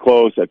it was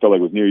close. I felt like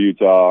it was near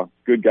Utah.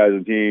 Good guys on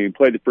the team.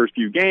 Played the first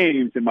few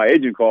games, and my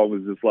agent called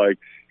was just like,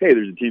 hey,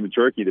 there's a team in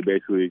Turkey that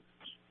basically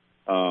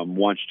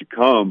wants you to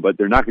come, but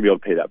they're not going to be able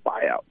to pay that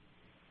buyout.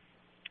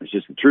 It's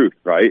just the truth,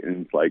 right?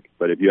 And it's like,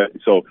 but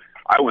so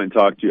I went and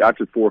talked to,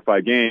 after 4 or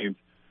 5 games,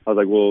 I was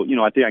like, well,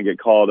 I think I can get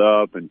called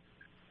up, and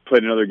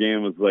played another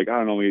game. Was like, I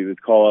don't know, maybe this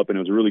call up, and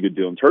it was a really good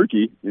deal in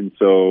Turkey. And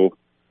so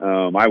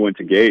I went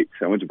to Gates.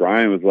 I went to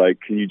Brian and was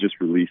like, can you just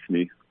release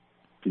me?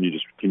 Can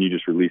you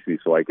just release me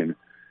so I can,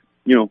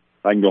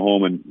 I can go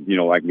home and,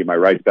 I can get my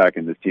rights back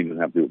and this team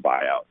doesn't have to do a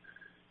buyout.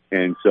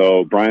 And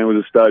so Brian was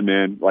a stud,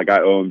 man. Like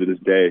I owe him to this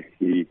day.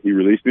 He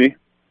released me,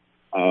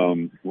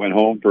 went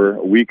home for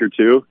a week or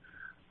two.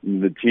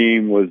 The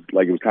team was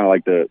like, it was kind of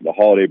like the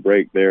holiday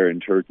break there in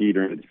Turkey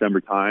during the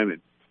December time.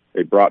 And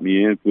they brought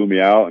me in, flew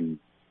me out and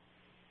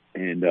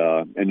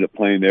ended up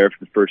playing there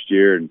for the first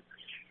year. And,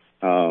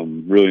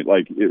 really,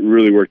 like, it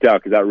really worked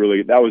out because that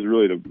was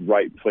really the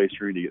right place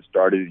for me to get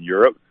started in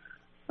Europe.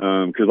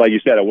 Because like you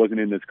said, I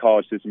wasn't in this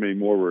college system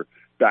anymore. We're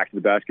back to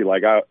the basket.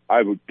 Like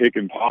I would pick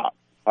and pop.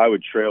 I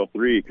would trail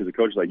 3 because the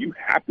coach was like, you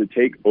have to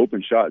take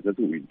open shots. That's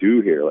what we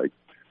do here. Like,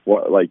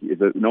 what? Like if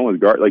no one's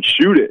guard, like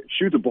shoot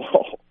the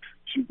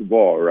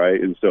ball,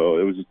 right? And so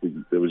it was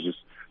just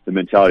the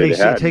mentality they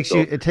had.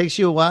 It takes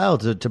you a while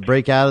to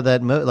break out of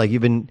that mode. Like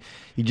you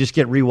just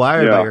get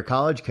rewired by your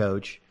college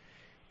coach.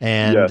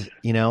 And,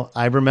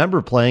 I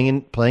remember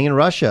playing in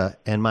Russia,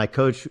 and my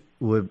coach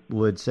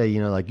would say,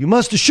 like, you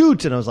must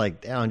shoot. And I was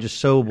like, damn, I'm just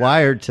so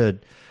wired to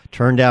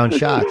turn down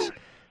shots.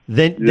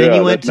 Then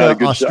you went to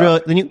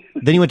Australia.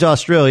 Then you went to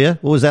Australia.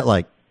 What was that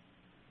like?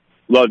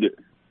 Loved it.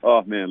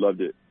 Oh man,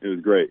 loved it. It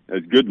was great. It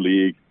was a good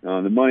league.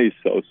 The money's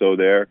so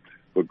there,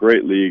 but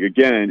great league.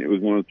 Again, it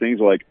was one of the things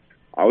like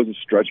I was a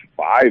stretch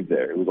 5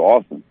 there. It was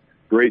awesome.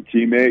 Great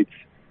teammates,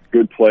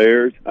 good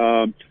players.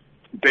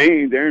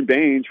 Aaron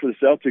Baines for the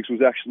Celtics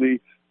was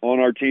actually on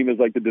our team as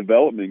like the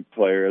development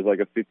player, as like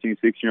a 15,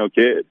 16-year-old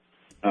kid.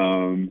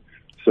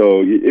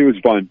 So it was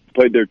fun.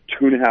 Played there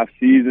 2.5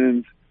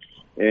 seasons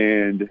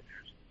and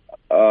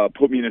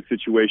put me in a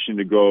situation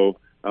to go.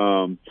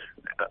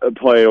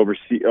 play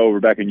over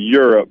back in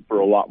Europe for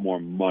a lot more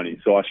money.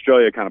 So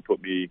Australia kind of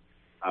put me.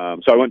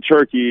 So I went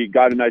Turkey,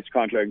 got a nice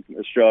contract in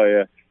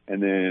Australia,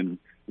 and then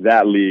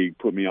that league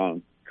put me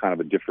on kind of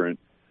a different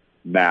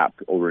map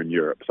over in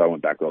Europe. So I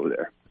went back over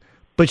there.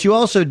 But you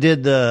also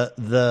did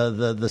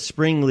the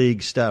spring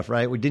league stuff,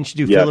 right? Didn't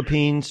you do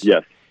Philippines?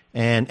 Yes.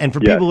 And for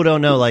people who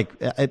don't know, like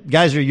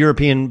guys who are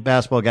European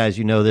basketball guys,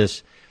 you know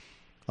this.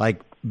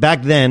 Like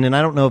back then, and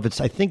I don't know if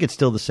I think it's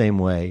still the same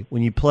way.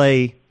 When you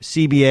play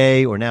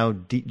CBA or now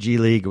G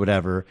League or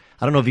whatever,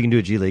 I don't know if you can do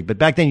a G League, but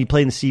back then you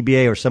played in the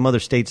CBA or some other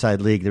stateside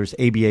league. There was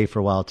ABA for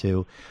a while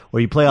too, or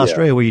you play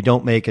Australia where you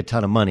don't make a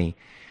ton of money.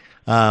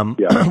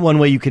 One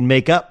way you can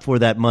make up for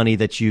that money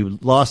that you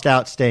lost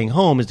out staying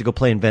home is to go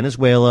play in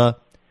Venezuela,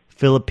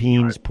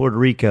 Philippines, Puerto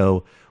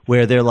Rico,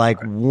 where they're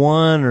like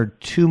 1 or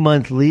 2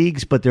 month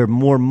leagues, but they're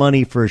more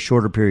money for a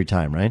shorter period of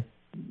time, right?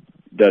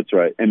 That's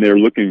right. And they're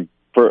looking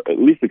for at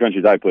least the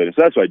countries I played in.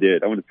 So that's what I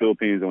did. I went to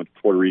Philippines, I went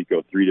to Puerto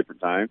Rico 3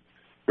 different times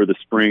for the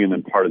spring and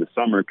then part of the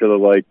summer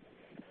because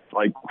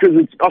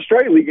because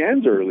Australia League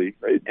ends early,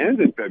 right? It ends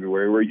in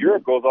February, where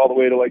Europe goes all the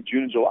way to like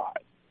June and July.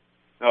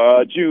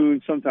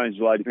 June, sometimes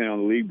July, depending on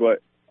the league.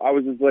 But I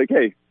was just like,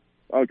 hey,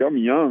 I'm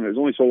young. There's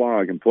only so long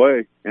I can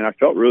play. And I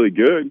felt really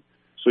good.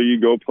 So you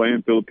go play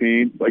in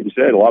Philippines. Like you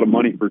said, a lot of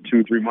money for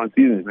 2-3 month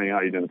seasons. Depending on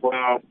how you do the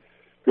playoffs.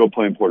 Go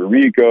play in Puerto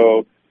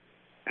Rico.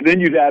 And then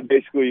you'd have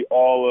basically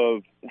all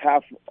of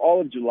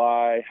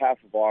July, half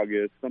of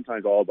August,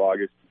 sometimes all of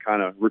August, to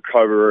kind of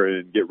recover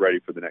and get ready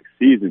for the next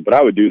season. But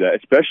I would do that,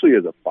 especially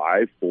as a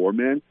 5'4"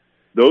 man.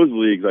 Those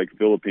leagues like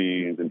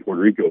Philippines and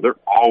Puerto Rico, they're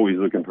always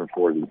looking for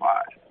 4s and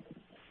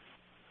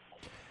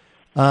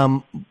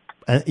 5s.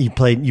 You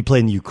played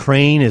in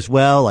Ukraine as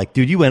well. Like,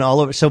 dude, you went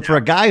all over. So for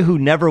a guy who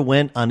never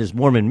went on his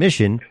Mormon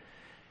mission,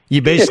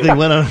 you basically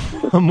went on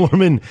a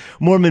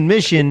Mormon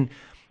mission.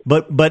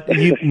 But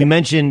you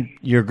mentioned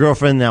your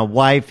girlfriend, now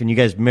wife, and you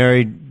guys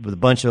married with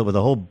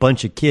a whole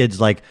bunch of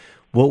kids. Like,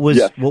 what was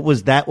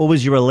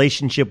your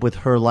relationship with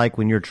her like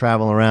when you're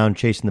traveling around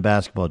chasing the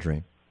basketball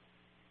dream?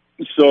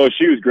 So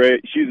she was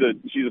great. She's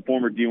a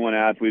former D1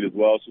 athlete as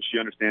well, so she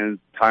understands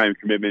time,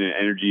 commitment, and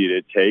energy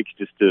it takes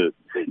just to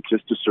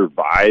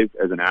survive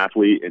as an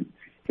athlete and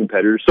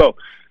competitor. So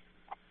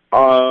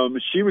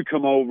she would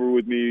come over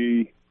with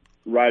me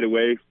right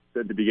away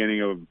at the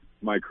beginning of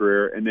my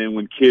career, and then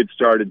when kids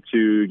started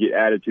to get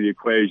added to the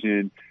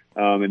equation,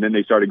 and then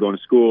they started going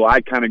to school,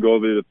 I'd kind of go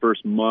over the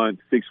first month,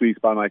 6 weeks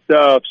by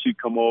myself.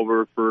 She'd come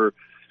over for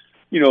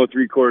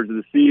 3/4 of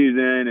the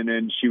season, and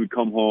then she would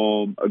come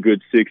home a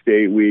good 6 to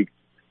 8 weeks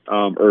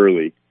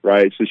early,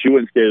 right? So she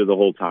wouldn't stay there the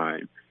whole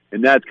time.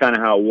 And that's kind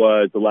of how it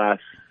was the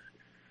last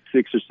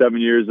 6 or 7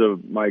 years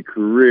of my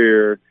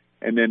career.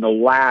 And then the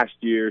last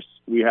year,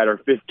 we had our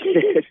 5th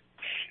kid,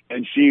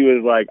 and she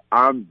was like,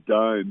 I'm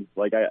done.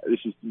 Like,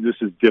 this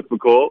is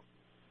difficult.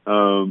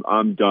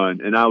 I'm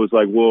done. And I was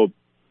like, well,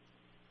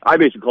 I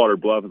basically called her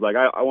bluff. I was like,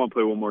 I want to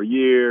play one more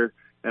year.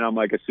 And I'm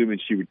like, assuming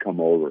she would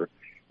come over.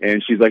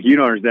 And she's like, you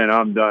don't understand,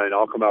 I'm done.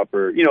 I'll come out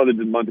for,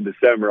 the month of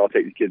December, I'll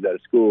take the kids out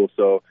of school.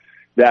 So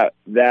that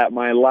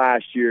my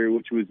last year,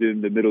 which was in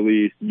the Middle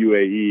East,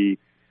 UAE,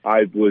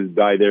 I was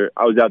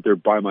out there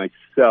by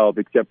myself,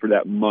 except for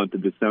that month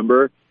of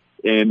December.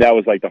 And that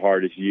was like the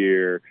hardest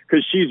year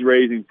because she's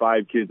raising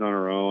 5 kids on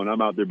her own.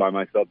 I'm out there by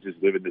myself,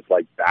 just living this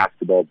like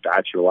basketball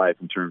bachelor life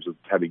in terms of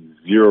having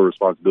zero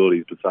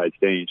responsibilities besides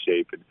staying in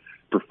shape and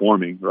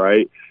performing,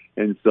 right?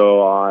 And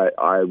so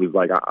I was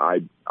like,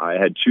 I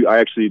had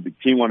the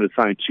team wanted to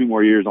sign 2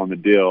 more years on the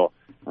deal.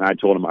 And I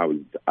told him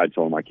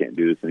I can't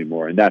do this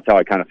anymore. And that's how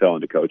I kind of fell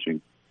into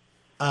coaching.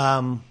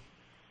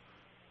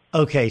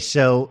 Okay.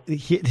 So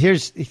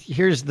there's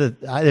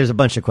a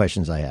bunch of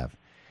questions I have.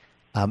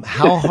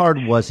 How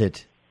hard was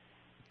it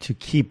to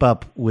keep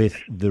up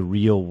with the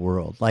real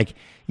world? Like,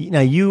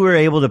 you were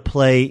able to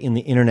play in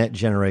the internet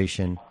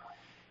generation,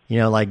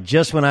 like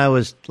just when I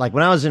was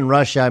in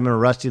Russia, I remember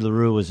Rusty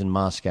LaRue was in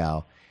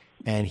Moscow.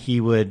 And he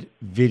would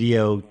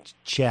video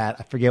chat.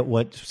 I forget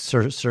what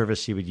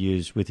service he would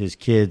use with his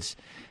kids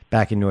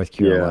back in North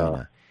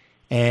Carolina.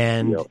 Yeah.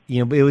 And,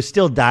 it was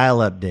still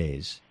dial-up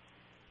days.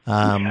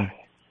 And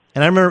I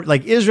remember,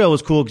 like, Israel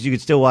was cool because you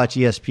could still watch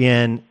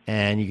ESPN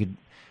and you could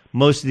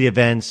most of the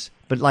events.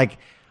 But, like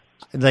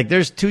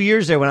there's 2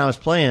 years there when I was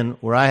playing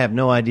where I have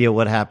no idea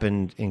what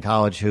happened in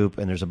college hoop.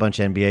 And there's a bunch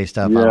of NBA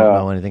stuff I don't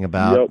know anything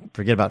about. Yep.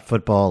 Forget about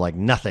football, like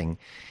nothing.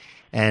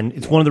 And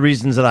it's one of the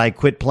reasons that I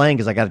quit playing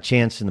because I got a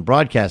chance in the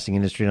broadcasting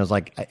industry. And I was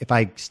like, if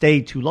I stay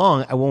too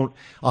long,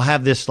 I'll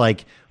have this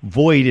like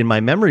void in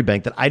my memory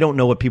bank that I don't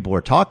know what people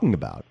were talking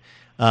about.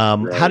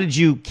 Right. How did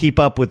you keep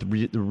up with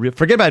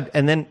forget about,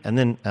 and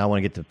then I want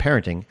to get to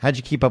parenting. How did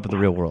you keep up with the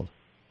real world?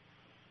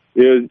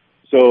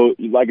 So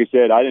like I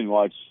said, I didn't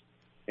watch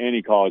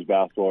any college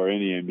basketball or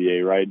any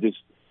NBA, right? Just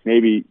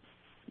maybe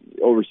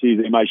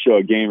overseas, they might show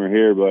a game or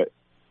here, but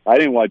I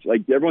didn't watch,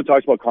 like, everyone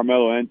talks about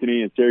Carmelo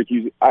Anthony and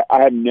Syracuse. I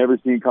have never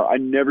seen, I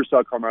never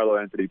saw Carmelo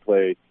Anthony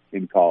play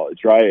in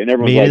college, right? And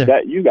everyone's like,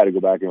 that, you got to go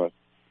back and watch.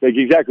 Like,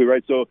 exactly,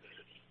 right? So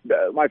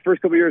my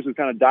first couple of years was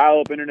kind of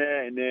dial-up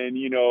internet, and then,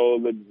 you know,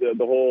 the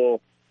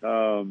whole,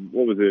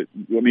 what was it?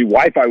 I mean,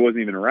 Wi-Fi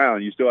wasn't even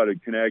around. You still had to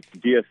connect to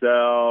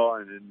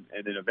DSL, and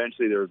then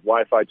eventually there was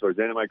Wi-Fi towards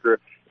the end of my career.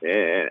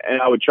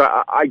 And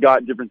I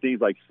got different things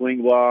like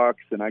Sling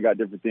Blocks, and I got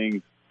different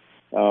things.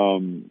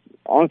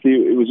 Honestly,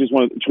 it was just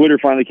Twitter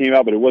finally came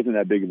out, but it wasn't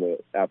that big of an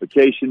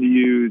application to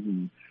use.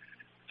 And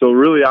so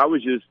really I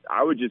would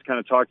just kind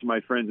of talk to my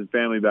friends and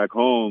family back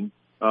home,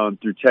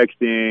 through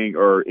texting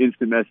or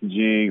instant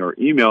messaging or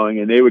emailing.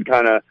 And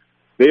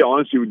they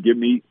honestly would give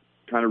me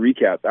kind of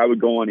recaps. I would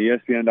go on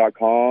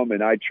ESPN.com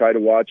and I'd try to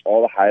watch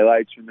all the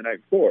highlights from the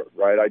night before,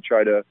 right? I'd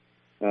try to,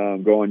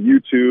 go on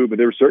YouTube, but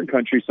there were certain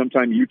countries,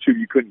 sometimes YouTube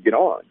you couldn't get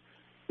on.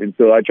 And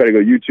so I try to go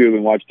YouTube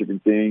and watch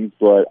different things,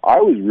 but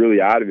I was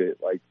really out of it.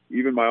 Like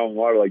even my own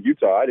water, like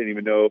Utah, I didn't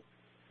even know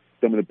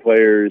some of the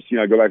players. You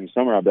know, I go back in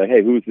summer, I'd be like,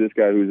 hey, who's this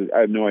guy?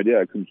 I have no idea.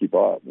 I couldn't keep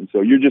up. And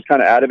so you're just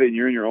kind of out of it and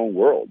you're in your own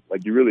world.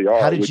 Like you really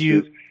are, which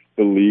is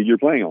the league you're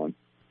playing on.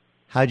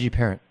 How did you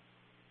parent?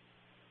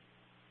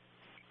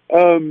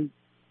 When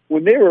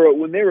they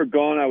were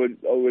gone,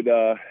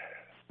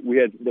 we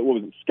had, what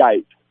was it?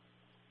 Skype.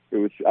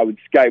 I would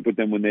Skype with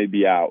them when they'd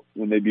be out,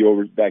 when they'd be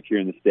over back here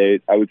in the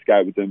States. I would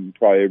Skype with them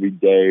probably every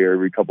day or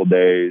every couple of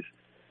days.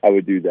 I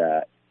would do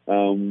that.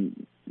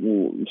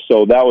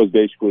 So that was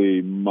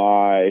basically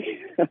my,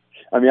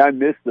 I mean, I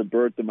missed the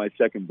birth of my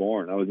second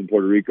born. I was in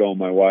Puerto Rico and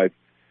my wife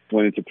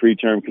went into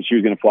preterm because she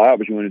was going to fly out,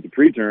 but she went into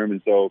preterm.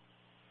 And so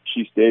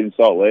she stayed in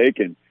Salt Lake,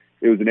 and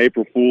it was an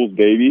April Fool's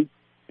baby.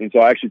 And so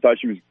I actually thought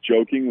she was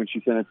joking when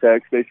she sent a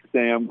text basically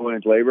saying I'm going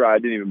into labor. I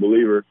didn't even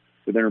believe her.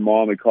 But then her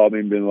mom had called me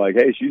and been like,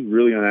 hey, she's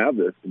really going to have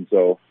this. And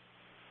so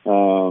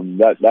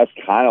that's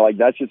kind of like,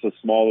 that's just a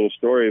small little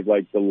story of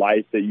like the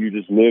life that you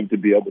just live to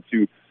be able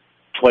to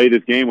play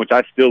this game, which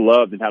I still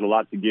loved and had a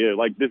lot to give.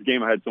 Like this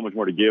game, I had so much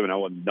more to give and I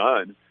wasn't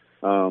done.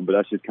 But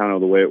that's just kind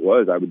of the way it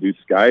was. I would do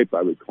Skype.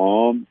 I would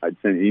call them. I'd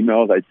send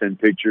emails. I'd send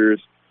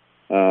pictures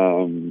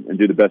and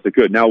do the best I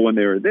could. Now, when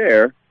they were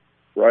there,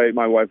 right,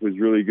 my wife was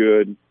really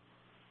good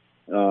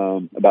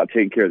about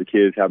taking care of the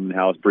kids, having them in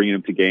the house, bringing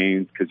them to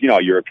games. Because, you know,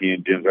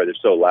 European gyms, right, they're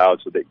so loud,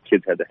 so the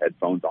kids had the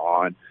headphones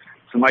on.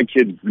 So my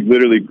kids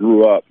literally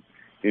grew up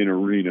in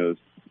arenas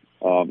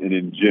and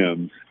in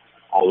gyms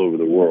all over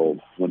the world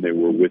when they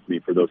were with me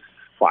for those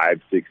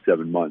 5, 6,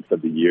 7 months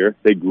of the year.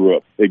 They grew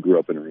up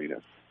in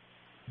arenas.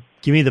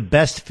 Give me the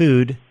best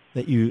food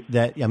I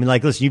mean,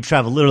 like, listen, you've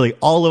traveled literally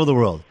all over the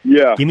world.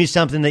 Yeah. Give me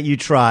something that you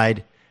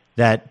tried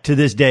that to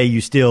this day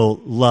you still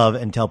love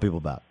and tell people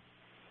about.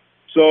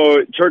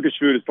 So Turkish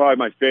food is probably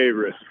my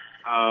favorite.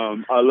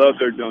 I love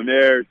their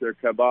doners, their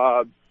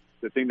kebabs,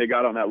 the thing they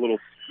got on that little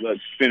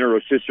spinner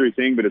rotisserie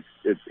thing, but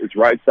it's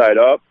right side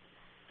up.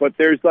 But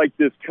there's like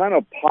this kind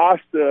of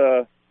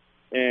pasta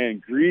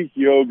and Greek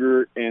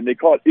yogurt, and they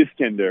call it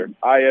Iskender,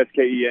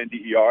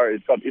 Iskender.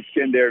 It's called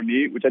Iskender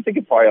meat, which I think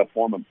is probably a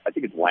form of, I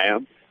think it's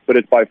lamb, but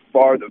it's by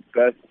far the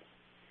best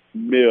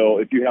meal.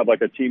 If you have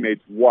like a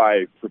teammate's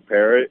wife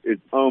prepare it,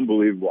 it's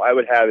unbelievable. I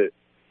would have it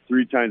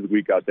 3 times a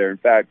week out there. In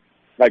fact,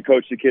 I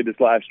coached a kid this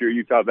last year,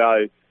 Utah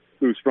Valley,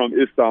 who's from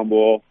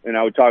Istanbul, and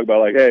I would talk about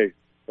like, hey,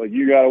 like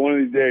you got one of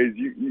these days,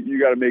 you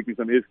got to make me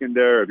some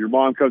Iskender. If your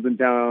mom comes in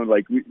town,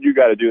 like you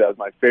got to do that. It's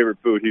my favorite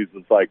food. He's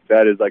just like,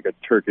 that is a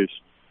Turkish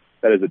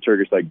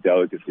like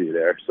delicacy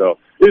there. So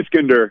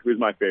Iskender is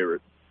my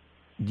favorite.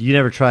 You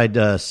never tried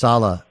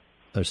salo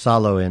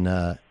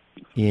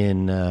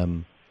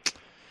in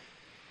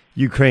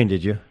Ukraine,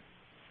 did you?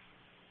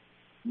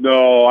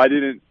 No, I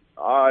didn't.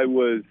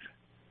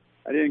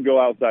 I didn't go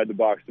outside the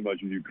box too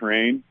much in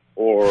Ukraine.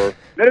 Or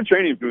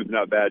Mediterranean food's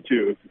not bad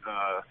too,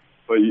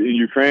 but in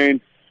Ukraine,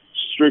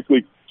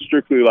 strictly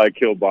like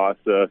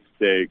kielbasa,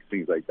 steak,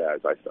 things like that.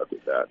 I stuck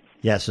with that.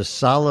 Yeah, so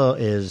salo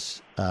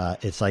is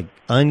it's like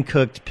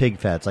uncooked pig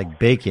fat. It's like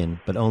bacon,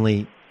 but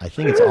only I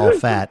think it's all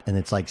fat, and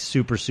it's like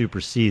super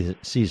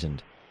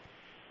seasoned.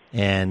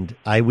 And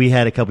we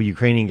had a couple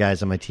Ukrainian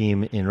guys on my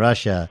team in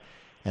Russia,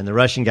 and the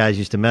Russian guys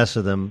used to mess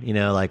with them. You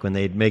know, like when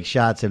they'd make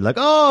shots, they'd be like,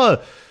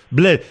 "Oh,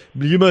 Blet,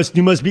 you must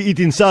be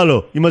eating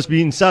salo. You must be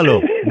eating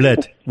salo,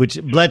 Blet,"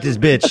 which Blet is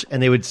bitch,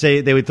 and they would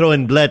throw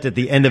in Blet at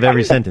the end of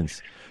every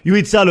sentence. You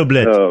eat salo,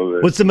 Blet. Oh,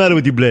 what's the matter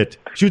with you, Blet?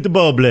 Shoot the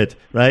ball, Blet.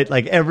 Right,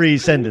 like every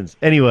sentence.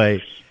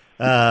 Anyway,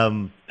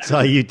 so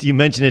you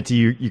mentioned it to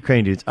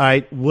Ukraine dudes. All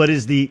right, what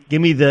is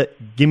give me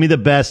the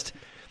best,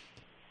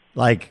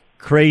 like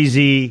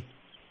crazy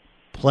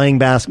playing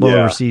basketball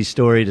overseas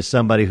story to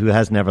somebody who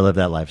has never lived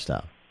that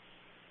lifestyle.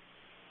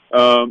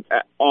 On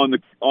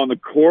the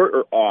court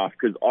or off?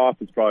 Because off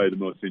is probably the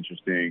most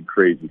interesting,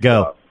 crazy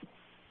stuff.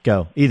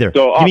 Go. Either.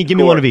 So give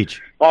me one of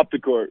each. Off the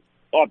court.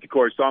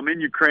 So I'm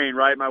in Ukraine,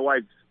 right? My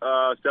wife's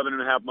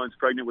 7.5 months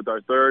pregnant with our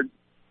third,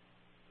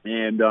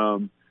 and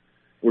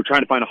we're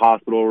trying to find a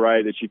hospital,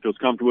 right, that she feels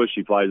comfortable with.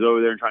 She flies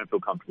over there and trying to feel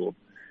comfortable,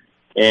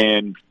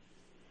 and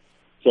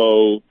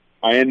so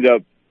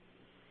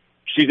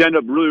she's ended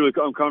up really, really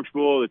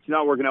uncomfortable. It's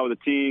not working out with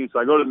the team. So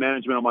I go to the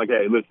management. I'm like,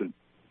 hey, listen,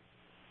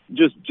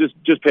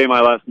 just pay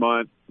my last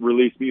month,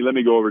 release me, let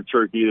me go over to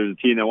Turkey. There's a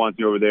team that wants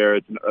me over there.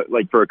 It's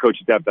like for a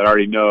coaching staff that I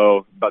already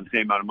know, about the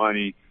same amount of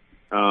money.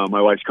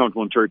 My wife's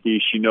comfortable in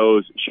Turkey. She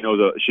knows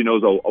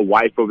a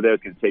wife over there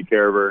that's going to take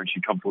care of her, and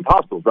she's comfortable with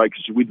hospitals, right?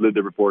 Because we'd lived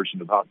there before. She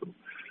knows hospitals.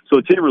 So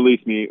the team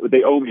released me.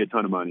 They owe me a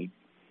ton of money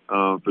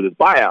for this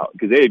buyout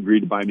because they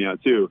agreed to buy me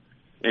out too.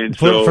 And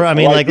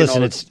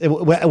listen,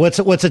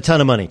 what's a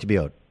ton of money to be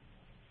owed?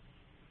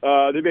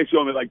 They basically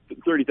owe me like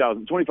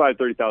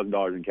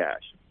 $30,000 in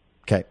cash.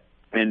 Okay.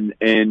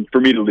 And for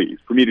me to leave,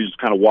 for me to just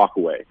kind of walk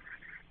away.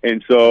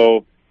 And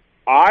so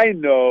I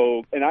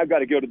know, and I've got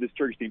to go to this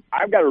Turkish team.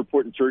 I've got to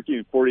report in Turkey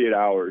in 48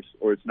 hours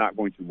or it's not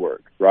going to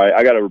work, right?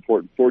 I got to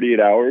report in 48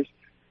 hours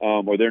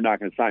or they're not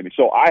going to sign me.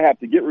 So I have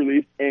to get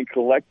released and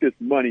collect this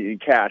money in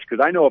cash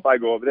because I know if I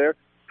go over there,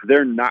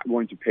 they're not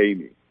going to pay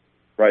me,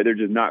 right? They're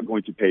just not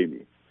going to pay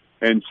me.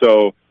 And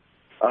so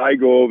I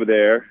go over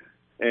there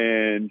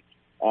and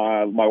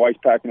my wife's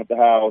packing up the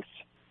house.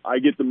 I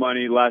get the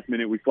money last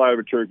minute. We fly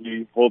over to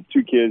Turkey, hold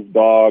 2 kids,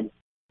 dog.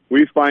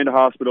 We find a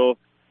hospital.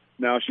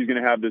 Now she's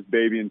going to have this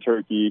baby in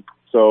Turkey.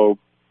 So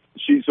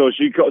my wife's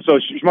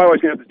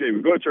going to have this baby.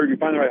 We go to Turkey,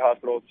 find the right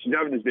hospital. She's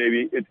having this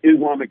baby. It's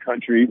Islamic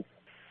country.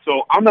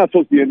 So I'm not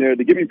supposed to be in there.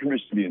 They give me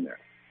permission to be in there.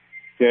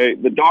 Okay.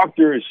 The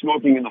doctor is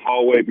smoking in the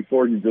hallway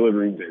before he's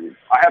delivering the baby.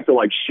 I have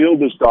to shield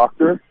this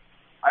doctor.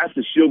 I have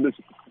to shield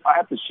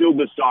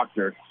this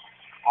doctor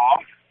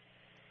off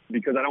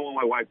because I don't want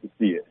my wife to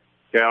see it.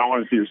 Okay, I don't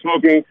want to see her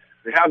smoking.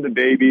 They have the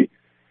baby.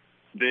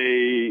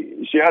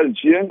 She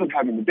ends up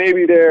having the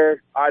baby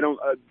there. They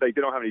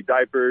don't have any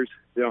diapers.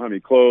 They don't have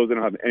any clothes. They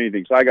don't have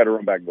anything. So I got to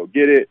run back and go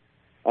get it.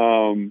 They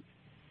don't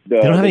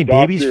have any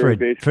babies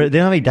they don't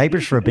have any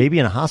diapers for a baby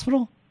in a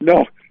hospital?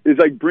 No, it's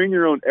like bring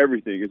your own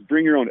everything. It's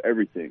bring your own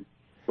everything,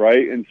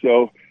 right? And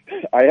so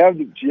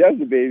she has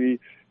the baby.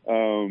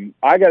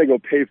 I got to go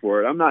pay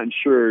for it. I'm not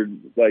insured,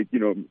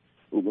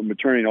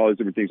 maternity and all these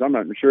different things. I'm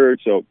not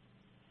insured, so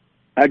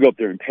I go up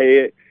there and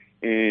pay it.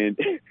 And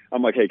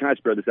I'm like, hey, can I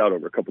spread this out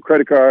over a couple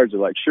credit cards? They're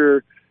like,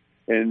 sure.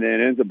 And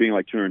then it ends up being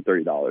like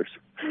 $230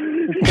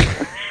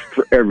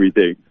 for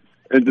everything.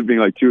 Ends up being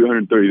like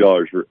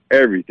 $230 for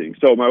everything.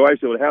 So my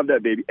wife's able to have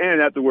that baby.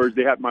 And afterwards,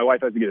 my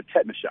wife has to get a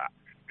tetanus shot.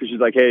 Because she's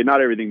like, hey,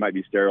 not everything might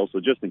be sterile. So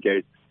just in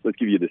case, let's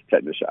give you this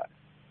tetanus shot.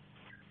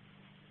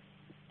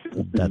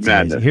 That's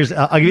amazing.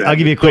 I'll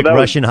give you a quick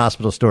Russian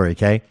hospital story,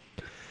 okay?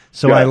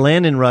 So I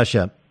land in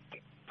Russia.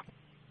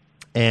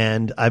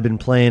 And I've been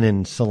playing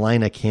in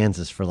Salina,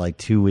 Kansas for like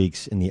 2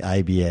 weeks in the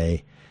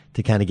IBA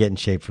to kind of get in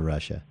shape for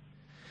Russia.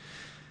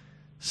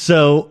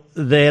 So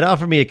they had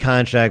offered me a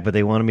contract, but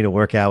they wanted me to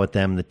work out with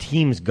them. The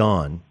team's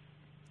gone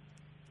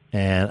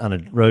and on a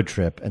road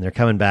trip, and they're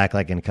coming back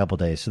like in a couple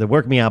days. So they're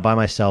working me out by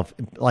myself.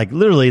 Like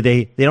literally,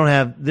 they don't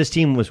have – this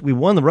team we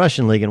won the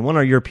Russian league and won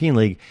our European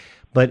league,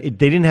 but they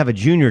didn't have a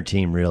junior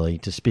team really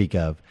to speak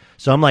of.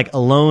 So I'm like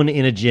alone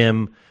in a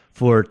gym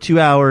for 2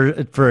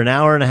 hours, for an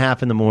hour and a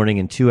half in the morning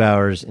and 2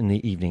 hours in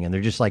the evening. And they're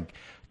just like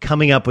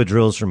coming up with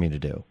drills for me to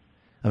do.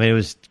 I mean, it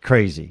was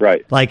crazy.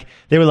 Right. Like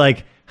they were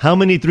like, how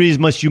many threes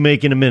must you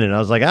make in a minute? I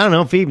was like, I don't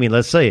know. Feed me.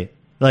 Let's see.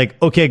 Like,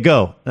 okay,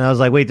 go. And I was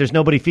like, wait, there's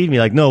nobody feeding me.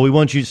 Like, no, we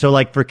want you. So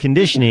like for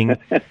conditioning,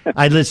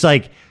 it's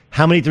like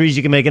how many threes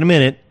you can make in a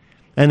minute.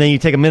 And then you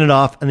take a minute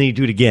off and then you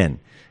do it again.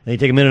 And you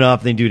take a minute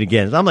off and then you do it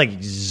again. So I'm like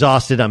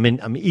exhausted.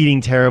 I'm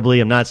eating terribly.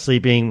 I'm not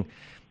sleeping.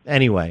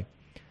 Anyway.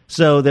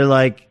 So they're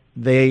like,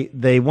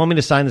 They want me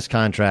to sign this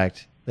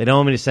contract. They don't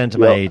want me to send it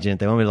to my agent.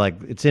 They want me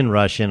to it's in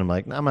Russian. I'm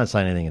like, no, I'm not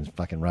signing anything in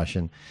fucking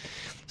Russian.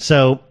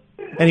 So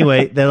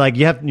anyway, they're like,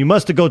 you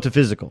must go to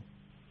physical.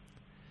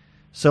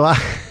 So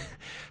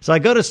I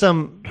go to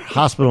some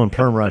hospital in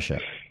Perm, Russia.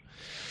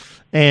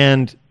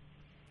 And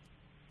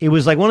it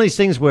was like one of these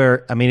things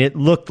where, I mean, it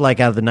looked like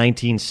out of the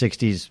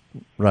 1960s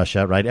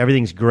Russia, right?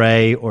 Everything's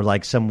gray or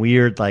like some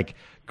weird like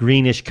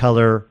greenish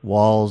color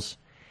walls.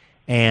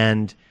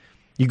 And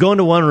you go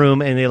into one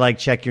room and they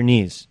check your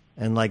knees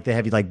and they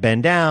have you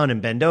bend down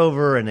and bend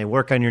over and they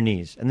work on your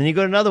knees. And then you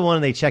go to another one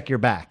and they check your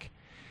back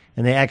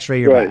and they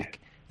x-ray your back.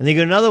 And then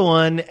you go to another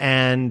one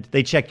and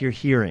they check your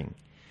hearing,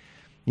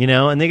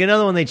 and they get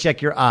another one, they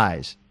check your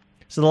eyes.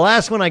 So the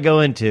last one I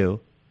go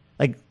into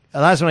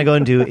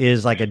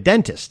is like a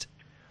dentist.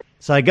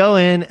 So I go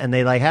in and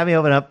they have me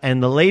open up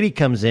and the lady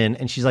comes in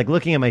and she's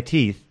looking at my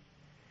teeth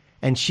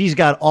and she's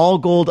got all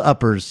gold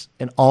uppers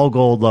and all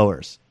gold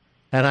lowers.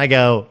 And I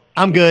go,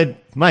 I'm good.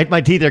 My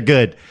teeth are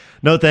good.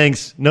 No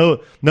thanks. No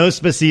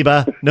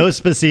spasiba. No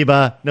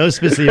spasiba. No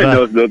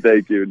spasiba. No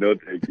thank you. No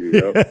thank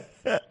you. Yep.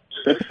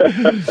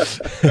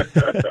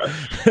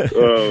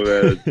 Oh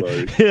man, that's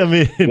funny. I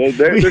mean,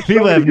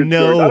 people have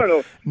no. I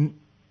don't know.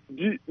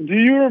 Do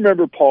you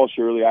remember Paul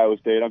Shirley, Iowa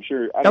State? I'm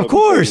sure. Of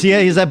course, yeah,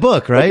 he's that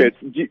book, right?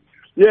 Okay.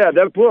 Yeah,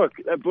 that book.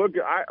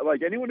 I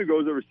anyone who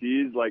goes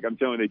overseas, I'm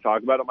telling you, they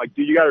talk about it. I'm like,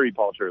 dude, you got to read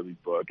Paul Shirley's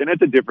book. And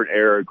it's a different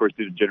era, of course,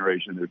 to the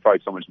generation. There's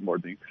probably so much more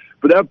things.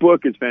 But that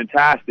book is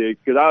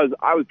fantastic because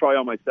I was probably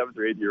on my 7th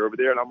or 8th year over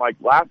there, and I'm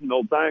laughing the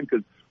whole time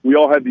because we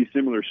all have these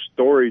similar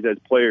stories as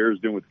players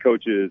doing with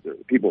coaches, or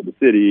people in the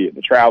city, and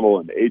the travel,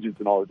 and the agents,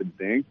 and all those different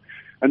things.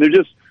 And they're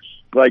just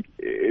like,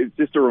 it's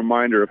just a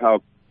reminder of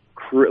how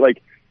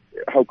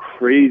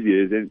crazy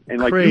it is. And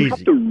like, you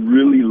have to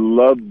really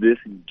love this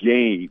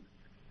game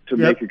to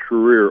make a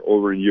career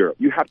over in Europe.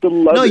 You have to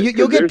love it. No,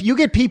 you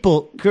get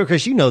people,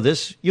 Chris, you know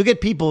this. You'll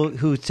get people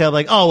who tell,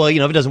 like, oh, well,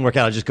 if it doesn't work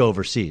out, I'll just go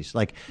overseas.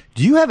 Like,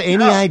 do you have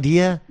any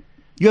idea?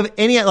 You have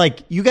any, like,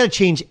 you got to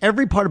change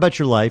every part about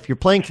your life. You're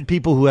playing for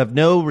people who have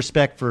no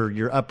respect for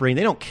your upbringing.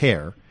 They don't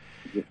care,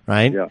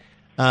 right? Yeah.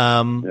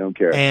 They don't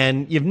care.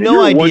 And you have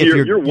no idea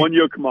if you're 1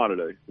 year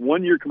commodity.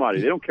 1 year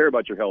commodity. They don't care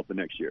about your health the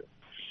next year.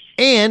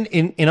 And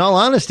in all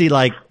honesty,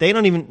 like, they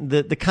don't even,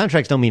 the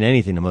contracts don't mean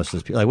anything to most of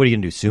those people. Like, what are you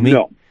going to do, sue me?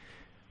 No.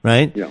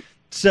 Right? Yeah.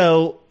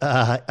 So,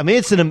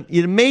 it's an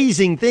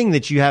amazing thing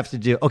that you have to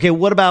do. Okay,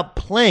 what about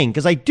playing?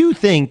 Because I do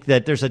think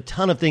that there's a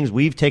ton of things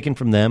we've taken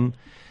from them.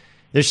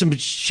 There's some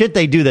shit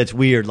they do that's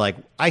weird. Like,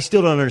 I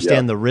still don't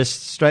understand the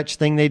wrist stretch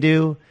thing they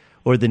do,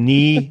 or the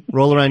knee,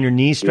 roll around your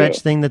knee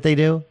stretch thing that they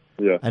do.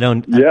 Yeah. I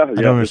don't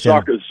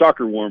understand.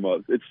 Soccer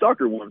warm-ups. It's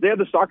soccer warm-ups. They have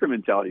the soccer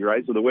mentality,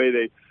 right? So the way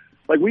they,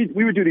 like, we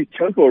would do these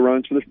tempo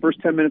runs for the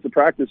first 10 minutes of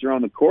practice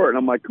around the court, and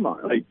I'm like, come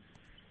on, like,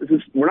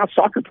 we're not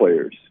soccer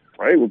players.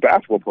 Right, we're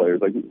basketball players.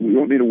 Like, we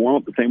don't need to warm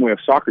up the same way a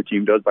soccer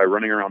team does by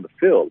running around the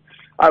field.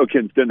 Iowa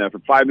kids did that for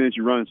 5 minutes.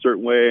 You run a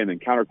certain way, and then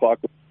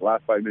counterclockwise the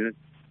last 5 minutes.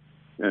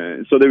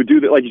 And so they would do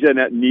that, like you said,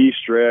 that knee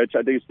stretch.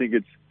 I think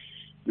it's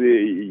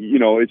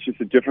it's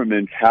just a different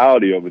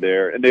mentality over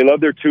there. And they love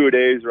their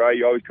 2-a-days, right?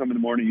 You always come in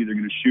the morning, either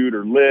going to shoot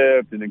or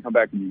lift, and then come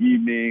back in the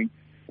evening,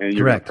 and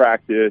you're going to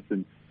practice.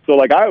 And so,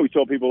 like, I always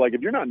tell people, like,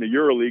 if you're not in the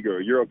EuroLeague or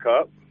a Euro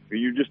Cup, or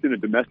you're just in a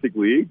domestic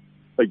league,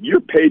 like,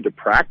 you're paid to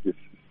practice,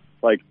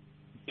 like,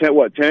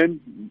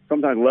 10,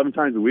 sometimes 11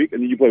 times a week,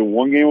 and then you play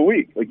one game a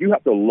week. Like, you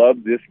have to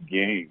love this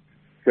game,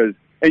 and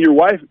your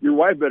wife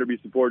better be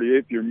supportive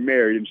if you're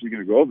married and she's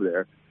going to go over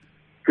there,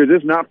 because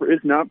it's not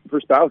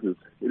for spouses.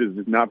 It is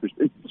just not for.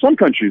 Some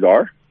countries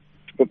are,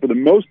 but for the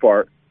most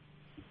part,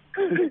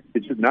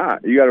 it's just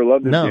not. You got to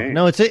love this game.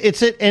 No,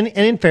 and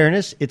in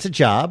fairness, it's a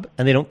job,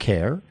 and they don't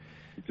care.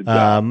 It's a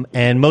job.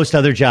 And most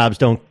other jobs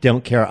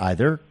don't care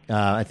either.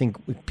 I think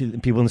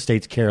people in the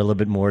States care a little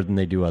bit more than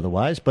they do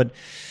otherwise, but.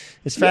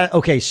 It's fat.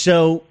 Okay,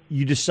 so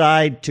you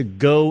decide to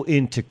go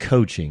into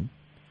coaching.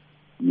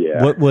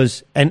 Yeah. What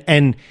was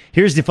and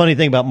here's the funny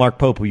thing about Mark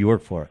Pope, who you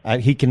work for.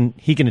 He can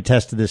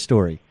attest to this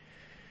story.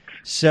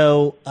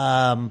 So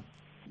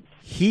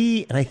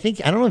he and I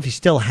don't know if he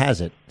still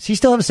has it. Does he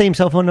still have the same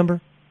cell phone number?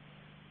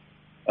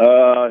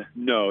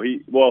 No.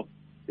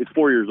 It's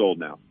 4 years old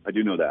now. I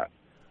do know that.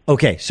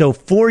 Okay, so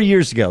 4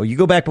 years ago, you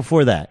go back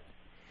before that,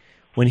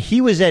 when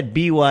he was at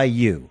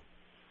BYU,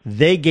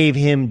 they gave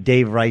him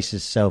Dave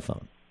Rice's cell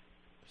phone.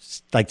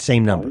 Like,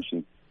 same number.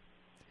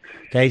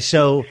 Okay,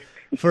 so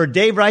for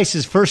Dave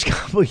Rice's first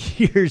couple of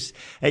years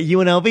at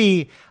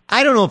UNLV,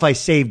 I don't know if I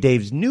saved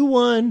Dave's new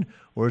one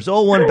or his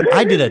old one, but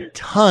I did a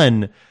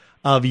ton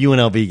of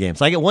UNLV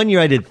games. Like, 1 year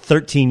I did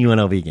 13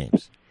 UNLV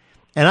games.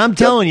 And I'm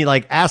telling you,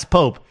 like, ask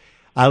Pope.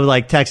 I would,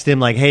 like, text him,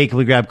 like, hey, can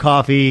we grab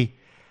coffee?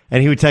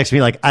 And he would text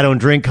me, like, I don't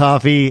drink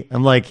coffee.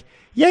 I'm like,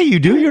 yeah, you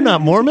do? You're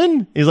not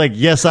Mormon? He's like,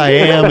 yes, I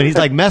am. And he's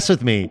like, mess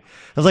with me.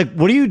 I was like,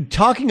 what are you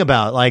talking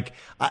about? Like,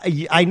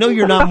 I know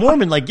you're not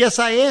Mormon. Like, yes,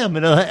 I am.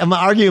 And I'm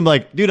arguing, I'm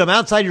like, dude, I'm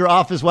outside your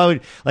office. Why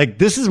would, like,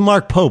 this is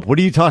Mark Pope. What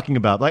are you talking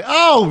about? Like,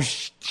 oh,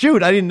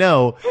 shoot, I didn't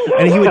know.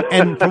 And he would,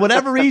 and for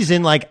whatever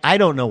reason, like, I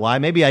don't know why.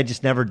 Maybe I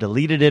just never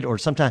deleted it or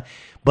sometime.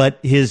 But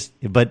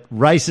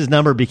Rice's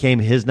number became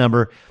his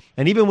number.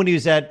 And even when he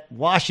was at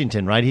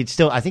Washington, right,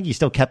 I think he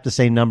still kept the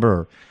same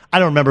number. I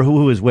don't remember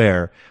who was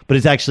where, but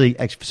it's actually,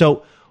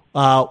 so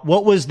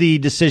what was the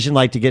decision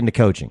like to get into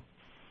coaching?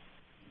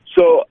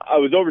 So I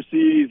was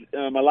overseas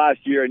my last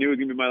year. I knew it was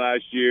going to be my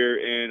last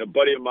year, and a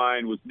buddy of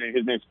mine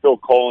his name's Phil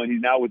Cullen. He's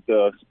now with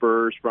the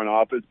Spurs front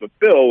office, but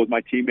Phil was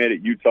my teammate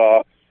at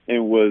Utah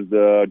and was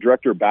the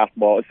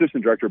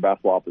assistant director of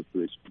basketball office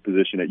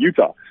position at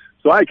Utah.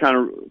 So I kind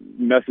of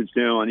messaged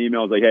him on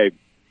email. I was like, hey,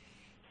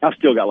 I've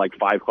still got like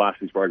 5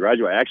 classes before I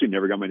graduate. I actually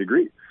never got my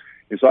degree.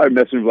 And so I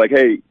messaged him like,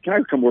 hey, can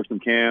I come work some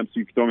camps?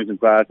 You can throw me some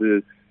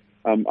classes.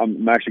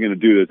 I'm actually going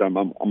to do this. I'm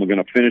going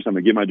to finish. I'm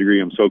going to get my degree.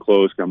 I'm so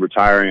close. I'm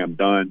retiring. I'm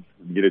done.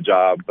 I'm going to get a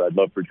job. But I'd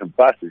love for some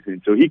classes.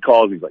 And so he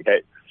calls. He's like,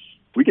 hey,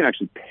 we can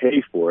actually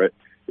pay for it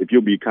if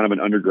you'll be kind of an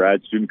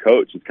undergrad student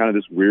coach. It's kind of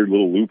this weird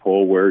little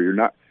loophole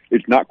where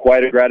it's not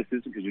quite a grad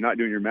assistant because you're not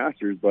doing your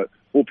master's, but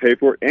we'll pay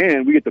for it.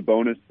 And we get the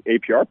bonus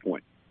APR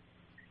point.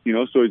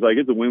 So he's like,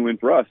 it's a win-win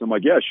for us. I'm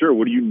like, yeah, sure.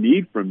 What do you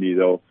need from me,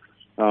 though?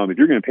 If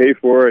you're going to pay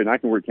for it and I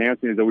can work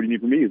camps, he's like, what do you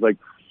need from me? He's like,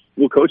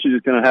 well, coach is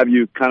just going to have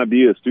you kind of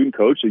be a student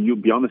coach, and you'll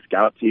be on the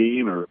scout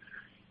team, or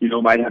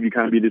might have you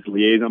kind of be this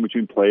liaison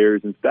between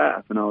players and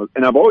staff. And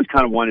I've always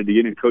kind of wanted to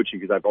get into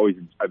coaching because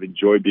I've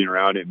enjoyed being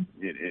around it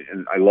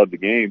and I love the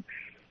game.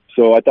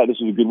 So I thought this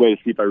was a good way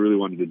to see if I really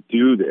wanted to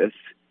do this.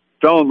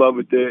 Fell in love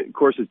with it. Of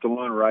course, it's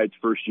DeLon Wright's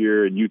first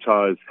year, and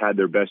Utah has had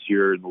their best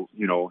year,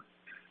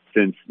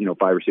 since 5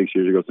 or 6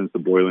 years ago, since the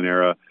Boylan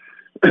era.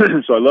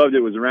 So I loved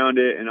it. Was around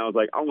it, and I was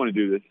like, I want to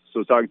do this. So I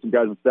was talking to some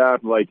guys on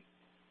staff, like,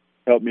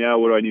 help me out.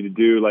 What do I need to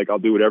do? Like, I'll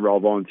do whatever. I'll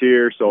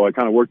volunteer. So I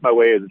kind of worked my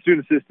way as a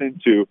student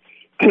assistant to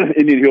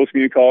Indian Hills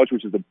Community College,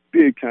 which is a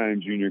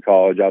big-time junior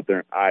college out there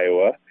in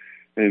Iowa,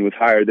 and was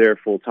hired there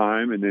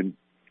full-time. And then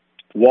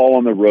while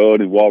on the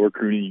road and while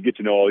recruiting, you get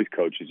to know all these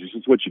coaches. This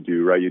is what you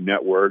do, right? You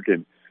network,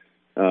 and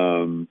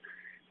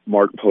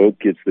Mark Pope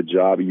gets the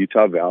job at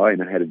Utah Valley,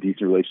 and I had a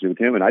decent relationship with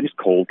him, and I just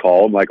cold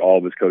call him like all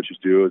of his coaches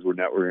do as we're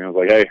networking. I was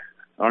like, hey,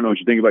 I don't know what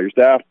you think about your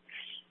staff.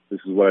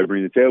 This is what I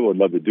bring to the table. I'd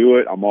love to do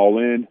it. I'm all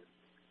in.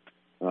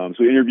 So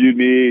he interviewed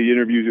me. He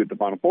interviewed me at the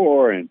Final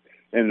Four and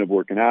ended up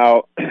working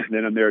out.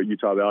 Then I'm there at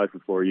Utah Valley for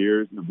 4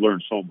 years, and I've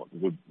learned so much,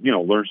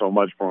 learned so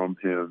much from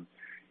him,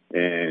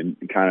 and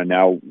kind of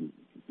now,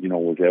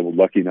 was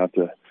lucky enough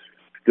to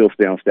still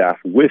stay on staff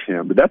with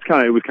him. But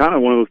it was kind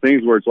of one of those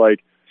things where it's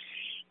like,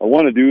 I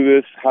want to do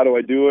this. How do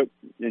I do it?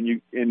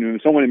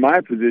 And someone in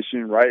my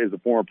position, right, as a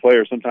former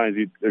player, sometimes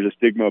there's a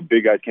stigma of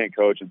big guys can't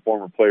coach, and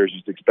former players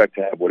just expect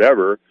to have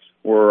whatever.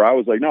 Where I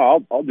was like,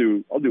 no, I'll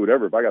do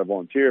whatever. If I got to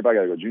volunteer, if I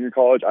got to go to junior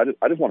college, I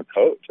just want to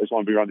coach. I just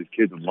want to be around these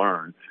kids and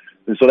learn.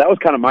 And so that was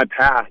kind of my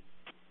path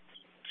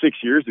 6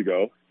 years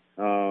ago.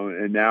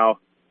 And now,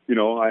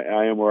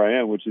 I am where I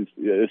am, which is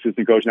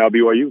assistant coach now at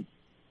BYU.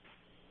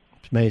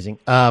 It's amazing.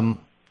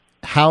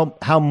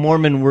 How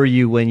Mormon were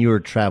you when you were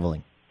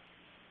traveling?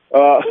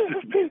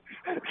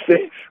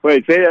 Say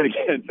that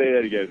again. Say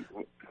that again.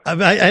 I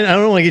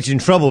don't want to get you in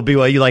trouble,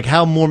 BYU. Like,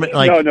 how Mormon?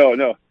 Like,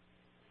 No.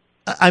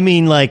 I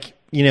mean, like,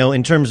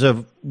 in terms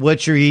of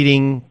what you're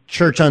eating,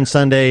 church on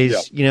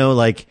Sundays. Yeah.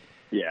 Like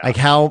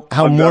how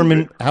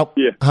Mormon?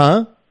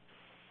 Huh?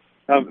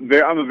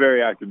 I'm a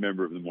very active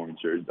member of the Mormon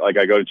Church. Like,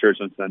 I go to church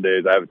on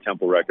Sundays. I have a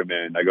temple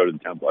recommend. I go to the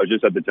temple. I was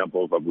just at the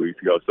temple a couple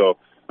weeks ago. So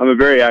I'm a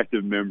very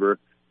active member.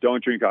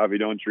 Don't drink coffee.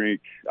 Don't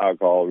drink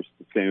alcohol.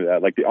 Same with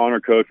that. Like, the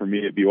honor code for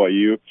me at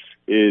BYU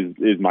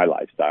is my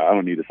lifestyle. I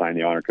don't need to sign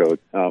the honor code.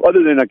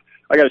 Other than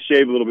I got to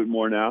shave a little bit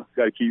more now.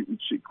 Got to keep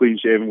clean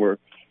shaven. Where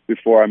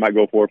before I might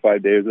go 4 or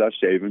 5 days without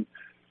shaving.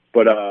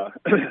 But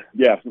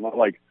yeah,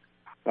 like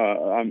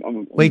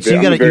I'm. Wait, so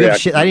you got to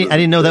shave? I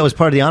didn't know that was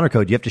part of the honor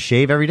code. You have to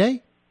shave every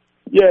day?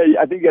 Yeah,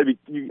 I think you got to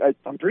be.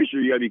 I'm pretty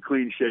sure you got to be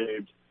clean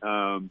shaved.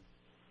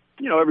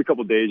 Every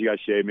couple of days you got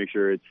to shave. Make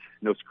sure it's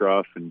no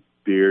scruff and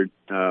beard.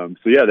 So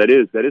yeah, that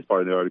is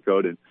part of the honor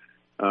code. And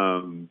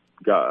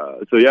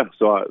that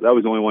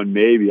was the only one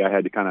maybe I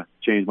had to kind of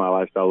change my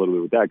lifestyle a little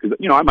bit with that, because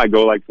I might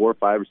go like 4 or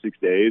 5 or 6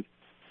 days.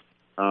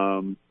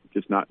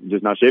 Just not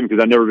shaving,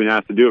 because I've never been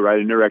asked to do it, right?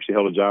 I never actually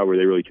held a job where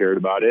they really cared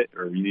about it,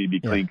 or you need to be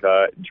clean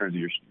cut in terms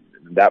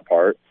of that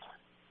part.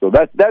 So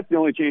that's the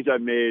only change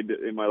I've made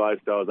in my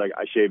lifestyle, is like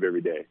I shave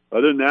every day.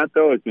 Other than that,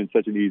 though, it's been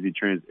such an easy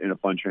and a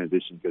fun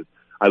transition because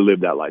I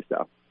live that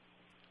lifestyle.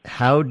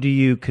 How do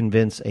you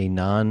convince a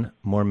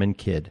non-Mormon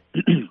kid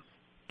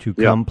to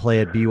come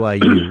play at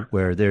BYU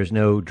where there's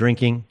no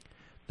drinking,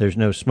 there's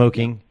no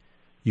smoking,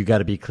 you got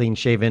to be clean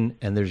shaven,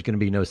 and there's going to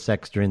be no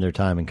sex during their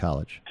time in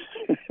college?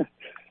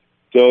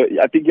 So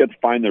I think you have to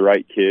find the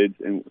right kids,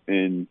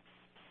 and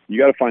you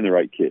got to find the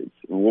right kids.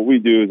 And what we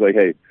do is like,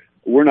 hey,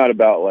 we're not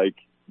about like,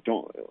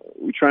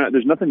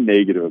 there's nothing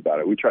negative about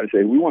it. We try to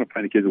say we want to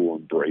find the kids that will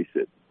embrace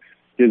it,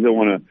 kids that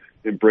want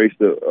to embrace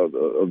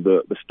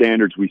the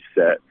standards we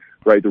set,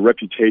 right? The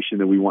reputation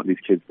that we want these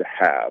kids to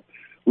have.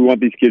 We want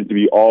these kids to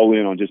be all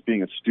in on just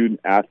being a student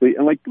athlete.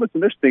 And like,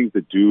 listen, there's things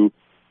to do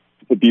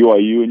at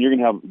BYU, and you're going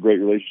to have great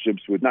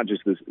relationships with not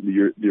just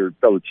your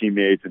fellow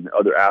teammates and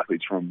other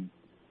athletes from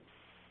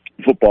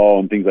football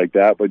and things like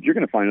that, but you're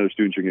going to find other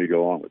students you're going to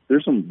go along with.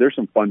 There's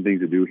some fun things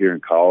to do here in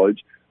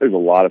college. There's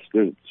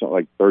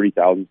like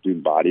 30,000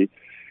 student body.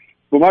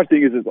 But my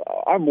thing is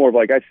I'm more of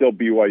like, I sell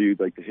BYU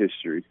like the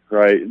history,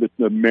 right?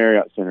 The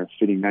Marriott Center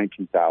fitting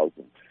 19,000.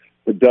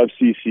 The Dove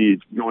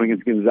CC going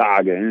against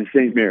Gonzaga and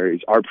St.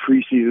 Mary's. Our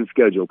preseason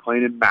schedule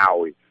playing in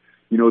Maui.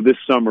 This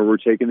summer we're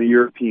taking the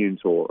European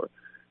tour.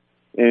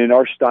 And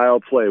our style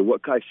of play,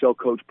 what I sell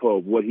Coach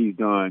Pope, what he's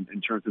done in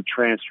terms of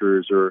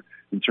transfers or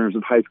in terms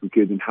of high school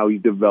kids and how he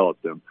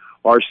developed them.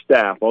 Our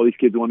staff, all these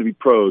kids want to be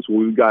pros. Well,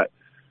 we've got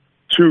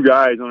 2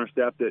 guys on our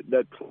staff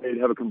that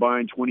have a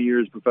combined 20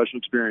 years professional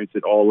experience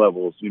at all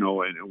levels,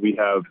 and we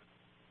have.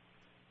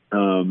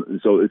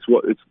 So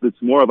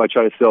it's more of I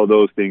try to sell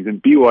those things.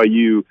 And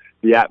BYU,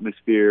 the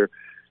atmosphere,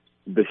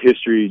 the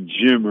history,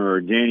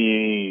 Jimmer,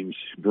 Danny Ainge,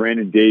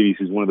 Brandon Davies,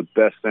 who's one of the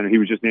best centers. He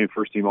was just named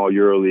first team all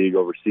EuroLeague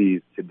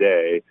overseas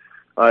today.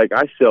 Like,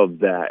 I sell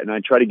that, and I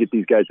try to get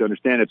these guys to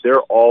understand if they're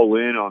all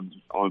in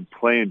on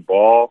playing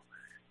ball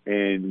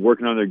and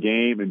working on their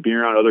game and being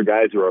around other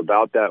guys who are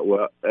about that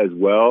as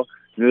well,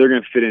 they're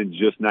going to fit in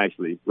just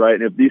nicely, right?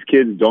 And if these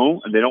kids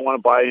don't, and they don't want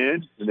to buy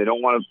in, and they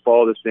don't want to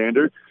follow the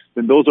standard,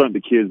 then those aren't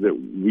the kids that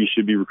we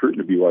should be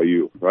recruiting to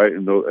BYU, right?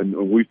 And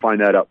we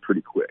find that out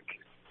pretty quick.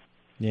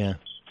 Yeah.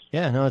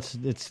 Yeah, no, it's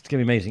going to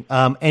be amazing.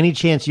 Any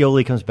chance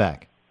Yoli comes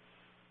back?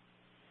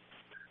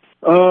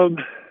 I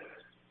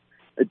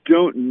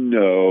don't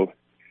know.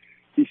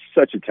 He's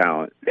such a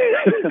talent.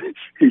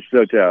 He's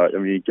so talented.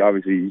 I mean,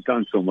 obviously, he's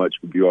done so much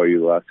for BYU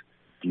the last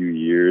few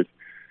years.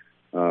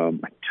 I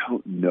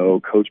don't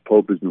know. Coach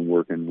Pope has been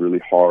working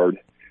really hard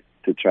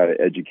to try to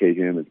educate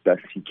him as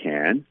best he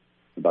can.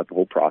 about the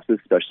whole process,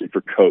 especially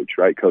for Coach,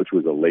 right? Coach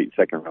was a late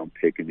second-round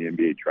pick in the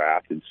NBA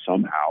draft and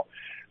somehow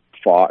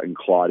fought and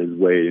clawed his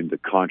way into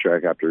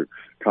contract after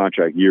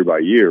contract year by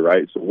year,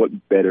 right? So what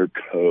better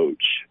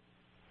coach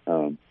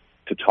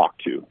to talk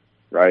to,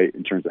 right,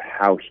 in terms of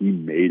how he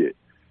made it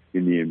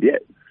in the NBA?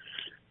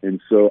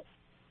 And so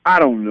I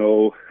don't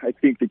know. I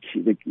think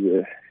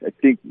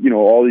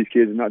all these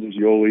kids, not just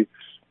Yoeli,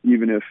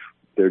 even if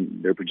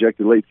they're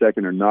projected late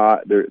second or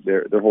not,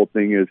 their whole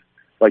thing is,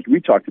 like we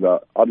talked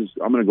about, I'm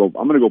gonna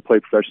go play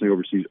professionally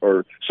overseas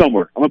or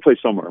somewhere. I'm gonna play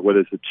somewhere, whether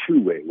it's a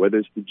two-way, whether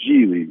it's the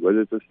G League,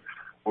 whether it's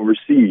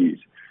overseas.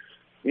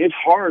 It's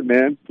hard,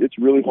 man. It's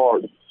really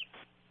hard.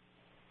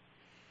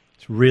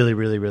 It's really,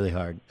 really, really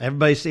hard.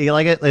 Everybody see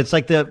like it. It's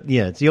like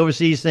it's the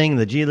overseas thing,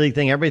 the G League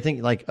thing,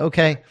 everything. Like,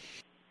 okay,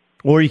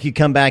 or you could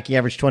come back. You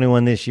average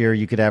 21 this year.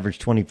 You could average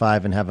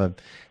 25 and have a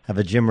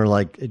Jimmer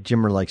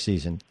like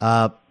season.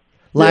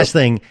 Last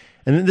thing,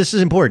 and this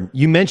is important.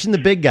 You mentioned the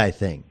big guy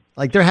thing.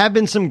 Like, there have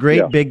been some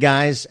great big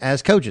guys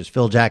as coaches.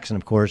 Phil Jackson,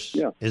 of course,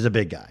 is a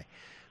big guy.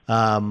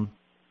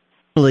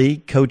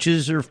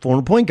 Coaches are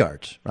former point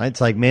guards, right?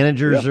 It's like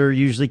managers are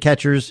usually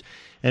catchers,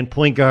 and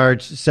point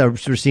guards are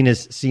seen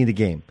as seeing the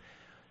game.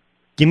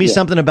 Give me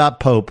something about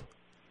Pope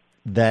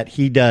that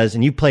he does,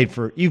 and you played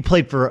for.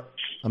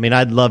 I mean,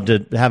 I'd love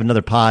to have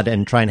another pod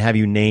and try and have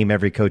you name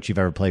every coach you've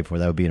ever played for.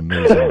 That would be an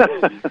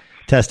amazing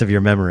test of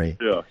your memory.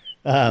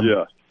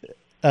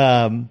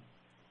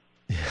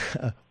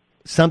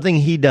 Something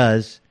he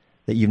does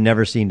that you've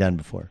never seen done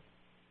before.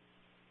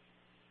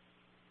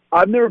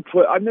 I've never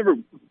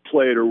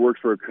played or worked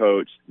for a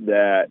coach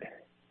that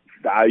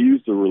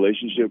values the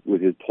relationship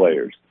with his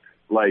players.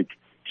 Like,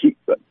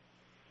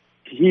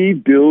 he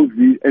builds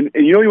these, and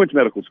he went to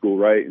medical school,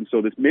 right? And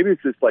so maybe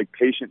it's this like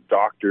patient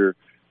doctor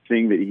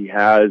thing that he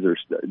has or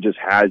just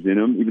has in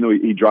him, even though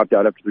he dropped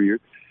out after 3 years.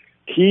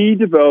 He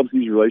develops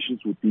these relations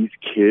with these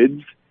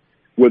kids,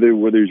 whether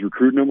he's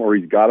recruiting them or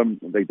he's got them,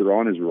 like they're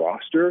on his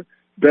roster,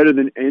 better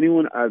than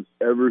anyone I've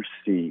ever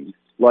seen.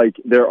 Like,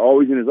 they're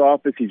always in his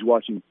office. He's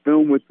watching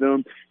film with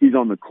them. He's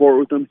on the court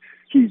with them.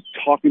 He's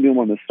talking to them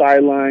on the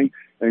sideline.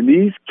 And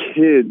these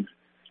kids,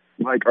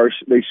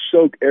 they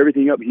soak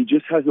everything up. He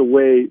just has a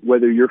way,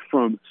 whether you're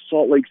from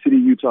Salt Lake City,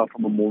 Utah,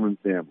 from a Mormon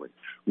family,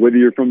 whether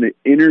you're from the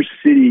inner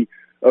city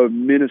of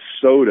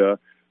Minnesota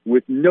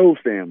with no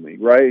family,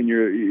 right? And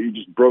you're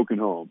just broken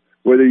home.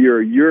 Whether you're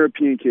a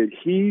European kid,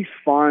 he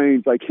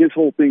finds, like, his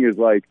whole thing is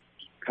like,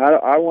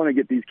 I want to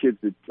get these kids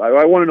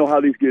I want to know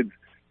how these kids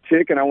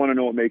tick, and I want to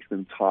know what makes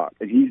them talk.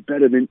 And he's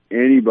better than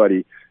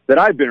anybody that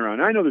I've been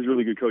around. I know there's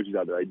really good coaches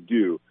out there. I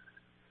do.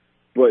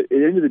 But at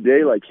the end of the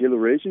day, like, his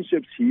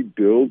relationships he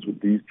builds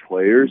with these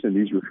players and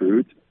these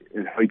recruits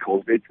and how he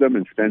cultivates them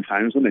and spends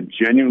time with them and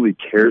genuinely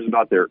cares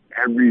about their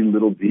every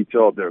little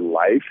detail of their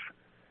life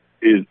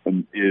is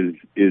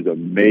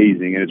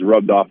amazing. And it's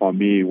rubbed off on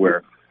me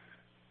where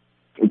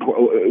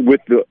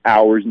with the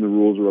hours and the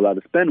rules we're allowed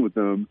to spend with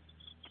them,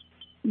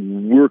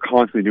 we're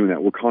constantly doing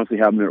that. We're constantly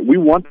having we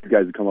want these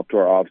guys to come up to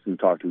our office and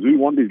talk to us. We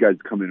want these guys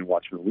to come in and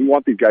watch film. We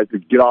want these guys to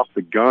get off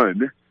the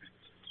gun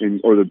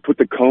or to put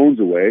the cones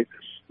away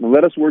and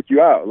let us work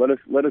you out. Let us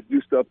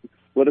do stuff.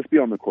 Let us be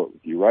on the court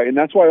with you, right? And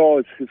that's why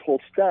all his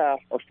whole staff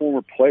are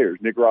former players.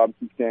 Nick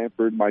Robinson,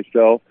 Stanford,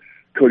 myself,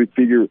 Cody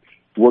Figure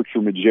worked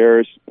for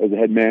Majerus as a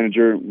head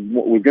manager.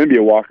 Was going to be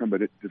a walk-on,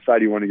 but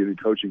decided he wanted to get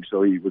into coaching,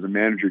 so he was a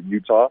manager in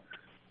Utah.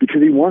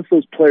 Because he wants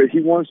those players, he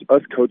wants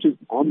us coaches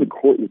on the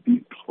court with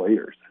these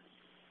players.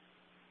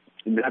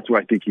 And that's why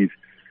I think he's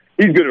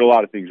good at a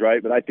lot of things,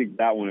 right? But I think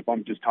that one, if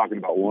I'm just talking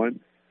about one,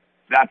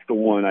 that's the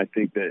one I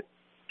think that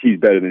he's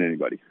better than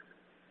anybody.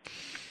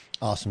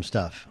 Awesome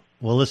stuff.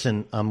 Well,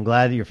 listen, I'm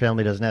glad that your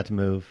family doesn't have to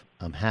move.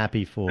 I'm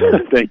happy for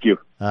Thank you.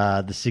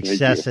 The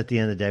success at the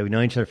end of the day. We've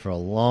known each other for a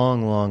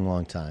long, long,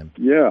 long time.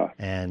 Yeah.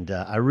 And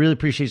I really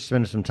appreciate you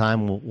spending some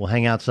time. We'll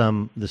hang out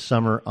some this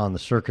summer on the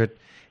circuit.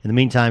 In the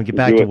meantime, get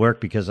back to work,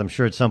 because I'm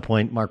sure at some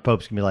point Mark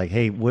Pope's going to be like,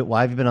 hey, why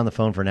have you been on the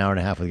phone for an hour and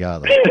a half with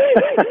Godley?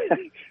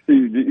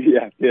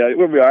 Yeah.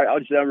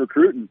 I'm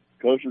recruiting,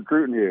 close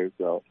recruiting here.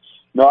 So,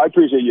 no, I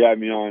appreciate you having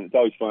me on. It's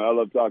always fun. I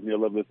love talking to you.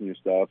 I love listening to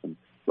your stuff and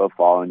love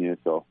following you.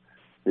 So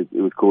it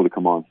was cool to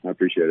come on. I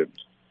appreciate it.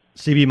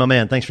 CB, my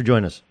man, thanks for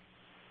joining us.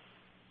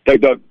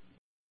 Thanks, Doug.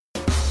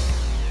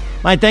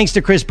 My thanks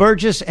to Chris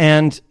Burgess,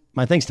 and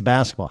my thanks to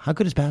basketball. How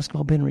good has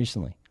basketball been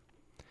recently?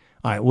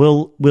 All right,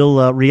 we'll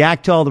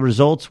react to all the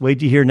results. Wait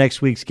to hear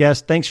next week's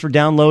guest. Thanks for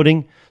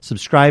downloading,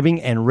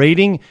 subscribing, and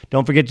rating.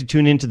 Don't forget to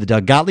tune in to the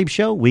Doug Gottlieb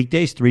Show,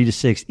 weekdays 3 to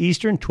 6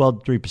 Eastern, 12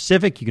 to 3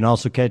 Pacific. You can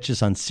also catch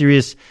us on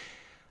Sirius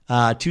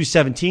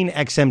 217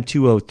 XM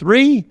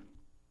 203.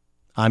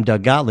 I'm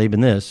Doug Gottlieb,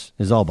 and this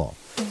is All Ball.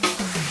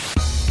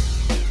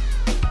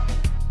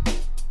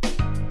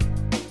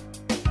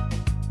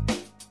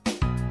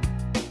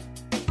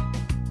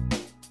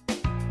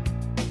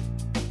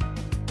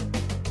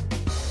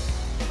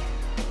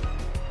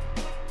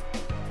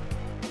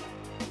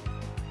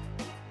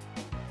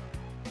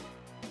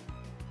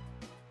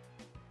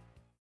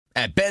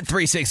 At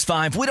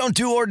Bet365, we don't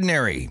do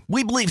ordinary.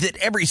 We believe that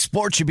every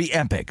sport should be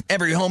epic.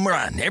 Every home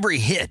run, every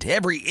hit,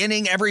 every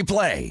inning, every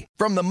play.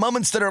 From the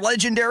moments that are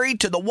legendary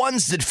to the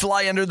ones that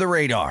fly under the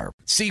radar.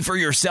 See for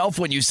yourself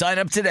when you sign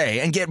up today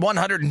and get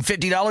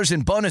 $150 in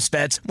bonus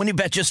bets when you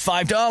bet just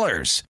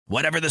 $5.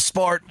 Whatever the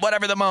sport,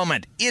 whatever the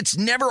moment, it's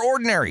never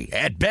ordinary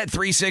at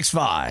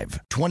Bet365.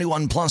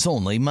 21 plus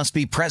only. Must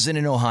be present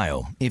in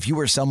Ohio. If you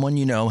or someone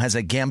you know has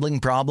a gambling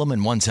problem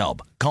and wants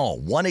help, call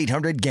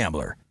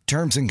 1-800-GAMBLER.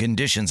 Terms and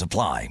conditions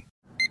apply.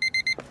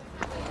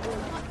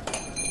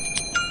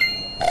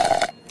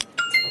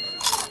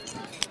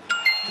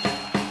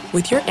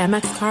 With your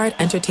Amex card,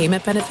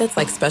 entertainment benefits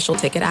like special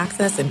ticket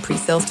access and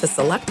pre-sales to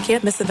select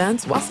can't-miss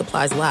events while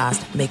supplies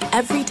last make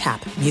every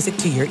tap music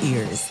to your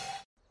ears.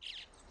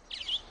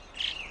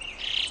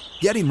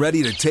 Getting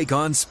ready to take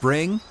on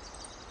spring?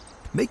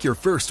 Make your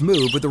first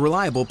move with the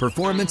reliable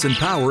performance and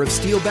power of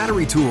Steel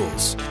battery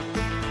tools.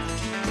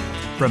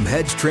 From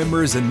hedge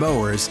trimmers and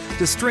mowers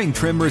to string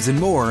trimmers and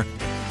more,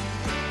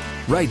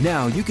 right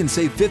now you can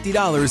save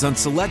 $50 on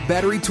select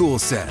battery tool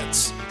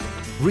sets.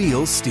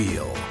 Real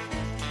Steel.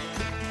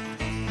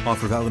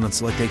 Offer valid on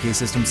select AK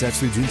system sets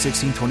through June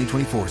 16,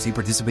 2024. See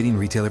participating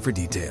retailer for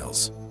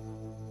details.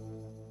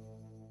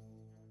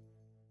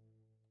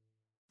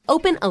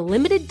 Open a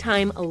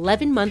limited-time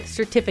 11-month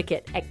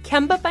certificate at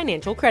Kemba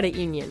Financial Credit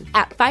Union.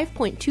 At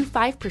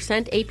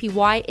 5.25%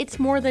 APY, it's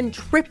more than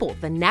triple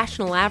the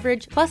national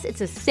average, plus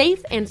it's a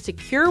safe and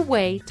secure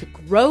way to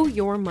grow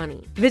your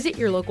money. Visit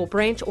your local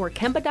branch or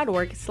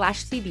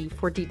kemba.org/CD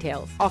for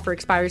details. Offer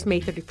expires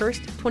May 31st,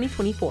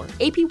 2024.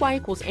 APY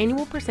equals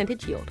annual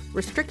percentage yield.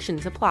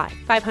 Restrictions apply.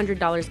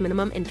 $500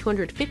 minimum and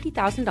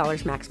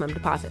 $250,000 maximum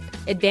deposit.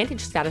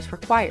 Advantage status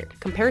required.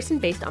 Comparison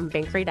based on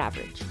bank rate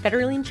average.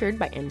 Federally insured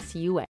by NCUA.